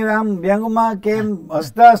 અને એને આમ વ્યંગમાં કેમ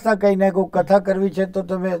હસતા હસતા કઈ નાખ્યું, કથા કરવી છે તો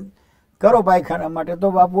તમે કરો પાયખાના માટે. તો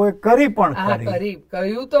બાપુએ કરી પણ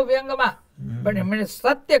કહ્યું તો વ્યંગમાં, પણ એમણે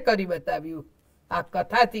સત્ય કરી બતાવ્યું આ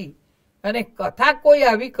કથાથી. અને કથા કોઈ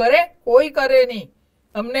આવી કરે? કોઈ કરે નહીં.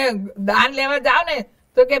 અમને દાન લેવા જાવ ને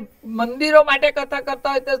તો કે મંદિરો માટે કથા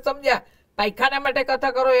કરતા હોય તો સમજ્યા, પાયખાના માટે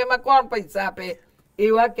કથા કરો એમાં કોણ પૈસા આપે?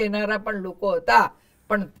 એવા કહેનારા પણ લોકો હતા.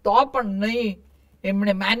 પણ તો પણ નહીં,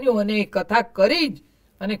 એમણે માન્યું અને કથા કરી જ,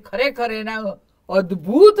 અને ખરેખર એના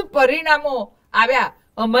અદ્ભુત પરિણામો આવ્યા.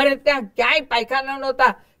 અમારે ત્યાં ક્યાંય પાયખાના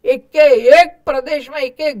નહોતા, એક પ્રદેશમાં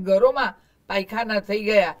એક ઘરોમાં પાયખાના થઈ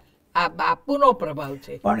ગયા. આ બાપુનો પ્રભાવ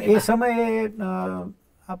છે. પણ એ સમયે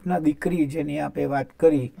આપના દીકરી જેની આપે વાત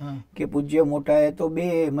કરી કે પૂજ્ય મોટાએ તો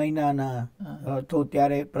 2 મહિનાના તો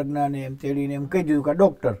ત્યારે પ્રજ્ઞાને એમ તેડીને એમ કહી દીધું કે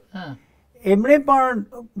ડોક્ટર, એમણે પણ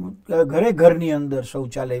ઘરની અંદર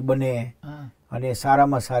શૌચાલય બને અને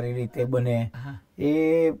સારામાં સારી રીતે બને એ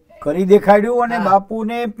કરી દેખાડ્યું અને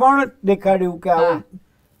બાપુને પણ દેખાડ્યું કે આવું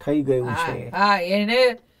થઈ ગયું છે. હા, એને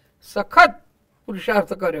સખત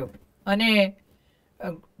પુરુષાર્થ કર્યો અને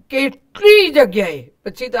કેટલી જગ્યાએ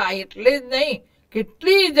પછી તો આ એટલે જ નહીં,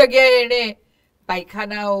 કેટલી જગ્યાએ એને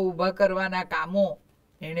પાયખાના ઊભા કરવાના કામો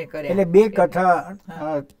એને કર્યા. એટલે 2 કથા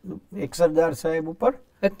એક સરદાર સાહેબ ઉપર,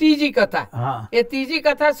 ત્રીજી કથા એ ત્રીજી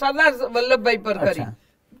કથા સરદાર વલ્લભભાઈ પર કરી.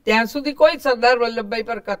 ત્યાં સુધી કોઈ સરદાર વલ્લભભાઈ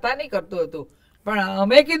પર કથા નહીં કરતું હતું, પણ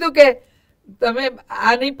અમે કીધું કે તમે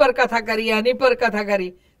આની પર કથા કરી, આની પર કથા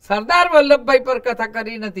કરી, સરદાર વલ્લભભાઈ પર કથા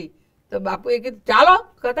કરી નથી. તો બાપુએ કીધું ચાલો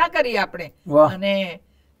કથા કરી આપણે. અને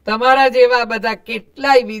તમારા જેવા બધા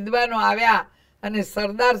કેટલાય વિદ્વાનો આવ્યા અને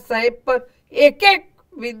સરદાર સાહેબ પર એક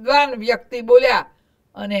વિદ્વાન વ્યક્તિ બોલ્યા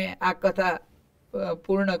અને આ કથા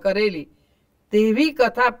પૂર્ણ કરેલી. તેવી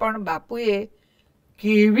કથા પણ બાપુએ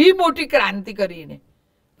કેવી મોટી ક્રાંતિ કરીને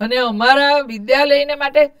અને અમારા વિદ્યાલયને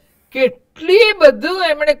માટે કેટલી બધું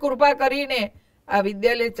એમણે કૃપા કરીને આ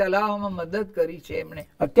વિદ્યાલય ચલાવવામાં મદદ કરી છે એમણે.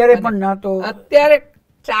 અત્યારે પણ નાતો અત્યારે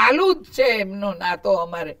ચાલુ જ છે એમનો નાતો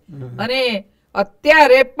અમારે. અને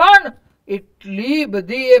અત્યારે પણ એટલી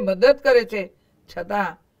બધી એ મદદ કરે છે,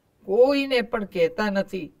 છતાં કોઈને પણ કહેતા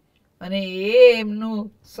નથી. અને એ એમનું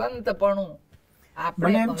સંતપણું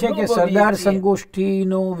મને એમ છે કે સરદાર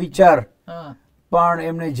સંગોષ્ઠીનો વિચાર પણ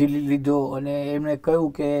એમણે ઝીલી લીધો અને એમણે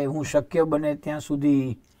કહ્યું કે હું શક્ય બને ત્યાં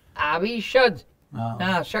સુધી આવીશ જ.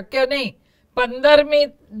 હા, શક્ય નહીં. 15મી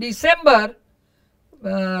ડિસેમ્બર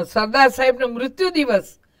સરદાર સાહેબનો મૃત્યુ દિવસ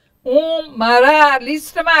હું મારા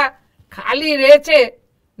લિસ્ટમાં ખાલી રહે છે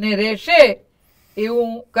ને રહેશે એવું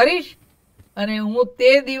કરીશ અને હું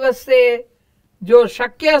તે દિવસે જો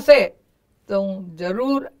શક્ય હશે તો હું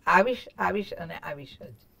જરૂર આવીશ અને આવીશ જ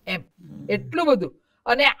એમ. એટલું બધું.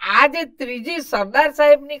 અને આ જે ત્રીજી સરદાર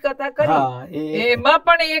સાહેબની કથા કરી એમાં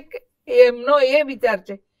પણ એક એમનો એ વિચાર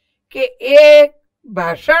છે કે એ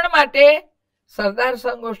ભાષણ માટે સરદાર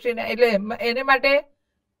સંગોષ્ઠીને એટલે એને માટે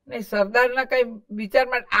સરદારના કઈ વિચાર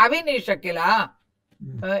માટે આવી નહીં શકેલા.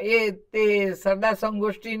 એ તે સરદાર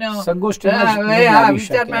સંગોષ્ઠીનો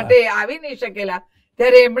વિચાર માટે આવી નહીં શકેલા.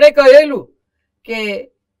 ત્યારે એમણે કહેલું કે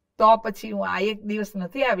તો પછી હું આ એક દિવસ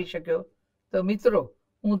નથી આવી શક્યો તો મિત્રો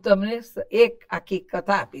હું તમને એક આખી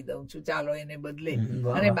કથા આપી દઉં છું, ચાલો એને બદલે.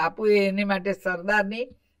 અને બાપુએ એને માટે સરદારની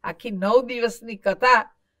આખી 9 દિવસની કથા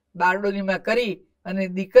બારડોલીમાં કરી અને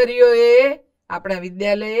દીકરીઓએ આપણા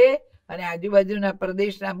વિદ્યાલયે અને આજુબાજુના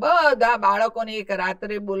પ્રદેશના બધા બાળકોને એક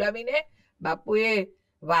રાત્રે બોલાવીને બાપુએ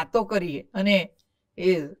વાતો કરી અને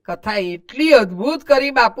એ કથા એટલી અદ્ભુત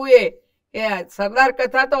કરી બાપુએ કે સરદાર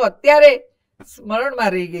કથા તો અત્યારે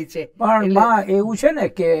સ્મરણમાં રહી ગઈ છે. પણ એવું છે ને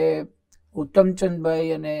કે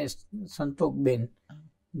ઉત્તમચંદભાઈ અને સંતોકબેન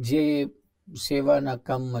જે સેવાના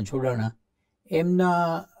કામમાં જોડાણા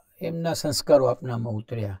એમના સંસ્કારો આપનામાં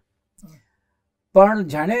ઉતર્યા, પણ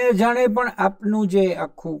જાણે પણ આપનું જે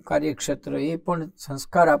આખું કાર્યક્ષેત્ર એ પણ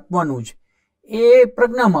સંસ્કાર આપવાનું જ એ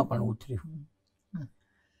પ્રજ્ઞામાં પણ ઉતર્યું.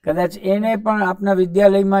 કદાચ એને પણ આપના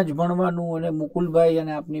વિદ્યાલયમાં જ ભણવાનું અને મુકુલભાઈ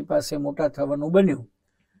અને આપની પાસે મોટા થવાનું બન્યું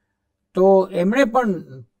તો એમણે પણ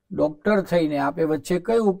ડોક્ટર થઈને આપે વચ્ચે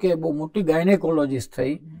કહ્યું કે બહુ મોટી ગાયનેકોલોજીસ્ટ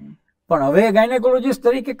થઈ, પણ હવે ગાયનેકોલોજીસ્ટ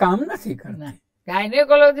તરીકે કામ નથી કરતા.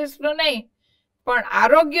 ગાયનેકોલોજીસ્ટ નું નહીં પણ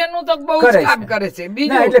આરોગ્યનું તો બહુ જ કામ કરે છે.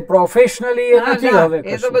 બીજું એટલે પ્રોફેશનલી એ નથી હવે,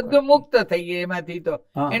 એ તો બધું મુક્ત થઈ ગયું એમાંથી. તો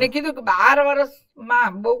એને કીધું કે 12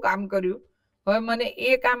 વર્ષમાં બહુ કામ કર્યું, હવે મને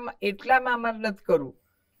એ કામ એટલામાં અમારે નથી કરવું.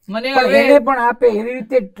 મને એને પણ આપે એવી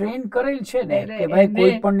રીતે ટ્રેન કરેલ છે ને કે ભાઈ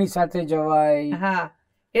કોઈ પણ ની સાથે જવાય. હા,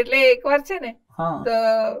 એટલે એકવાર છે ને તો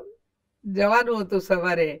જવાનું હતું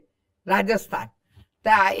સવારે રાજસ્થાન.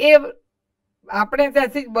 એ આપણે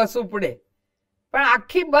ત્યાંથી બસ ઉપડે પણ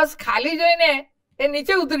આખી બસ ખાલી જોઈને એ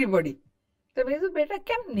નીચે ઉતરી પડી. તો મેં કીધું બેટા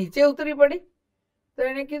કેમ નીચે ઉતરી પડી? તો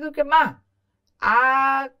એને કીધું કે માં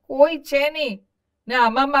આ કોઈ છે નહીં ને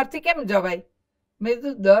આમાં મારથી કેમ જવાય? મેં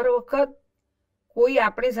કીધું દર વખત કોઈ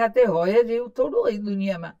આપણી સાથે હોય જ એવું થોડું હોય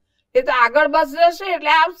દુનિયામાં. એ તો આગળ બસ જશે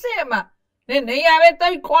એટલે આવશે એમાં, ને નહીં આવે તો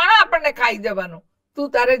કોણ આપણને ખાઈ જવાનું?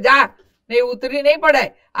 તું તારે જા ને ઉતરી નહીં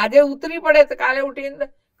પડાય. આજે ઉતરી પડે તો કાલે ઉઠીને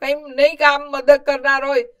કઈ નહીં કામ મદદ કરનાર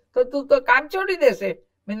હોય તો તું તો કામ છોડી દેશે.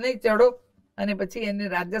 મેં નહીં ચડો. અને પછી એને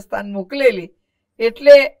રાજસ્થાન મોકલેલી.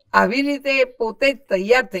 એટલે આવી રીતે પોતે જ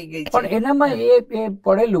તૈયાર થઈ ગઈ છે. પણ એનામાં એ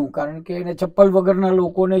પડેલું, કારણ કે એને ચપ્પલ વગરના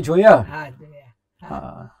લોકોને જોયા. હા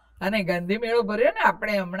જોયા. અને ગાંધી મેળો ભર્યો ને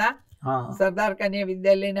આપણે હમણાં, સરદાર કન્યા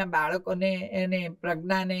વિદ્યાલયના બાળકોને એને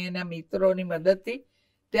પ્રજ્ઞાને એના મિત્રોની મદદથી,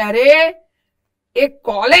 ત્યારે એક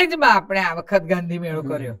કોલેજમાં આપણે આ વખત ગાંધી મેળો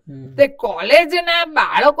કર્યો. તે કોલેજના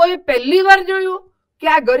બાળકોએ પહેલી વાર જોયું કે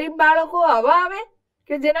આ ગરીબ બાળકો આવા આવે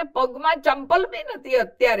કે જેના પગમાં ચંપલ બી નથી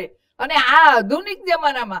અત્યારે, અને આ આધુનિક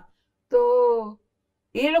જમાનામાં. તો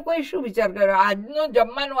એ લોકોએ શું વિચાર કર્યો, આજનું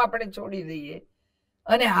જમવાનું આપણે છોડી દઈએ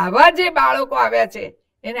અને આવા જે બાળકો આવ્યા છે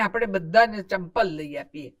એને આપણે બધાને ચંપલ લઈ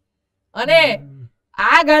આપીએ. અને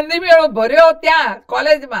આ ગાંધી મેળો ભર્યો ત્યાં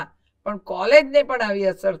કોલેજમાં, પણ કોલેજને પણ આવી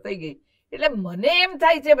અસર થઈ ગઈ. એટલે મને એમ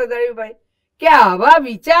થાય છે ભદ્રાયુભાઈ કે આવા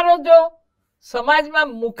વિચારો જો સમાજમાં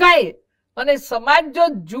મુકાય અને સમાજ જો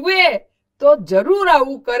જુએ તો જરૂર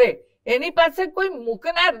આવું કરે. એની પાસે કોઈ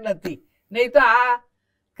મૂકનાર નથી. નહીં તો આ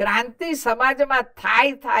ક્રાંતિ સમાજમાં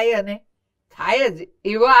થાય અને થાય જ.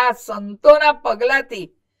 એવા આ સંતોના પગલાથી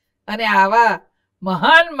અને આવા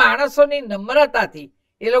મહાન માણસોની નમ્રતાથી,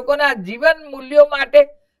 એ લોકોના જીવન મૂલ્યો માટે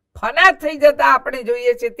ફના થઈ જતા આપણે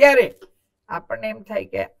જોઈએ છે, ત્યારે આપણને એમ થાય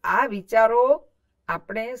કે આ વિચારો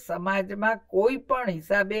આપણે સમાજમાં કોઈ પણ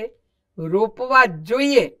હિસાબે રોપવા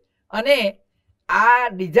જોઈએ. અને આ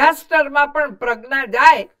ડિઝાસ્ટરમાં પણ પ્રજ્ઞા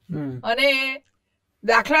જાય. અને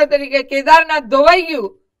દાખલા તરીકે કેદારનાથ ધોવાઈ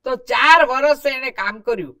ગયું તો 4 વર્ષ એને કામ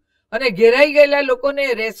કર્યું અને ઘેરાઈ ગયેલા લોકોને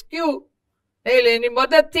રેસ્ક્યુ એની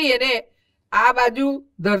મદદથી એને આ બાજુ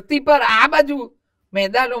ધરતી પર આ બાજુ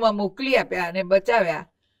મેદાનોમાં મોકલી આપ્યા અને બચાવ્યા.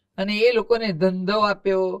 અને એ લોકોને ધંધો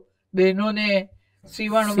આપ્યો, બહેનોને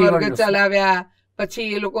સીવણ વર્ગ ચલાવ્યા,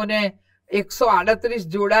 પછી એ લોકોને 138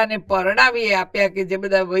 જોડાને પરણાવી આપ્યા કે જે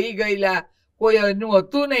બધા વહી ગયેલા, કોઈ એનું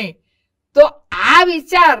હતું નહીં. તો આ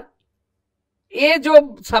વિચાર એ જો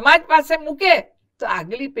સમાજ પાસે મૂકે તો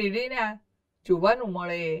આગલી પેઢીને જોવાનું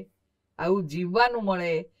મળે, આવું જીવવાનું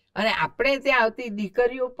મળે. અને આપણે ત્યાં આવતી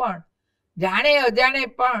દીકરીઓ પણ જાણે અજાણે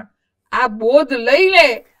પણ આ બોધ લઈ લે.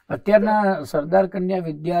 અત્યારના સરદાર કન્યા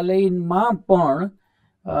વિદ્યાલયમાં પણ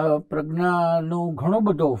પ્રજ્ઞાનો ઘણો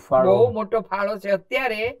બધો ફાળો, બહુ મોટો ફાળો છે.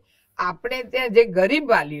 અત્યારે આપણે ત્યાં જે ગરીબ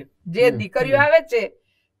વાલીઓ જે દીકરીઓ આવે છે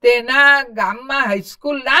તેના ગામમાં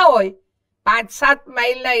હાઈસ્કૂલ ના હોય, 5-7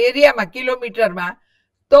 માઇલના એરિયામાં, કિલોમીટરમાં,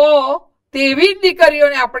 તો તેવી જ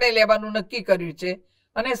દીકરીઓને આપણે લેવાનું નક્કી કર્યું છે.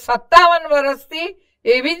 અને 57 વર્ષથી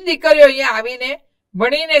એવી જ દીકરીઓ અહીંયા આવીને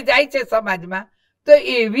ભણીને જાય છે સમાજમાં. તો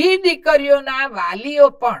એવી દીકરીઓના વાલીઓ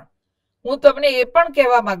પણ, હું તમને એ પણ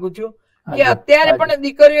કહેવા માંગુ છું કે અત્યારે પણ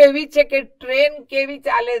દીકરીઓ એવી છે કે ટ્રેન કેવી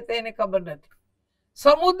ચાલે તેને ખબર નથી,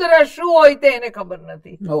 સમુદ્ર શું હોય તે એને ખબર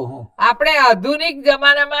નથી. આપણે આધુનિક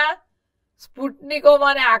જમાનામાં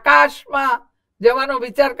સ્પુટનિકોમાં અને આકાશમાં જવાનો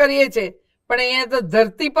વિચાર કરીએ છીએ, પણ અહીંયા તો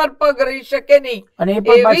ધરતી પર પગ રહી શકે નહીં. અને એ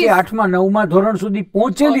પણ પાછી 8મા 9મા ધોરણ સુધી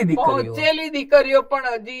પહોંચેલી દીકરીઓ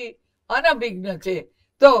પણ હજી અનભિજ્ઞ છે.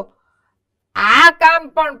 તો આ કામ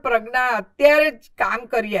પણ પ્રજ્ઞા અત્યારે જ કામ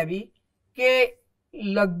કરી આવી કે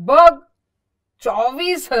લગભગ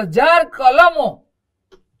 24,000 કલમો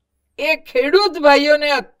એ ખેડૂત ભાઈઓને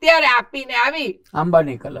અત્યારે આપીને આવી.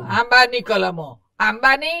 આંબાની કલમો,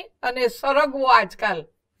 આંબાની અને સરગવો, આજકાલ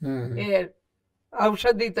એ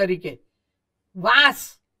ઔષધિ તરીકે, વાંસ,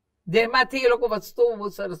 જેમાંથી એ લોકો વસ્તુઓ બહુ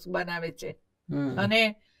સરસ બનાવે છે. અને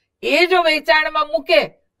એ જો વેચાણમાં મૂકે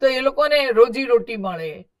તો એ લોકોને રોજી રોટી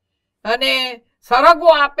મળે. અને સરગવો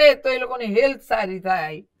આપે તો એ લોકોની હેલ્થ સારી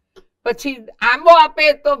થાય. પછી આંબો આપે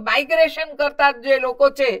તો માઇગ્રેશન કરતા જે લોકો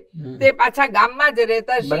છે તે પાછા ગામમાં જ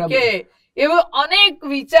રહેતા શીખે. એવું અનેક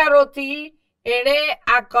વિચારોથી એને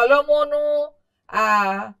આ કલમોનું,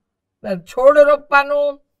 આ છોડ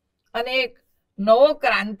રોપવાનું અને એક નવો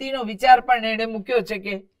ક્રાંતિનો વિચાર પણ એને મૂક્યો છે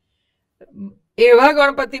કે એવા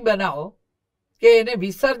ગણપતિ બનાવો કે એને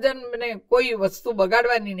વિસર્જન કોઈ વસ્તુ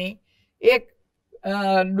બગાડવાની નહીં, એક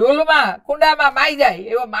ડોલમાં કુંડામાં માઈ જાય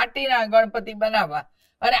એવા માટીના ગણપતિ બનાવવા.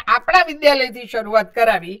 અને આપણા વિદ્યાલયથી શરૂઆત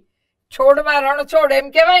કરાવી. છોડમાં રણછોડ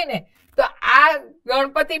એમ કહેવાય ને, તો આ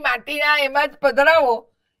ગણપતિ માટીના એમાં જ પધરાવો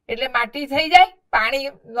એટલે માટી થઈ જાય.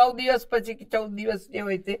 પાણી 9 દિવસ પછી કે 14 દિવસ જે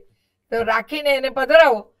હોય તે તો રાખીને એને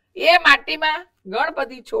પધરાવો. એ માટીમાં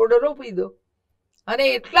ગણપતિ છોડ રોપી દો. અને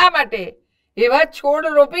એટલા માટે એવા છોડ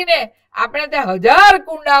રોપીને આપણે ત્યાં 1000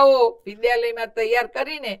 કુંડાઓ વિદ્યાલયમાં તૈયાર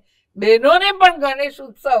કરીને બહેનોને પણ ગણેશ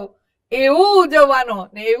ઉત્સવ એવું ઉજવવાનો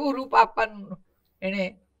ને એવું રૂપ આપવાનું એને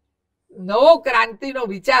નવો ક્રાંતિનો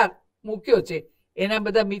વિચાર મૂક્યો છે. એના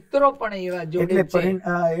બધા મિત્રો પણ એવા જોડે છે.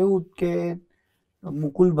 એવું કે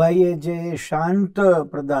મુકુલભાઈએ જે શાંત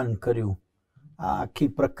પ્રદાન કર્યું આ આખી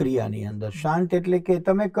પ્રક્રિયાની અંદર, શાંત એટલે કે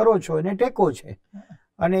તમે કરો છો એને ટેકો છે,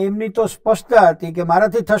 અને એમની તો સ્પષ્ટતા હતી કે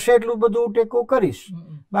મારાથી થશે એટલું બધું ટેકો કરીશ,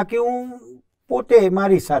 બાકી હું પોતે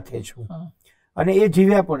મારી સાથે છું. અને એ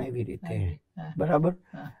જીવ્યા પણ એવી રીતે. બરાબર.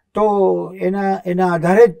 તો એના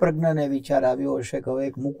આધારે જ પ્રજ્ઞાને વિચાર આવ્યો હશે કે હવે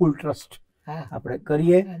એક મુકુલ ટ્રસ્ટ આપણે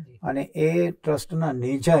કરીએ અને એ ટ્રસ્ટના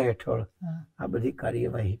નેજા હેઠળ આ બધી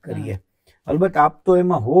કાર્યવાહી કરીએ. અલબત્ત આપ તો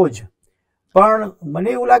એમાં હો જ, પણ મને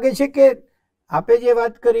એવું લાગે છે કે આપે જે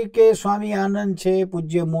વાત કરી કે સ્વામી આનંદ છે,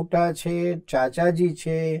 પૂજ્ય મોટા છે, ચાચાજી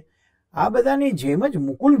છે, આ બધાની જેમ જ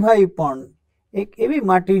મુકુલભાઈ પણ એક એવી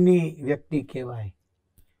માટીની વ્યક્તિ કહેવાય.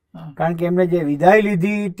 કારણ કે એમણે જે વિદાય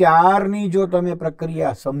લીધી ત્યારની જો તમે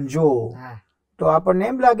પ્રક્રિયા સમજો તો આપણને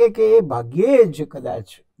એમ લાગે કે એ ભાગ્યે જ કદાચ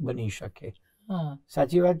બની શકે.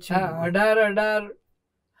 સાચી વાત છે. 18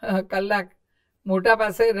 કલાક મોટા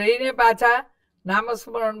પાસે રહીને પાછા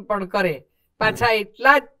નામસ્મરણ પણ કરે, પાછા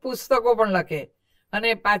એટલા જ પુસ્તકો પણ લખે,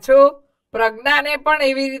 અને પાછો પ્રજ્ઞાને પણ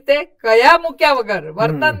એવી રીતે કયા મૂક્યા વગર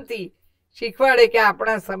વર્તનથી શીખવાડે કે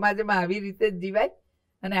આપણા સમાજમાં આવી રીતે જ જીવાય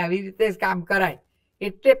અને આવી રીતે જ કામ કરાય.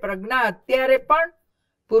 એટલે પ્રજ્ઞા અત્યારે પણ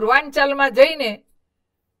પૂર્વાંચલમાં જઈને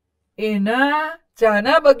એના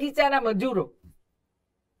ચાના બગીચાના મજૂરો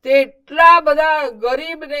તે એટલા બધા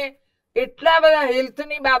ગરીબ ને એટલા બધા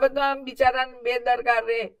હેલ્થની બાબતમાં બિચારાને બેદરકાર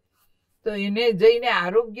રહે, તો એને જઈને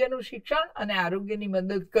આરોગ્યનું શિક્ષણ અને આરોગ્યની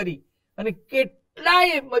મદદ કરી, અને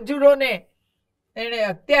કેટલાય મજૂરોને એણે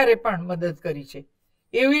અત્યારે પણ મદદ કરી છે.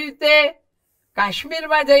 એવી રીતે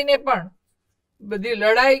કાશ્મીરમાં જઈને પણ બધી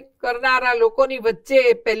લડાઈ કરનારા લોકોની વચ્ચે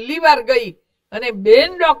પહેલી વાર ગઈ અને બેન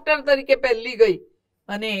ડોક્ટર તરીકે પહેલી ગઈ,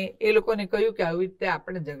 અને એ લોકોને કહ્યું કે આવી રીતે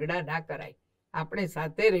આપણે ઝઘડા ના કરાય, આપણે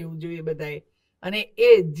સાથે રહેવું જોઈએ બધાએ, અને એ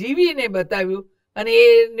જીવીને બતાવ્યું, અને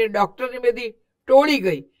એ ડોક્ટરની બધી ટોળી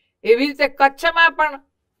ગઈ. એવી રીતે કચ્છમાં પણ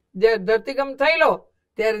જે ધરતીકંપ થયેલો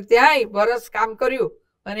ત્યારે ત્યાંય વરસ કામ કર્યું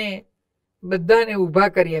અને બધાને ઊભા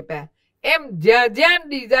કરી આપ્યા. એમ જ્યાં જ્યાં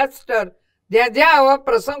ડિઝાસ્ટર, જ્યાં જ્યાં આવા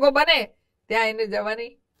પ્રસંગો બને ત્યાં એને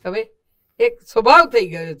જવાની હવે એક સ્વભાવ થઈ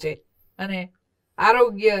ગયો છે. અને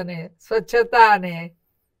આરોગ્ય ને સ્વચ્છતા ને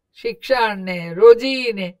શિક્ષણ ને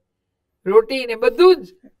રોજી ને રોટી ને બધું જ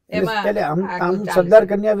આમ સરદાર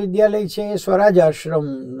કન્યા વિદ્યાલય છે એ સ્વરાજ આશ્રમ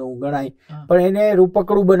નું ગણાય, પણ એને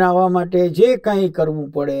રૂપકડું બનાવવા માટે જે કંઈ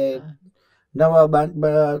કરવું પડે, નવા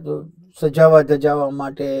સજાવા ધજાવવા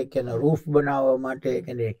માટે કે રૂફ બનાવવા માટે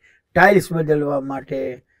કે ટાઇલ્સ બદલવા માટે,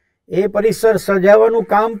 એ પરિસર સજાવવાનું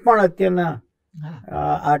કામ પણ અત્યારના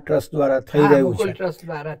આ ટ્રસ્ટ દ્વારા થઈ રહ્યું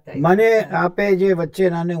છે. મને આપે જે વચ્ચે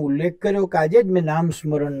નાને ઉલ્લેખ કર્યો કે આજે જ મેં નામ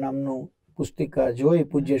સ્મરણ નામનું પુસ્તિકા જોઈ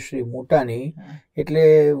પૂજ્ય શ્રી મોટાની, એટલે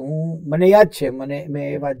મને યાદ છે, મેં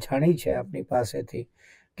એ વાત જાણી છે આપની પાસેથી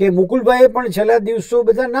કે મુકુલભાઈ પણ છેલ્લા દિવસો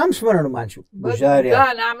બધા નામ સ્મરણમાં છું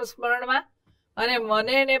ગુજાર્યા. નામ સ્મરણમાં, અને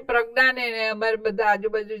મને ને પ્રજ્ઞાને ને અમારે બધા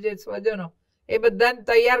આજુબાજુ જે સ્વજનો એ બધાને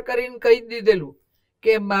તૈયાર કરીને કહી દીધેલું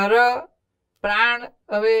કે મારા પ્રાણ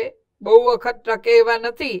હવે બહુ વખત ટકે એવા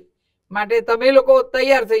નથી, માટે તમે લોકો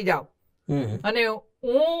તૈયાર થઈ જાઓ. અને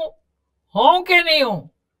હું હોઉં કે નહીં હોઉં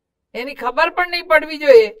એની ખબર પણ નહીં પડવી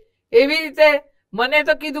જોઈએ, એવી રીતે મને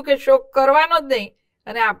તો કીધું કે શોક કરવાનો જ નહીં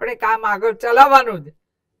અને આપણે કામ આગળ ચલાવવાનું જ.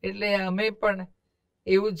 એટલે અમે પણ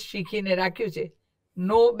એવું જ શીખીને રાખ્યું છે.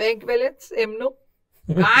 નો બેંક બેલેન્સ એમનું,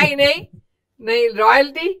 કાંઈ નહીં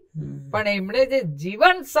રોયલ્ટી, પણ એમણે જે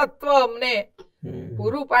જીવન સત્વ અમને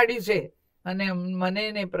પૂરું પાડ્યું છે, અને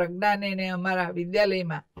મને ને પ્રજ્ઞાને ને અમારા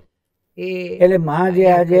વિદ્યાલયમાં એટલે માં જે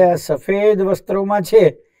આજે સફેદ વસ્ત્રોમાં છે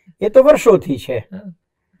એ તો વર્ષોથી છે,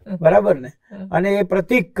 બરાબર ને? અને એ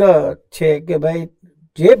પ્રતીક છે કે ભાઈ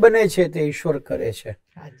જે બને છે તે ઈશ્વર કરે છે,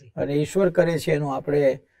 અને ઈશ્વર કરે છે એનું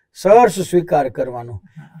આપણે સહર્ષ સ્વીકાર કરવાનો,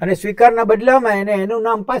 અને સ્વીકારના બદલામાં એને એનું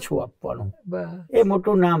નામ પાછું આપવાનું, એ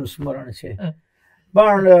મોટું નામ સ્મરણ છે.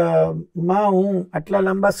 પણ માં હું આટલા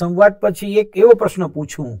લાંબા સંવાદ પછી એક એવો પ્રશ્ન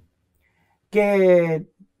પૂછું કે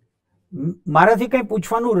મારાથી કંઈ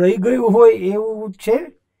પૂછવાનું રહી ગયું હોય એવું છે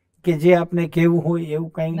કે જે આપને કહેવું હોય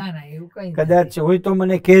એવું કંઈ કદાચ હોય તો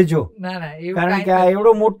મને કહેજો, કારણ કે આ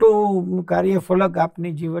એવડો મોટું કાર્યફલક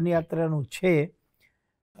આપની જીવનયાત્રાનું છે,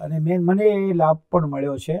 અને મને એ લાભ પણ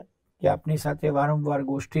મળ્યો છે કે આપની સાથે વારંવાર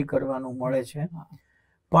ગોષ્ઠી કરવાનું મળે છે.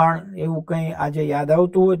 પણ એવું કંઈ આજે યાદ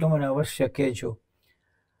આવતું હોય તો મને અવશ્ય કહેજો.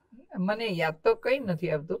 મને યાદ તો કંઈ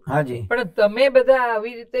નથી આવતું. હાજી. પણ તમે બધા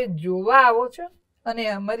આવી રીતે જોવા આવો છો અને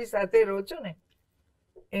અમારી સાથે રહો છો ને,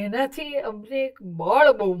 એનાથી અમને એક બળ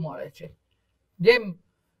બહુ મળે છે. જેમ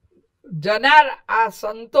જનાર આ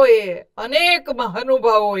સંતોએ અનેક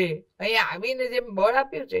મહાનુભાવોએ અહીંયા આવીને જેમ બળ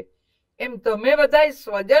આપ્યું છે, એમ તમે બધા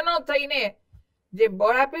સ્વજનો થઈને જે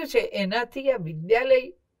બળ આપ્યું છે, એનાથી આ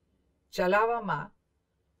વિદ્યાલય ચલાવવામાં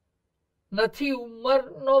નથી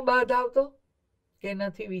ઉંમરનો બાધ આવતો કે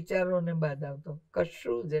નથી વિચારોને બાધ આવતો,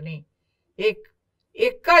 કશું જ નહીં. એક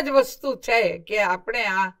એક જ વસ્તુ છે કે આપણે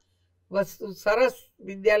આ વસ્તુ સરસ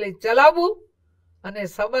વિદ્યાલય ચલાવવું અને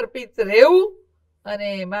સમર્પિત રહેવું,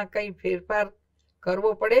 અને એમાં કંઈ ફેરફાર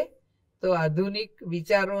કરવો પડે તો આધુનિક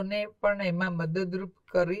વિચારોને પણ એમાં મદદરૂપ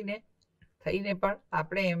કરીને થઈને પણ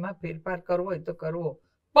આપણે એમાં ફેરફાર કરવો હોય તો કરવો,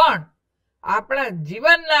 પણ આપણા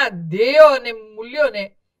જીવનના ધ્યેયો અને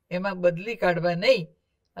મૂલ્યોને એમાં બદલી કાઢવા નહીં,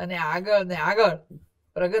 અને આગળ ને આગળ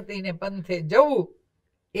પ્રગતિને પંથે જવું.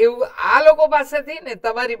 એવું આ લોકો પાસેથી ને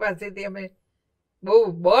તમારી પાસેથી અમે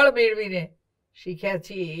બહુ બળ મેળવીને શીખ્યા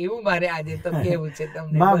છીએ, એવું મારે આજે તો કહેવું છે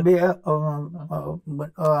તમને.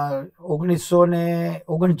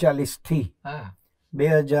 1939 થી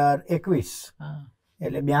 2021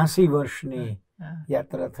 એટલે 82 વર્ષની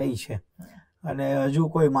યાત્રા થઈ છે, અને હજુ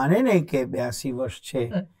કોઈ માને નહીં કે 82 વર્ષ છે,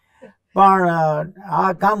 પણ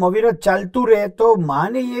આ કામ અવિરત ચાલતું રહે તો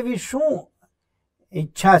માની એવી શું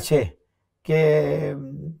ઈચ્છા છે કે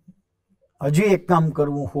હજી એક કામ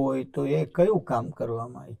કરવું હોય તો એ કયું કામ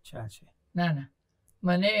કરવામાં ઈચ્છા છે? ના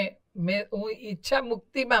હું ઈચ્છા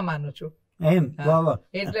મુક્તિમાં માનું છું એમ.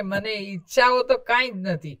 એટલે મને ઈચ્છાઓ તો કાંઈ જ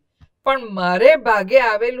નથી, પણ મારે ભાગે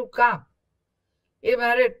આવેલું કામ એ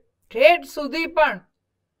મારે ઠેઠ સુધી પણ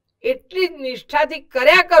એટલી જ નિષ્ઠાથી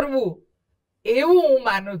કર્યા કરવું, એવું હું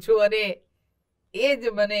માનું છું. અને એ જ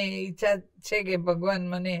મને ઈચ્છા છે કે ભગવાન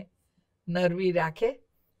મને નરવી રાખે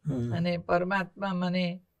અને પરમાત્મા મને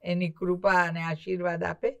એની કૃપા અને આશીર્વાદ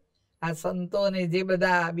આપે. આ સંતો અને જે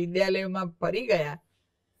બધા વિદ્યાલયોમાં ફરી ગયા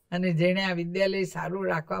અને જેણે આ વિદ્યાલય સારું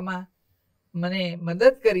રાખવામાં મને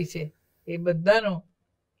મદદ કરી છે, એ બધાનો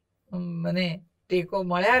મને ટેકો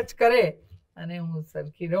મળ્યા જ કરે અને હું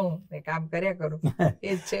સરખી રહું ને કામ કર્યા કરું. એ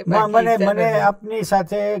છે. મને આપની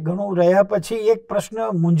સાથે ઘણું રહ્યા પછી એક પ્રશ્ન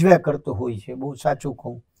મૂંઝવ્યા કરતો હોય છે, બહુ સાચું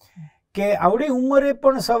કહું, કે આવડી ઉંમરે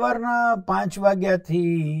પણ સવારના 5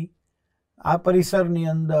 વાગ્યાથી આ પરિસરની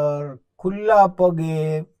અંદર ખુલ્લા પગે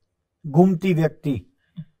ઘૂમતી વ્યક્તિ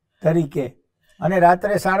તરીકે, અને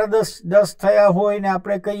રાત્રે 10:30 થયા હોય ને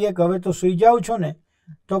આપણે કહીએ કે હવે તો સૂઈ જાવ છો ને,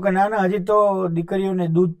 તો કે ના ના હજી તો દીકરીઓને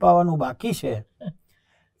દૂધ પાવાનું બાકી છે.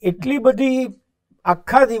 એટલી બધી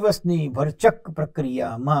આખા દિવસની ભરચક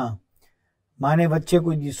પ્રક્રિયામાં માને વચ્ચે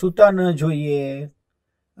કોઈ દી સૂતા ન જોઈએ,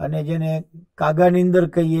 અને જેને કાગાની અંદર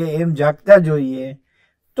કહીએ એમ જાગતા જોઈએ,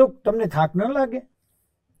 તો તમને થાક ન લાગે?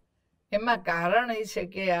 એમાં કારણ એ છે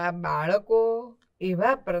કે આ બાળકો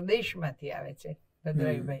એવા પ્રદેશમાંથી આવે છે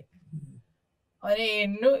ભદ્રાયુભાઈ, અને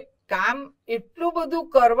એનું કામ એટલું બધું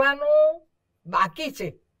કરવાનું બાકી છે,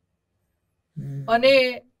 અને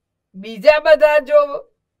બીજા બધા જો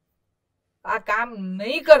આ કામ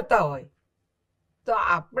નહીં કરતા હોય તો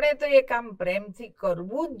આપણે તો એ કામ પ્રેમથી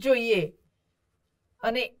કરવું જ જોઈએ.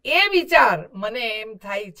 અને એ વિચાર મને એમ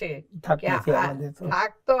થાય છે કે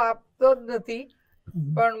થાક તો આપતો જ નથી,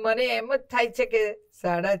 પણ મને એમ જ થાય છે કે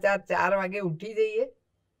 4:30 વાગે ઉઠી જઈએ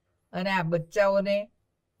અને આ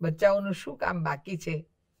બચ્ચાઓનું શું કામ બાકી છે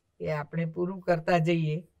એ આપણે પૂરું કરતા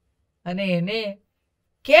જઈએ, અને એને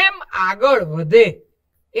કેમ આગળ વધે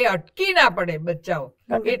એ અટકી ના પડે બચ્ચાઓ.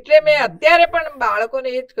 એટલે મેં અત્યારે પણ બાળકોને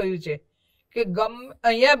એ જ કહ્યું છે કે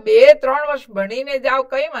અહીંયા 2-3 વર્ષ ભણીને જાઓ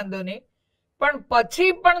કઈ વાંધો નહીં, પણ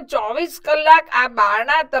પછી પણ 24 કલાક આ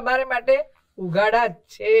બારણા તમારે માટે ઉઘાડા જ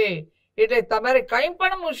છે. એટલે તમારે કંઈ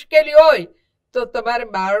પણ મુશ્કેલી હોય તો તમારે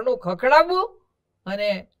બારણું ખખડાવવું અને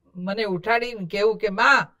મને ઉઠાડીને કહેવું કે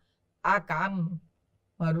માં આ કામ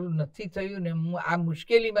મારું નથી થયું ને હું આ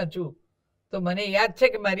મુશ્કેલીમાં છું. તો મને યાદ છે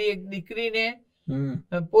કે મારી એક દીકરીને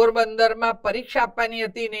પોરબંદરમાં પરીક્ષા આપવાની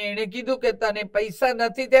હતી ને એણે કીધું કે તને પૈસા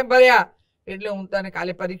નથી તે ભર્યા એટલે હું તને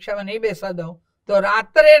કાલે પરીક્ષામાં નહીં બેસવા દઉં. તો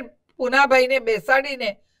રાત્રે પૂનાભાઈને બેસાડીને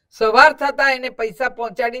સવાર થતા એને પૈસા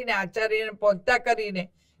પહોંચાડીને આચાર્યને પહોંચતા કરીને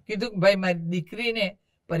કીધું ભાઈ મારી દીકરીને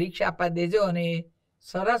પરીક્ષા આપવા દેજો, અને એ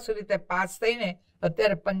સરસ રીતે પાસ થઈને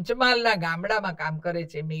અત્યારે પંચમહાલના ગામડામાં કામ કરે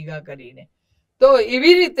છે મેઘા કરીને. તો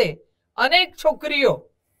એવી રીતે અનેક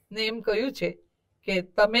છોકરીઓને એમ કહ્યું છે કે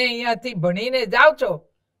તમે અહીંયાથી ભણીને જાઓ છો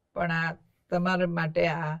પણ આ તમારા માટે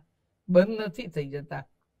આ બંધ નથી થઈ જતા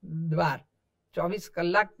દ્વાર, 24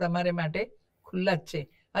 કલાક તમારે માટે ખુલ્લા જ છે.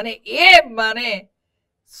 અને એ મને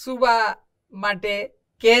સુવા માટે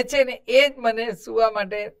કહે છે ને એ જ મને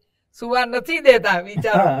સુવા નથી દેતા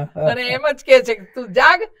વિચારો, અને એમ જ કહે છે કે તું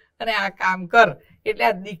જાગ અને આ કામ કર. એટલે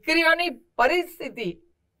આ દીકરીઓની પરિસ્થિતિ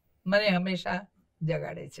મને હંમેશા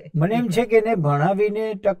જગાડે છે. મને એમ છે કે એને ભણાવીને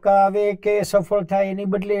ટકા આવે કે સફળ થાય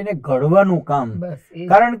એની બદલે એને ઘડવાનું કામ,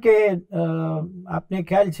 કારણ કે આપને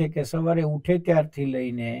ખ્યાલ છે કે સવારે ઉઠે ત્યારથી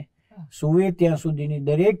લઈને સુવે ત્યાં સુધીની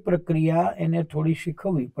દરેક પ્રક્રિયા એને થોડી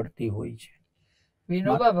શીખવવી પડતી હોય છે.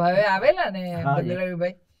 વિનોબા ભાવે આવેલા ને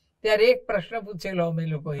ભદ્રાયુભાઈ ત્યારે એક પ્રશ્ન પૂછેલો અમે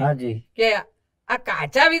લોકોએ કે આ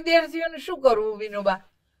કાચા વિદ્યાર્થીઓને શું કરવું વિનોબા?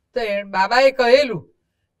 તો બાબાએ કહેલું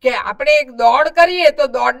કે આપણે એક દોડ કરીએ તો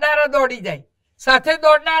દોડનારા દોડી જાય, સાથે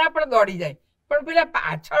દોડનારા પણ દોડી જાય, પણ પેલા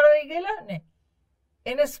પાછળ રહી ગયેલા ને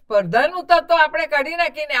એને સ્પર્ધાનું તત્વ આપણે કાઢી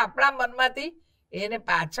નાખીને આપણા મનમાંથી એને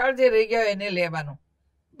પાછળ જે રહી ગયો એને લેવાનું.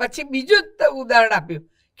 પછી બીજું જ ઉદાહરણ આપ્યું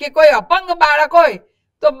કે કોઈ અપંગ બાળક હોય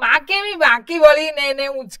તો માં કેવી વાંકી વળીને એને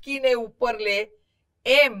ઉંચકીને ઉપર લે,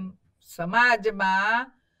 એમ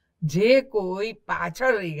સમાજમાં જે કોઈ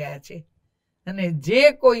પાછળ રહી ગયા છે અને જે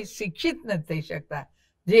કોઈ શિક્ષિત નથી થઈ શકતા,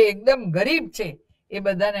 જે એકદમ ગરીબ છે, એ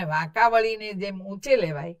બધાને વાંકા વળીને જેમ ઊંચે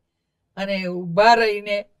લેવાય અને ઊભા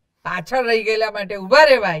રહીને પાછળ રહી ગયેલા માટે ઊભા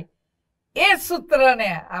રહેવાય, એ સૂત્રને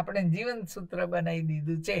આપણે જીવન સૂત્ર બનાવી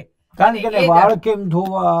દીધું છે. કારણ કે વાળ કેમ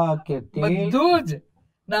ધોવા કે બધું જ,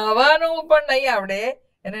 નહાવાનું પણ નહીં આવડે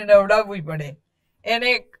એને નવડાવવું પડે, એને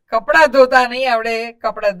કપડાં ધોતા નહીં આવડે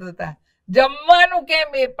કપડાં ધોતા, જમવાનું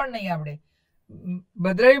કેમ એ પણ નહીં આવડે.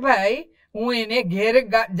 ભદ્રયુભાઈ, હું એને ઘેર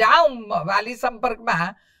જાઉં વાલી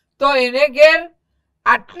સંપર્કમાં તો એને ઘેર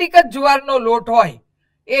આટલીક જ જુવારનો લોટ હોય,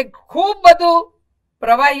 એ ખૂબ બધું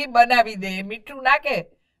પ્રવાહી બનાવી દે, મીઠું નાખે,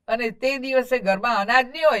 અને તે દિવસે ઘરમાં અનાજ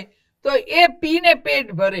નહીં હોય તો એ પીને પેટ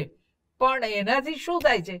ભરે. પણ એનાથી શું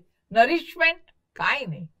થાય છે? નરિશમેન્ટ કાંઈ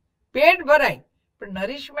નહીં, પેટ ભરાય પણ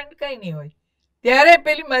નરિશમેન્ટ કંઈ નહીં હોય. ત્યારે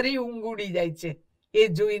પેલી મારી ઊંઘ ઉડી જાય છે એ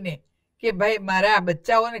જોઈને કે ભાઈ મારે આ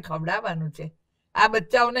બચ્ચાઓને ખવડાવવાનું છે, આ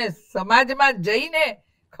બચ્ચાઓને સમાજમાં જઈને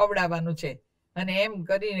ખવડાવવાનું છે. અને એમ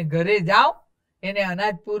કરીને ઘરે જાઉં, એને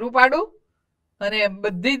અનાજ પૂરું પાડું અને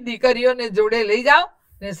બધી જ દીકરીઓને જોડે લઈ જાઉં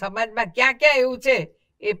ને સમાજમાં ક્યાં ક્યાં એવું છે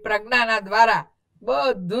એ પ્રજ્ઞાના દ્વારા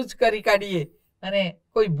બધું જ કરી કાઢીએ અને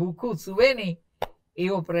કોઈ ભૂખું સુવે નહીં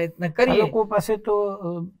એવો પ્રયત્ન કરીએ. લોકો પાસે તો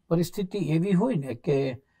પરિસ્થિતિ એવી હોય ને કે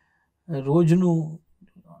રોજનું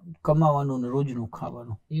કમાવાનું ને રોજનું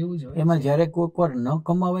ખાવાનું એવું જ હોય. એમાં જ્યારે કોઈક વાર ન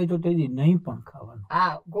કમાવાય તો તેથી નહીં પણ ખાવાનું.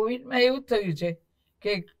 હા, કોવિડમાં એવું જ થયું છે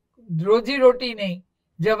કે રોજી રોટી નહીં,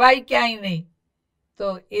 જવાય ક્યાંય નહીં. તો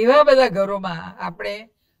એવા બધા ઘરોમાં આપણે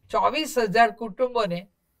 24,000 કુટુંબોને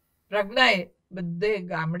પ્રજ્ઞાએ બધે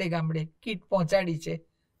ગામડે ગામડે કીટ પહોંચાડી છે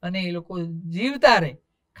અને એ લોકો જીવતા રહે,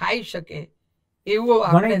 ખાઈ શકે એવું.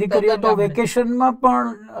 ઘણી દીકરીઓ તો વેકેશનમાં પણ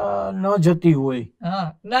ન જતી હોય. હા,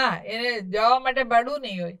 ના, એને જવા માટે ભાડું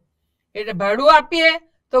નહીં હોય એટલે ભાડું આપીએ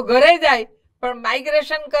તો ઘરે જાય, પણ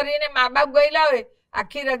માઇગ્રેશન કરીને મા બાપ ગયેલા હોય,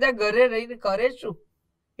 આખી રજા ઘરે રહીને કરે શું?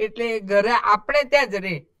 એટલે ઘરે આપણે ત્યાં જ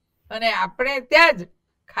રહે અને આપણે ત્યાં જ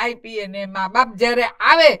ખાઈ પીએ ને મા બાપ જ્યારે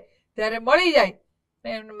આવે ત્યારે મળી જાય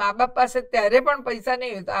ને મા બાપ પાસે ત્યારે પણ પૈસા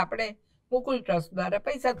નહીં હોય તો આપણે મુકુલ ટ્રસ્ટ દ્વારા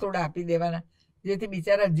પૈસા થોડા આપી દેવાના, જેથી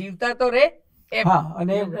બિચારા જીવતા તો રહે. હા,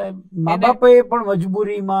 અને મા બાપે પણ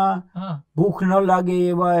મજબૂરીમાં ભૂખ ન લાગે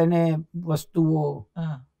એવા એને વસ્તુઓ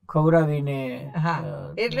ખવડાવીને. હા,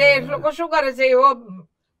 એટલે એ લોકો શું કરે છે, એવો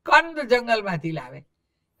કંદ જંગલમાંથી લાવે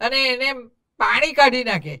અને એને પાણી કાઢી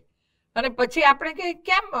નાખે અને પછી આપણે કે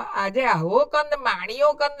કેમ આજે આવો કંદ,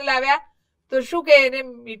 માણીઓ કંદ લાવ્યા, તો શું કે એને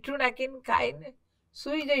મીઠું નાખીને ખાઈને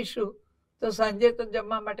સૂઈ જઈશું તો સાંજે તો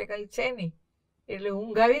જમવા માટે કઈ છે નહીં એટલે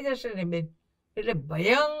ઊંઘ આવી જશે ને બેન. એટલે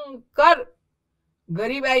ભયંકર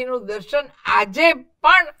ગરીબાઈનું દર્શન આજે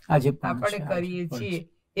પણ આપણે કરીએ છીએ.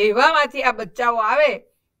 એવામાંથી આ બચ્ચાઓ આવે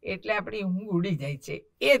એટલે આપણી ઊંઘ ઉડી જાય છે.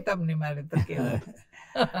 એ તમને મારે તો કહેવું.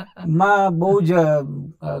 માં બહુ જ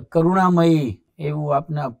કરુણામયી એવું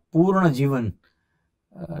આપના પૂર્ણ જીવન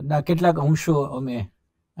ના કેટલાક અંશો અમે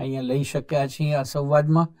અહીંયા લઈ શક્યા છીએ આ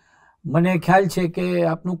સંવાદમાં. મને ખ્યાલ છે કે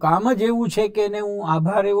આપનું કામ જ એવું છે કે એને હું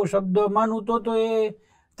આભાર એવો શબ્દ માનું તો એ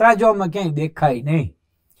ત્રાજવામાં ક્યાંય દેખાય નહીં.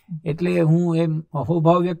 એટલે હું એમ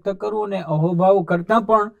અહોભાવ વ્યક્ત કરું ને અહોભાવ કરતાં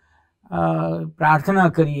પણ પ્રાર્થના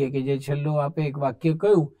કરીએ કે જે છેલ્લો આપે એક વાક્ય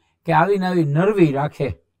કહ્યું કે આવીને આવી નરવી રાખે,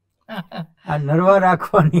 આ નરવા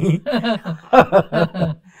રાખવાની.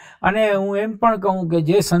 અને હું એમ પણ કહું કે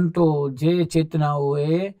જે સંતો, જે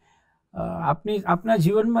ચેતનાઓએ આપના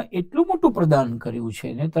જીવનમાં એટલું મોટું પ્રદાન કર્યું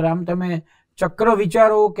છે ને, તર આમ તમે ચક્ર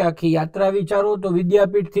વિચારો કે આખી યાત્રા વિચારો તો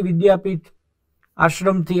વિદ્યાપીઠથી વિદ્યાપીઠ,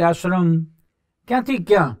 આશ્રમથી આશ્રમ, ક્યાંથી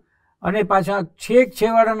ક્યાં, અને પાછા છેક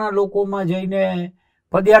છેવાડાના લોકોમાં જઈને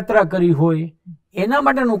પદયાત્રા કરી હોય, એના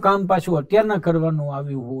માટેનું કામ પાછું અત્યારના કરવાનું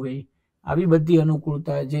આવ્યું હોય. આવી બધી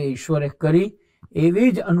અનુકૂળતા જે ઈશ્વરે કરી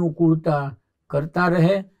એવી જ અનુકૂળતા કરતા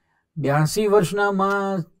રહે. 82 વર્ષના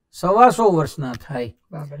માં 125 વર્ષના થાય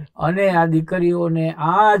અને આ દીકરીઓને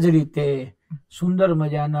આ જ રીતે સુંદર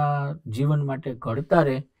મજાના જીવન માટે ઘડતા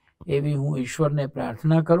રહે એવી હું ઈશ્વરને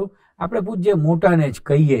પ્રાર્થના કરું. આપણે પૂજ્ય મોટાને જ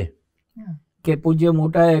કહીએ કે પૂજ્ય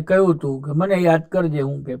મોટાએ કહ્યું હતું કે મને યાદ કરજે,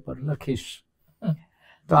 હું પેપર લખીશ.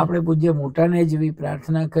 તો આપણે પૂજ્ય મોટાને જ એવી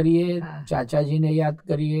પ્રાર્થના કરીએ, ચાચાજીને યાદ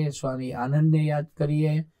કરીએ, સ્વામી આનંદને યાદ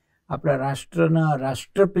કરીએ, આપણા રાષ્ટ્રના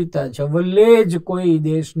રાષ્ટ્રપિતા જવલ્લે જ કોઈ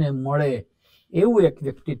દેશને મળે એવું એક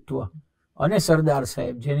વ્યક્તિત્વ અને સરદાર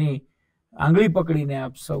સાહેબ જેની આંગળી પકડીને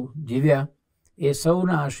આપ સૌ જીવ્યા, એ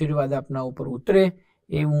સૌના આશીર્વાદ આપના ઉપર ઉતરે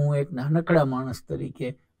એ હું એક નાનકડા માણસ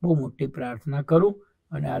તરીકે બહુ મોટી પ્રાર્થના કરું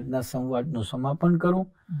અને આજના સંવાદનું સમાપન કરું.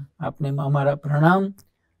 આપને અમારા પ્રણામ.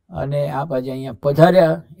 અને આપ આજે અહીંયા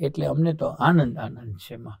પધાર્યા એટલે અમને તો આનંદ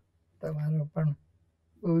છે. તમારો પણ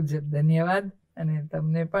બહુ જ ધન્યવાદ અને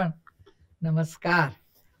તમને પણ નમસ્કાર.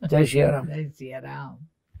 જય સિયારામ. જય સિયારામ.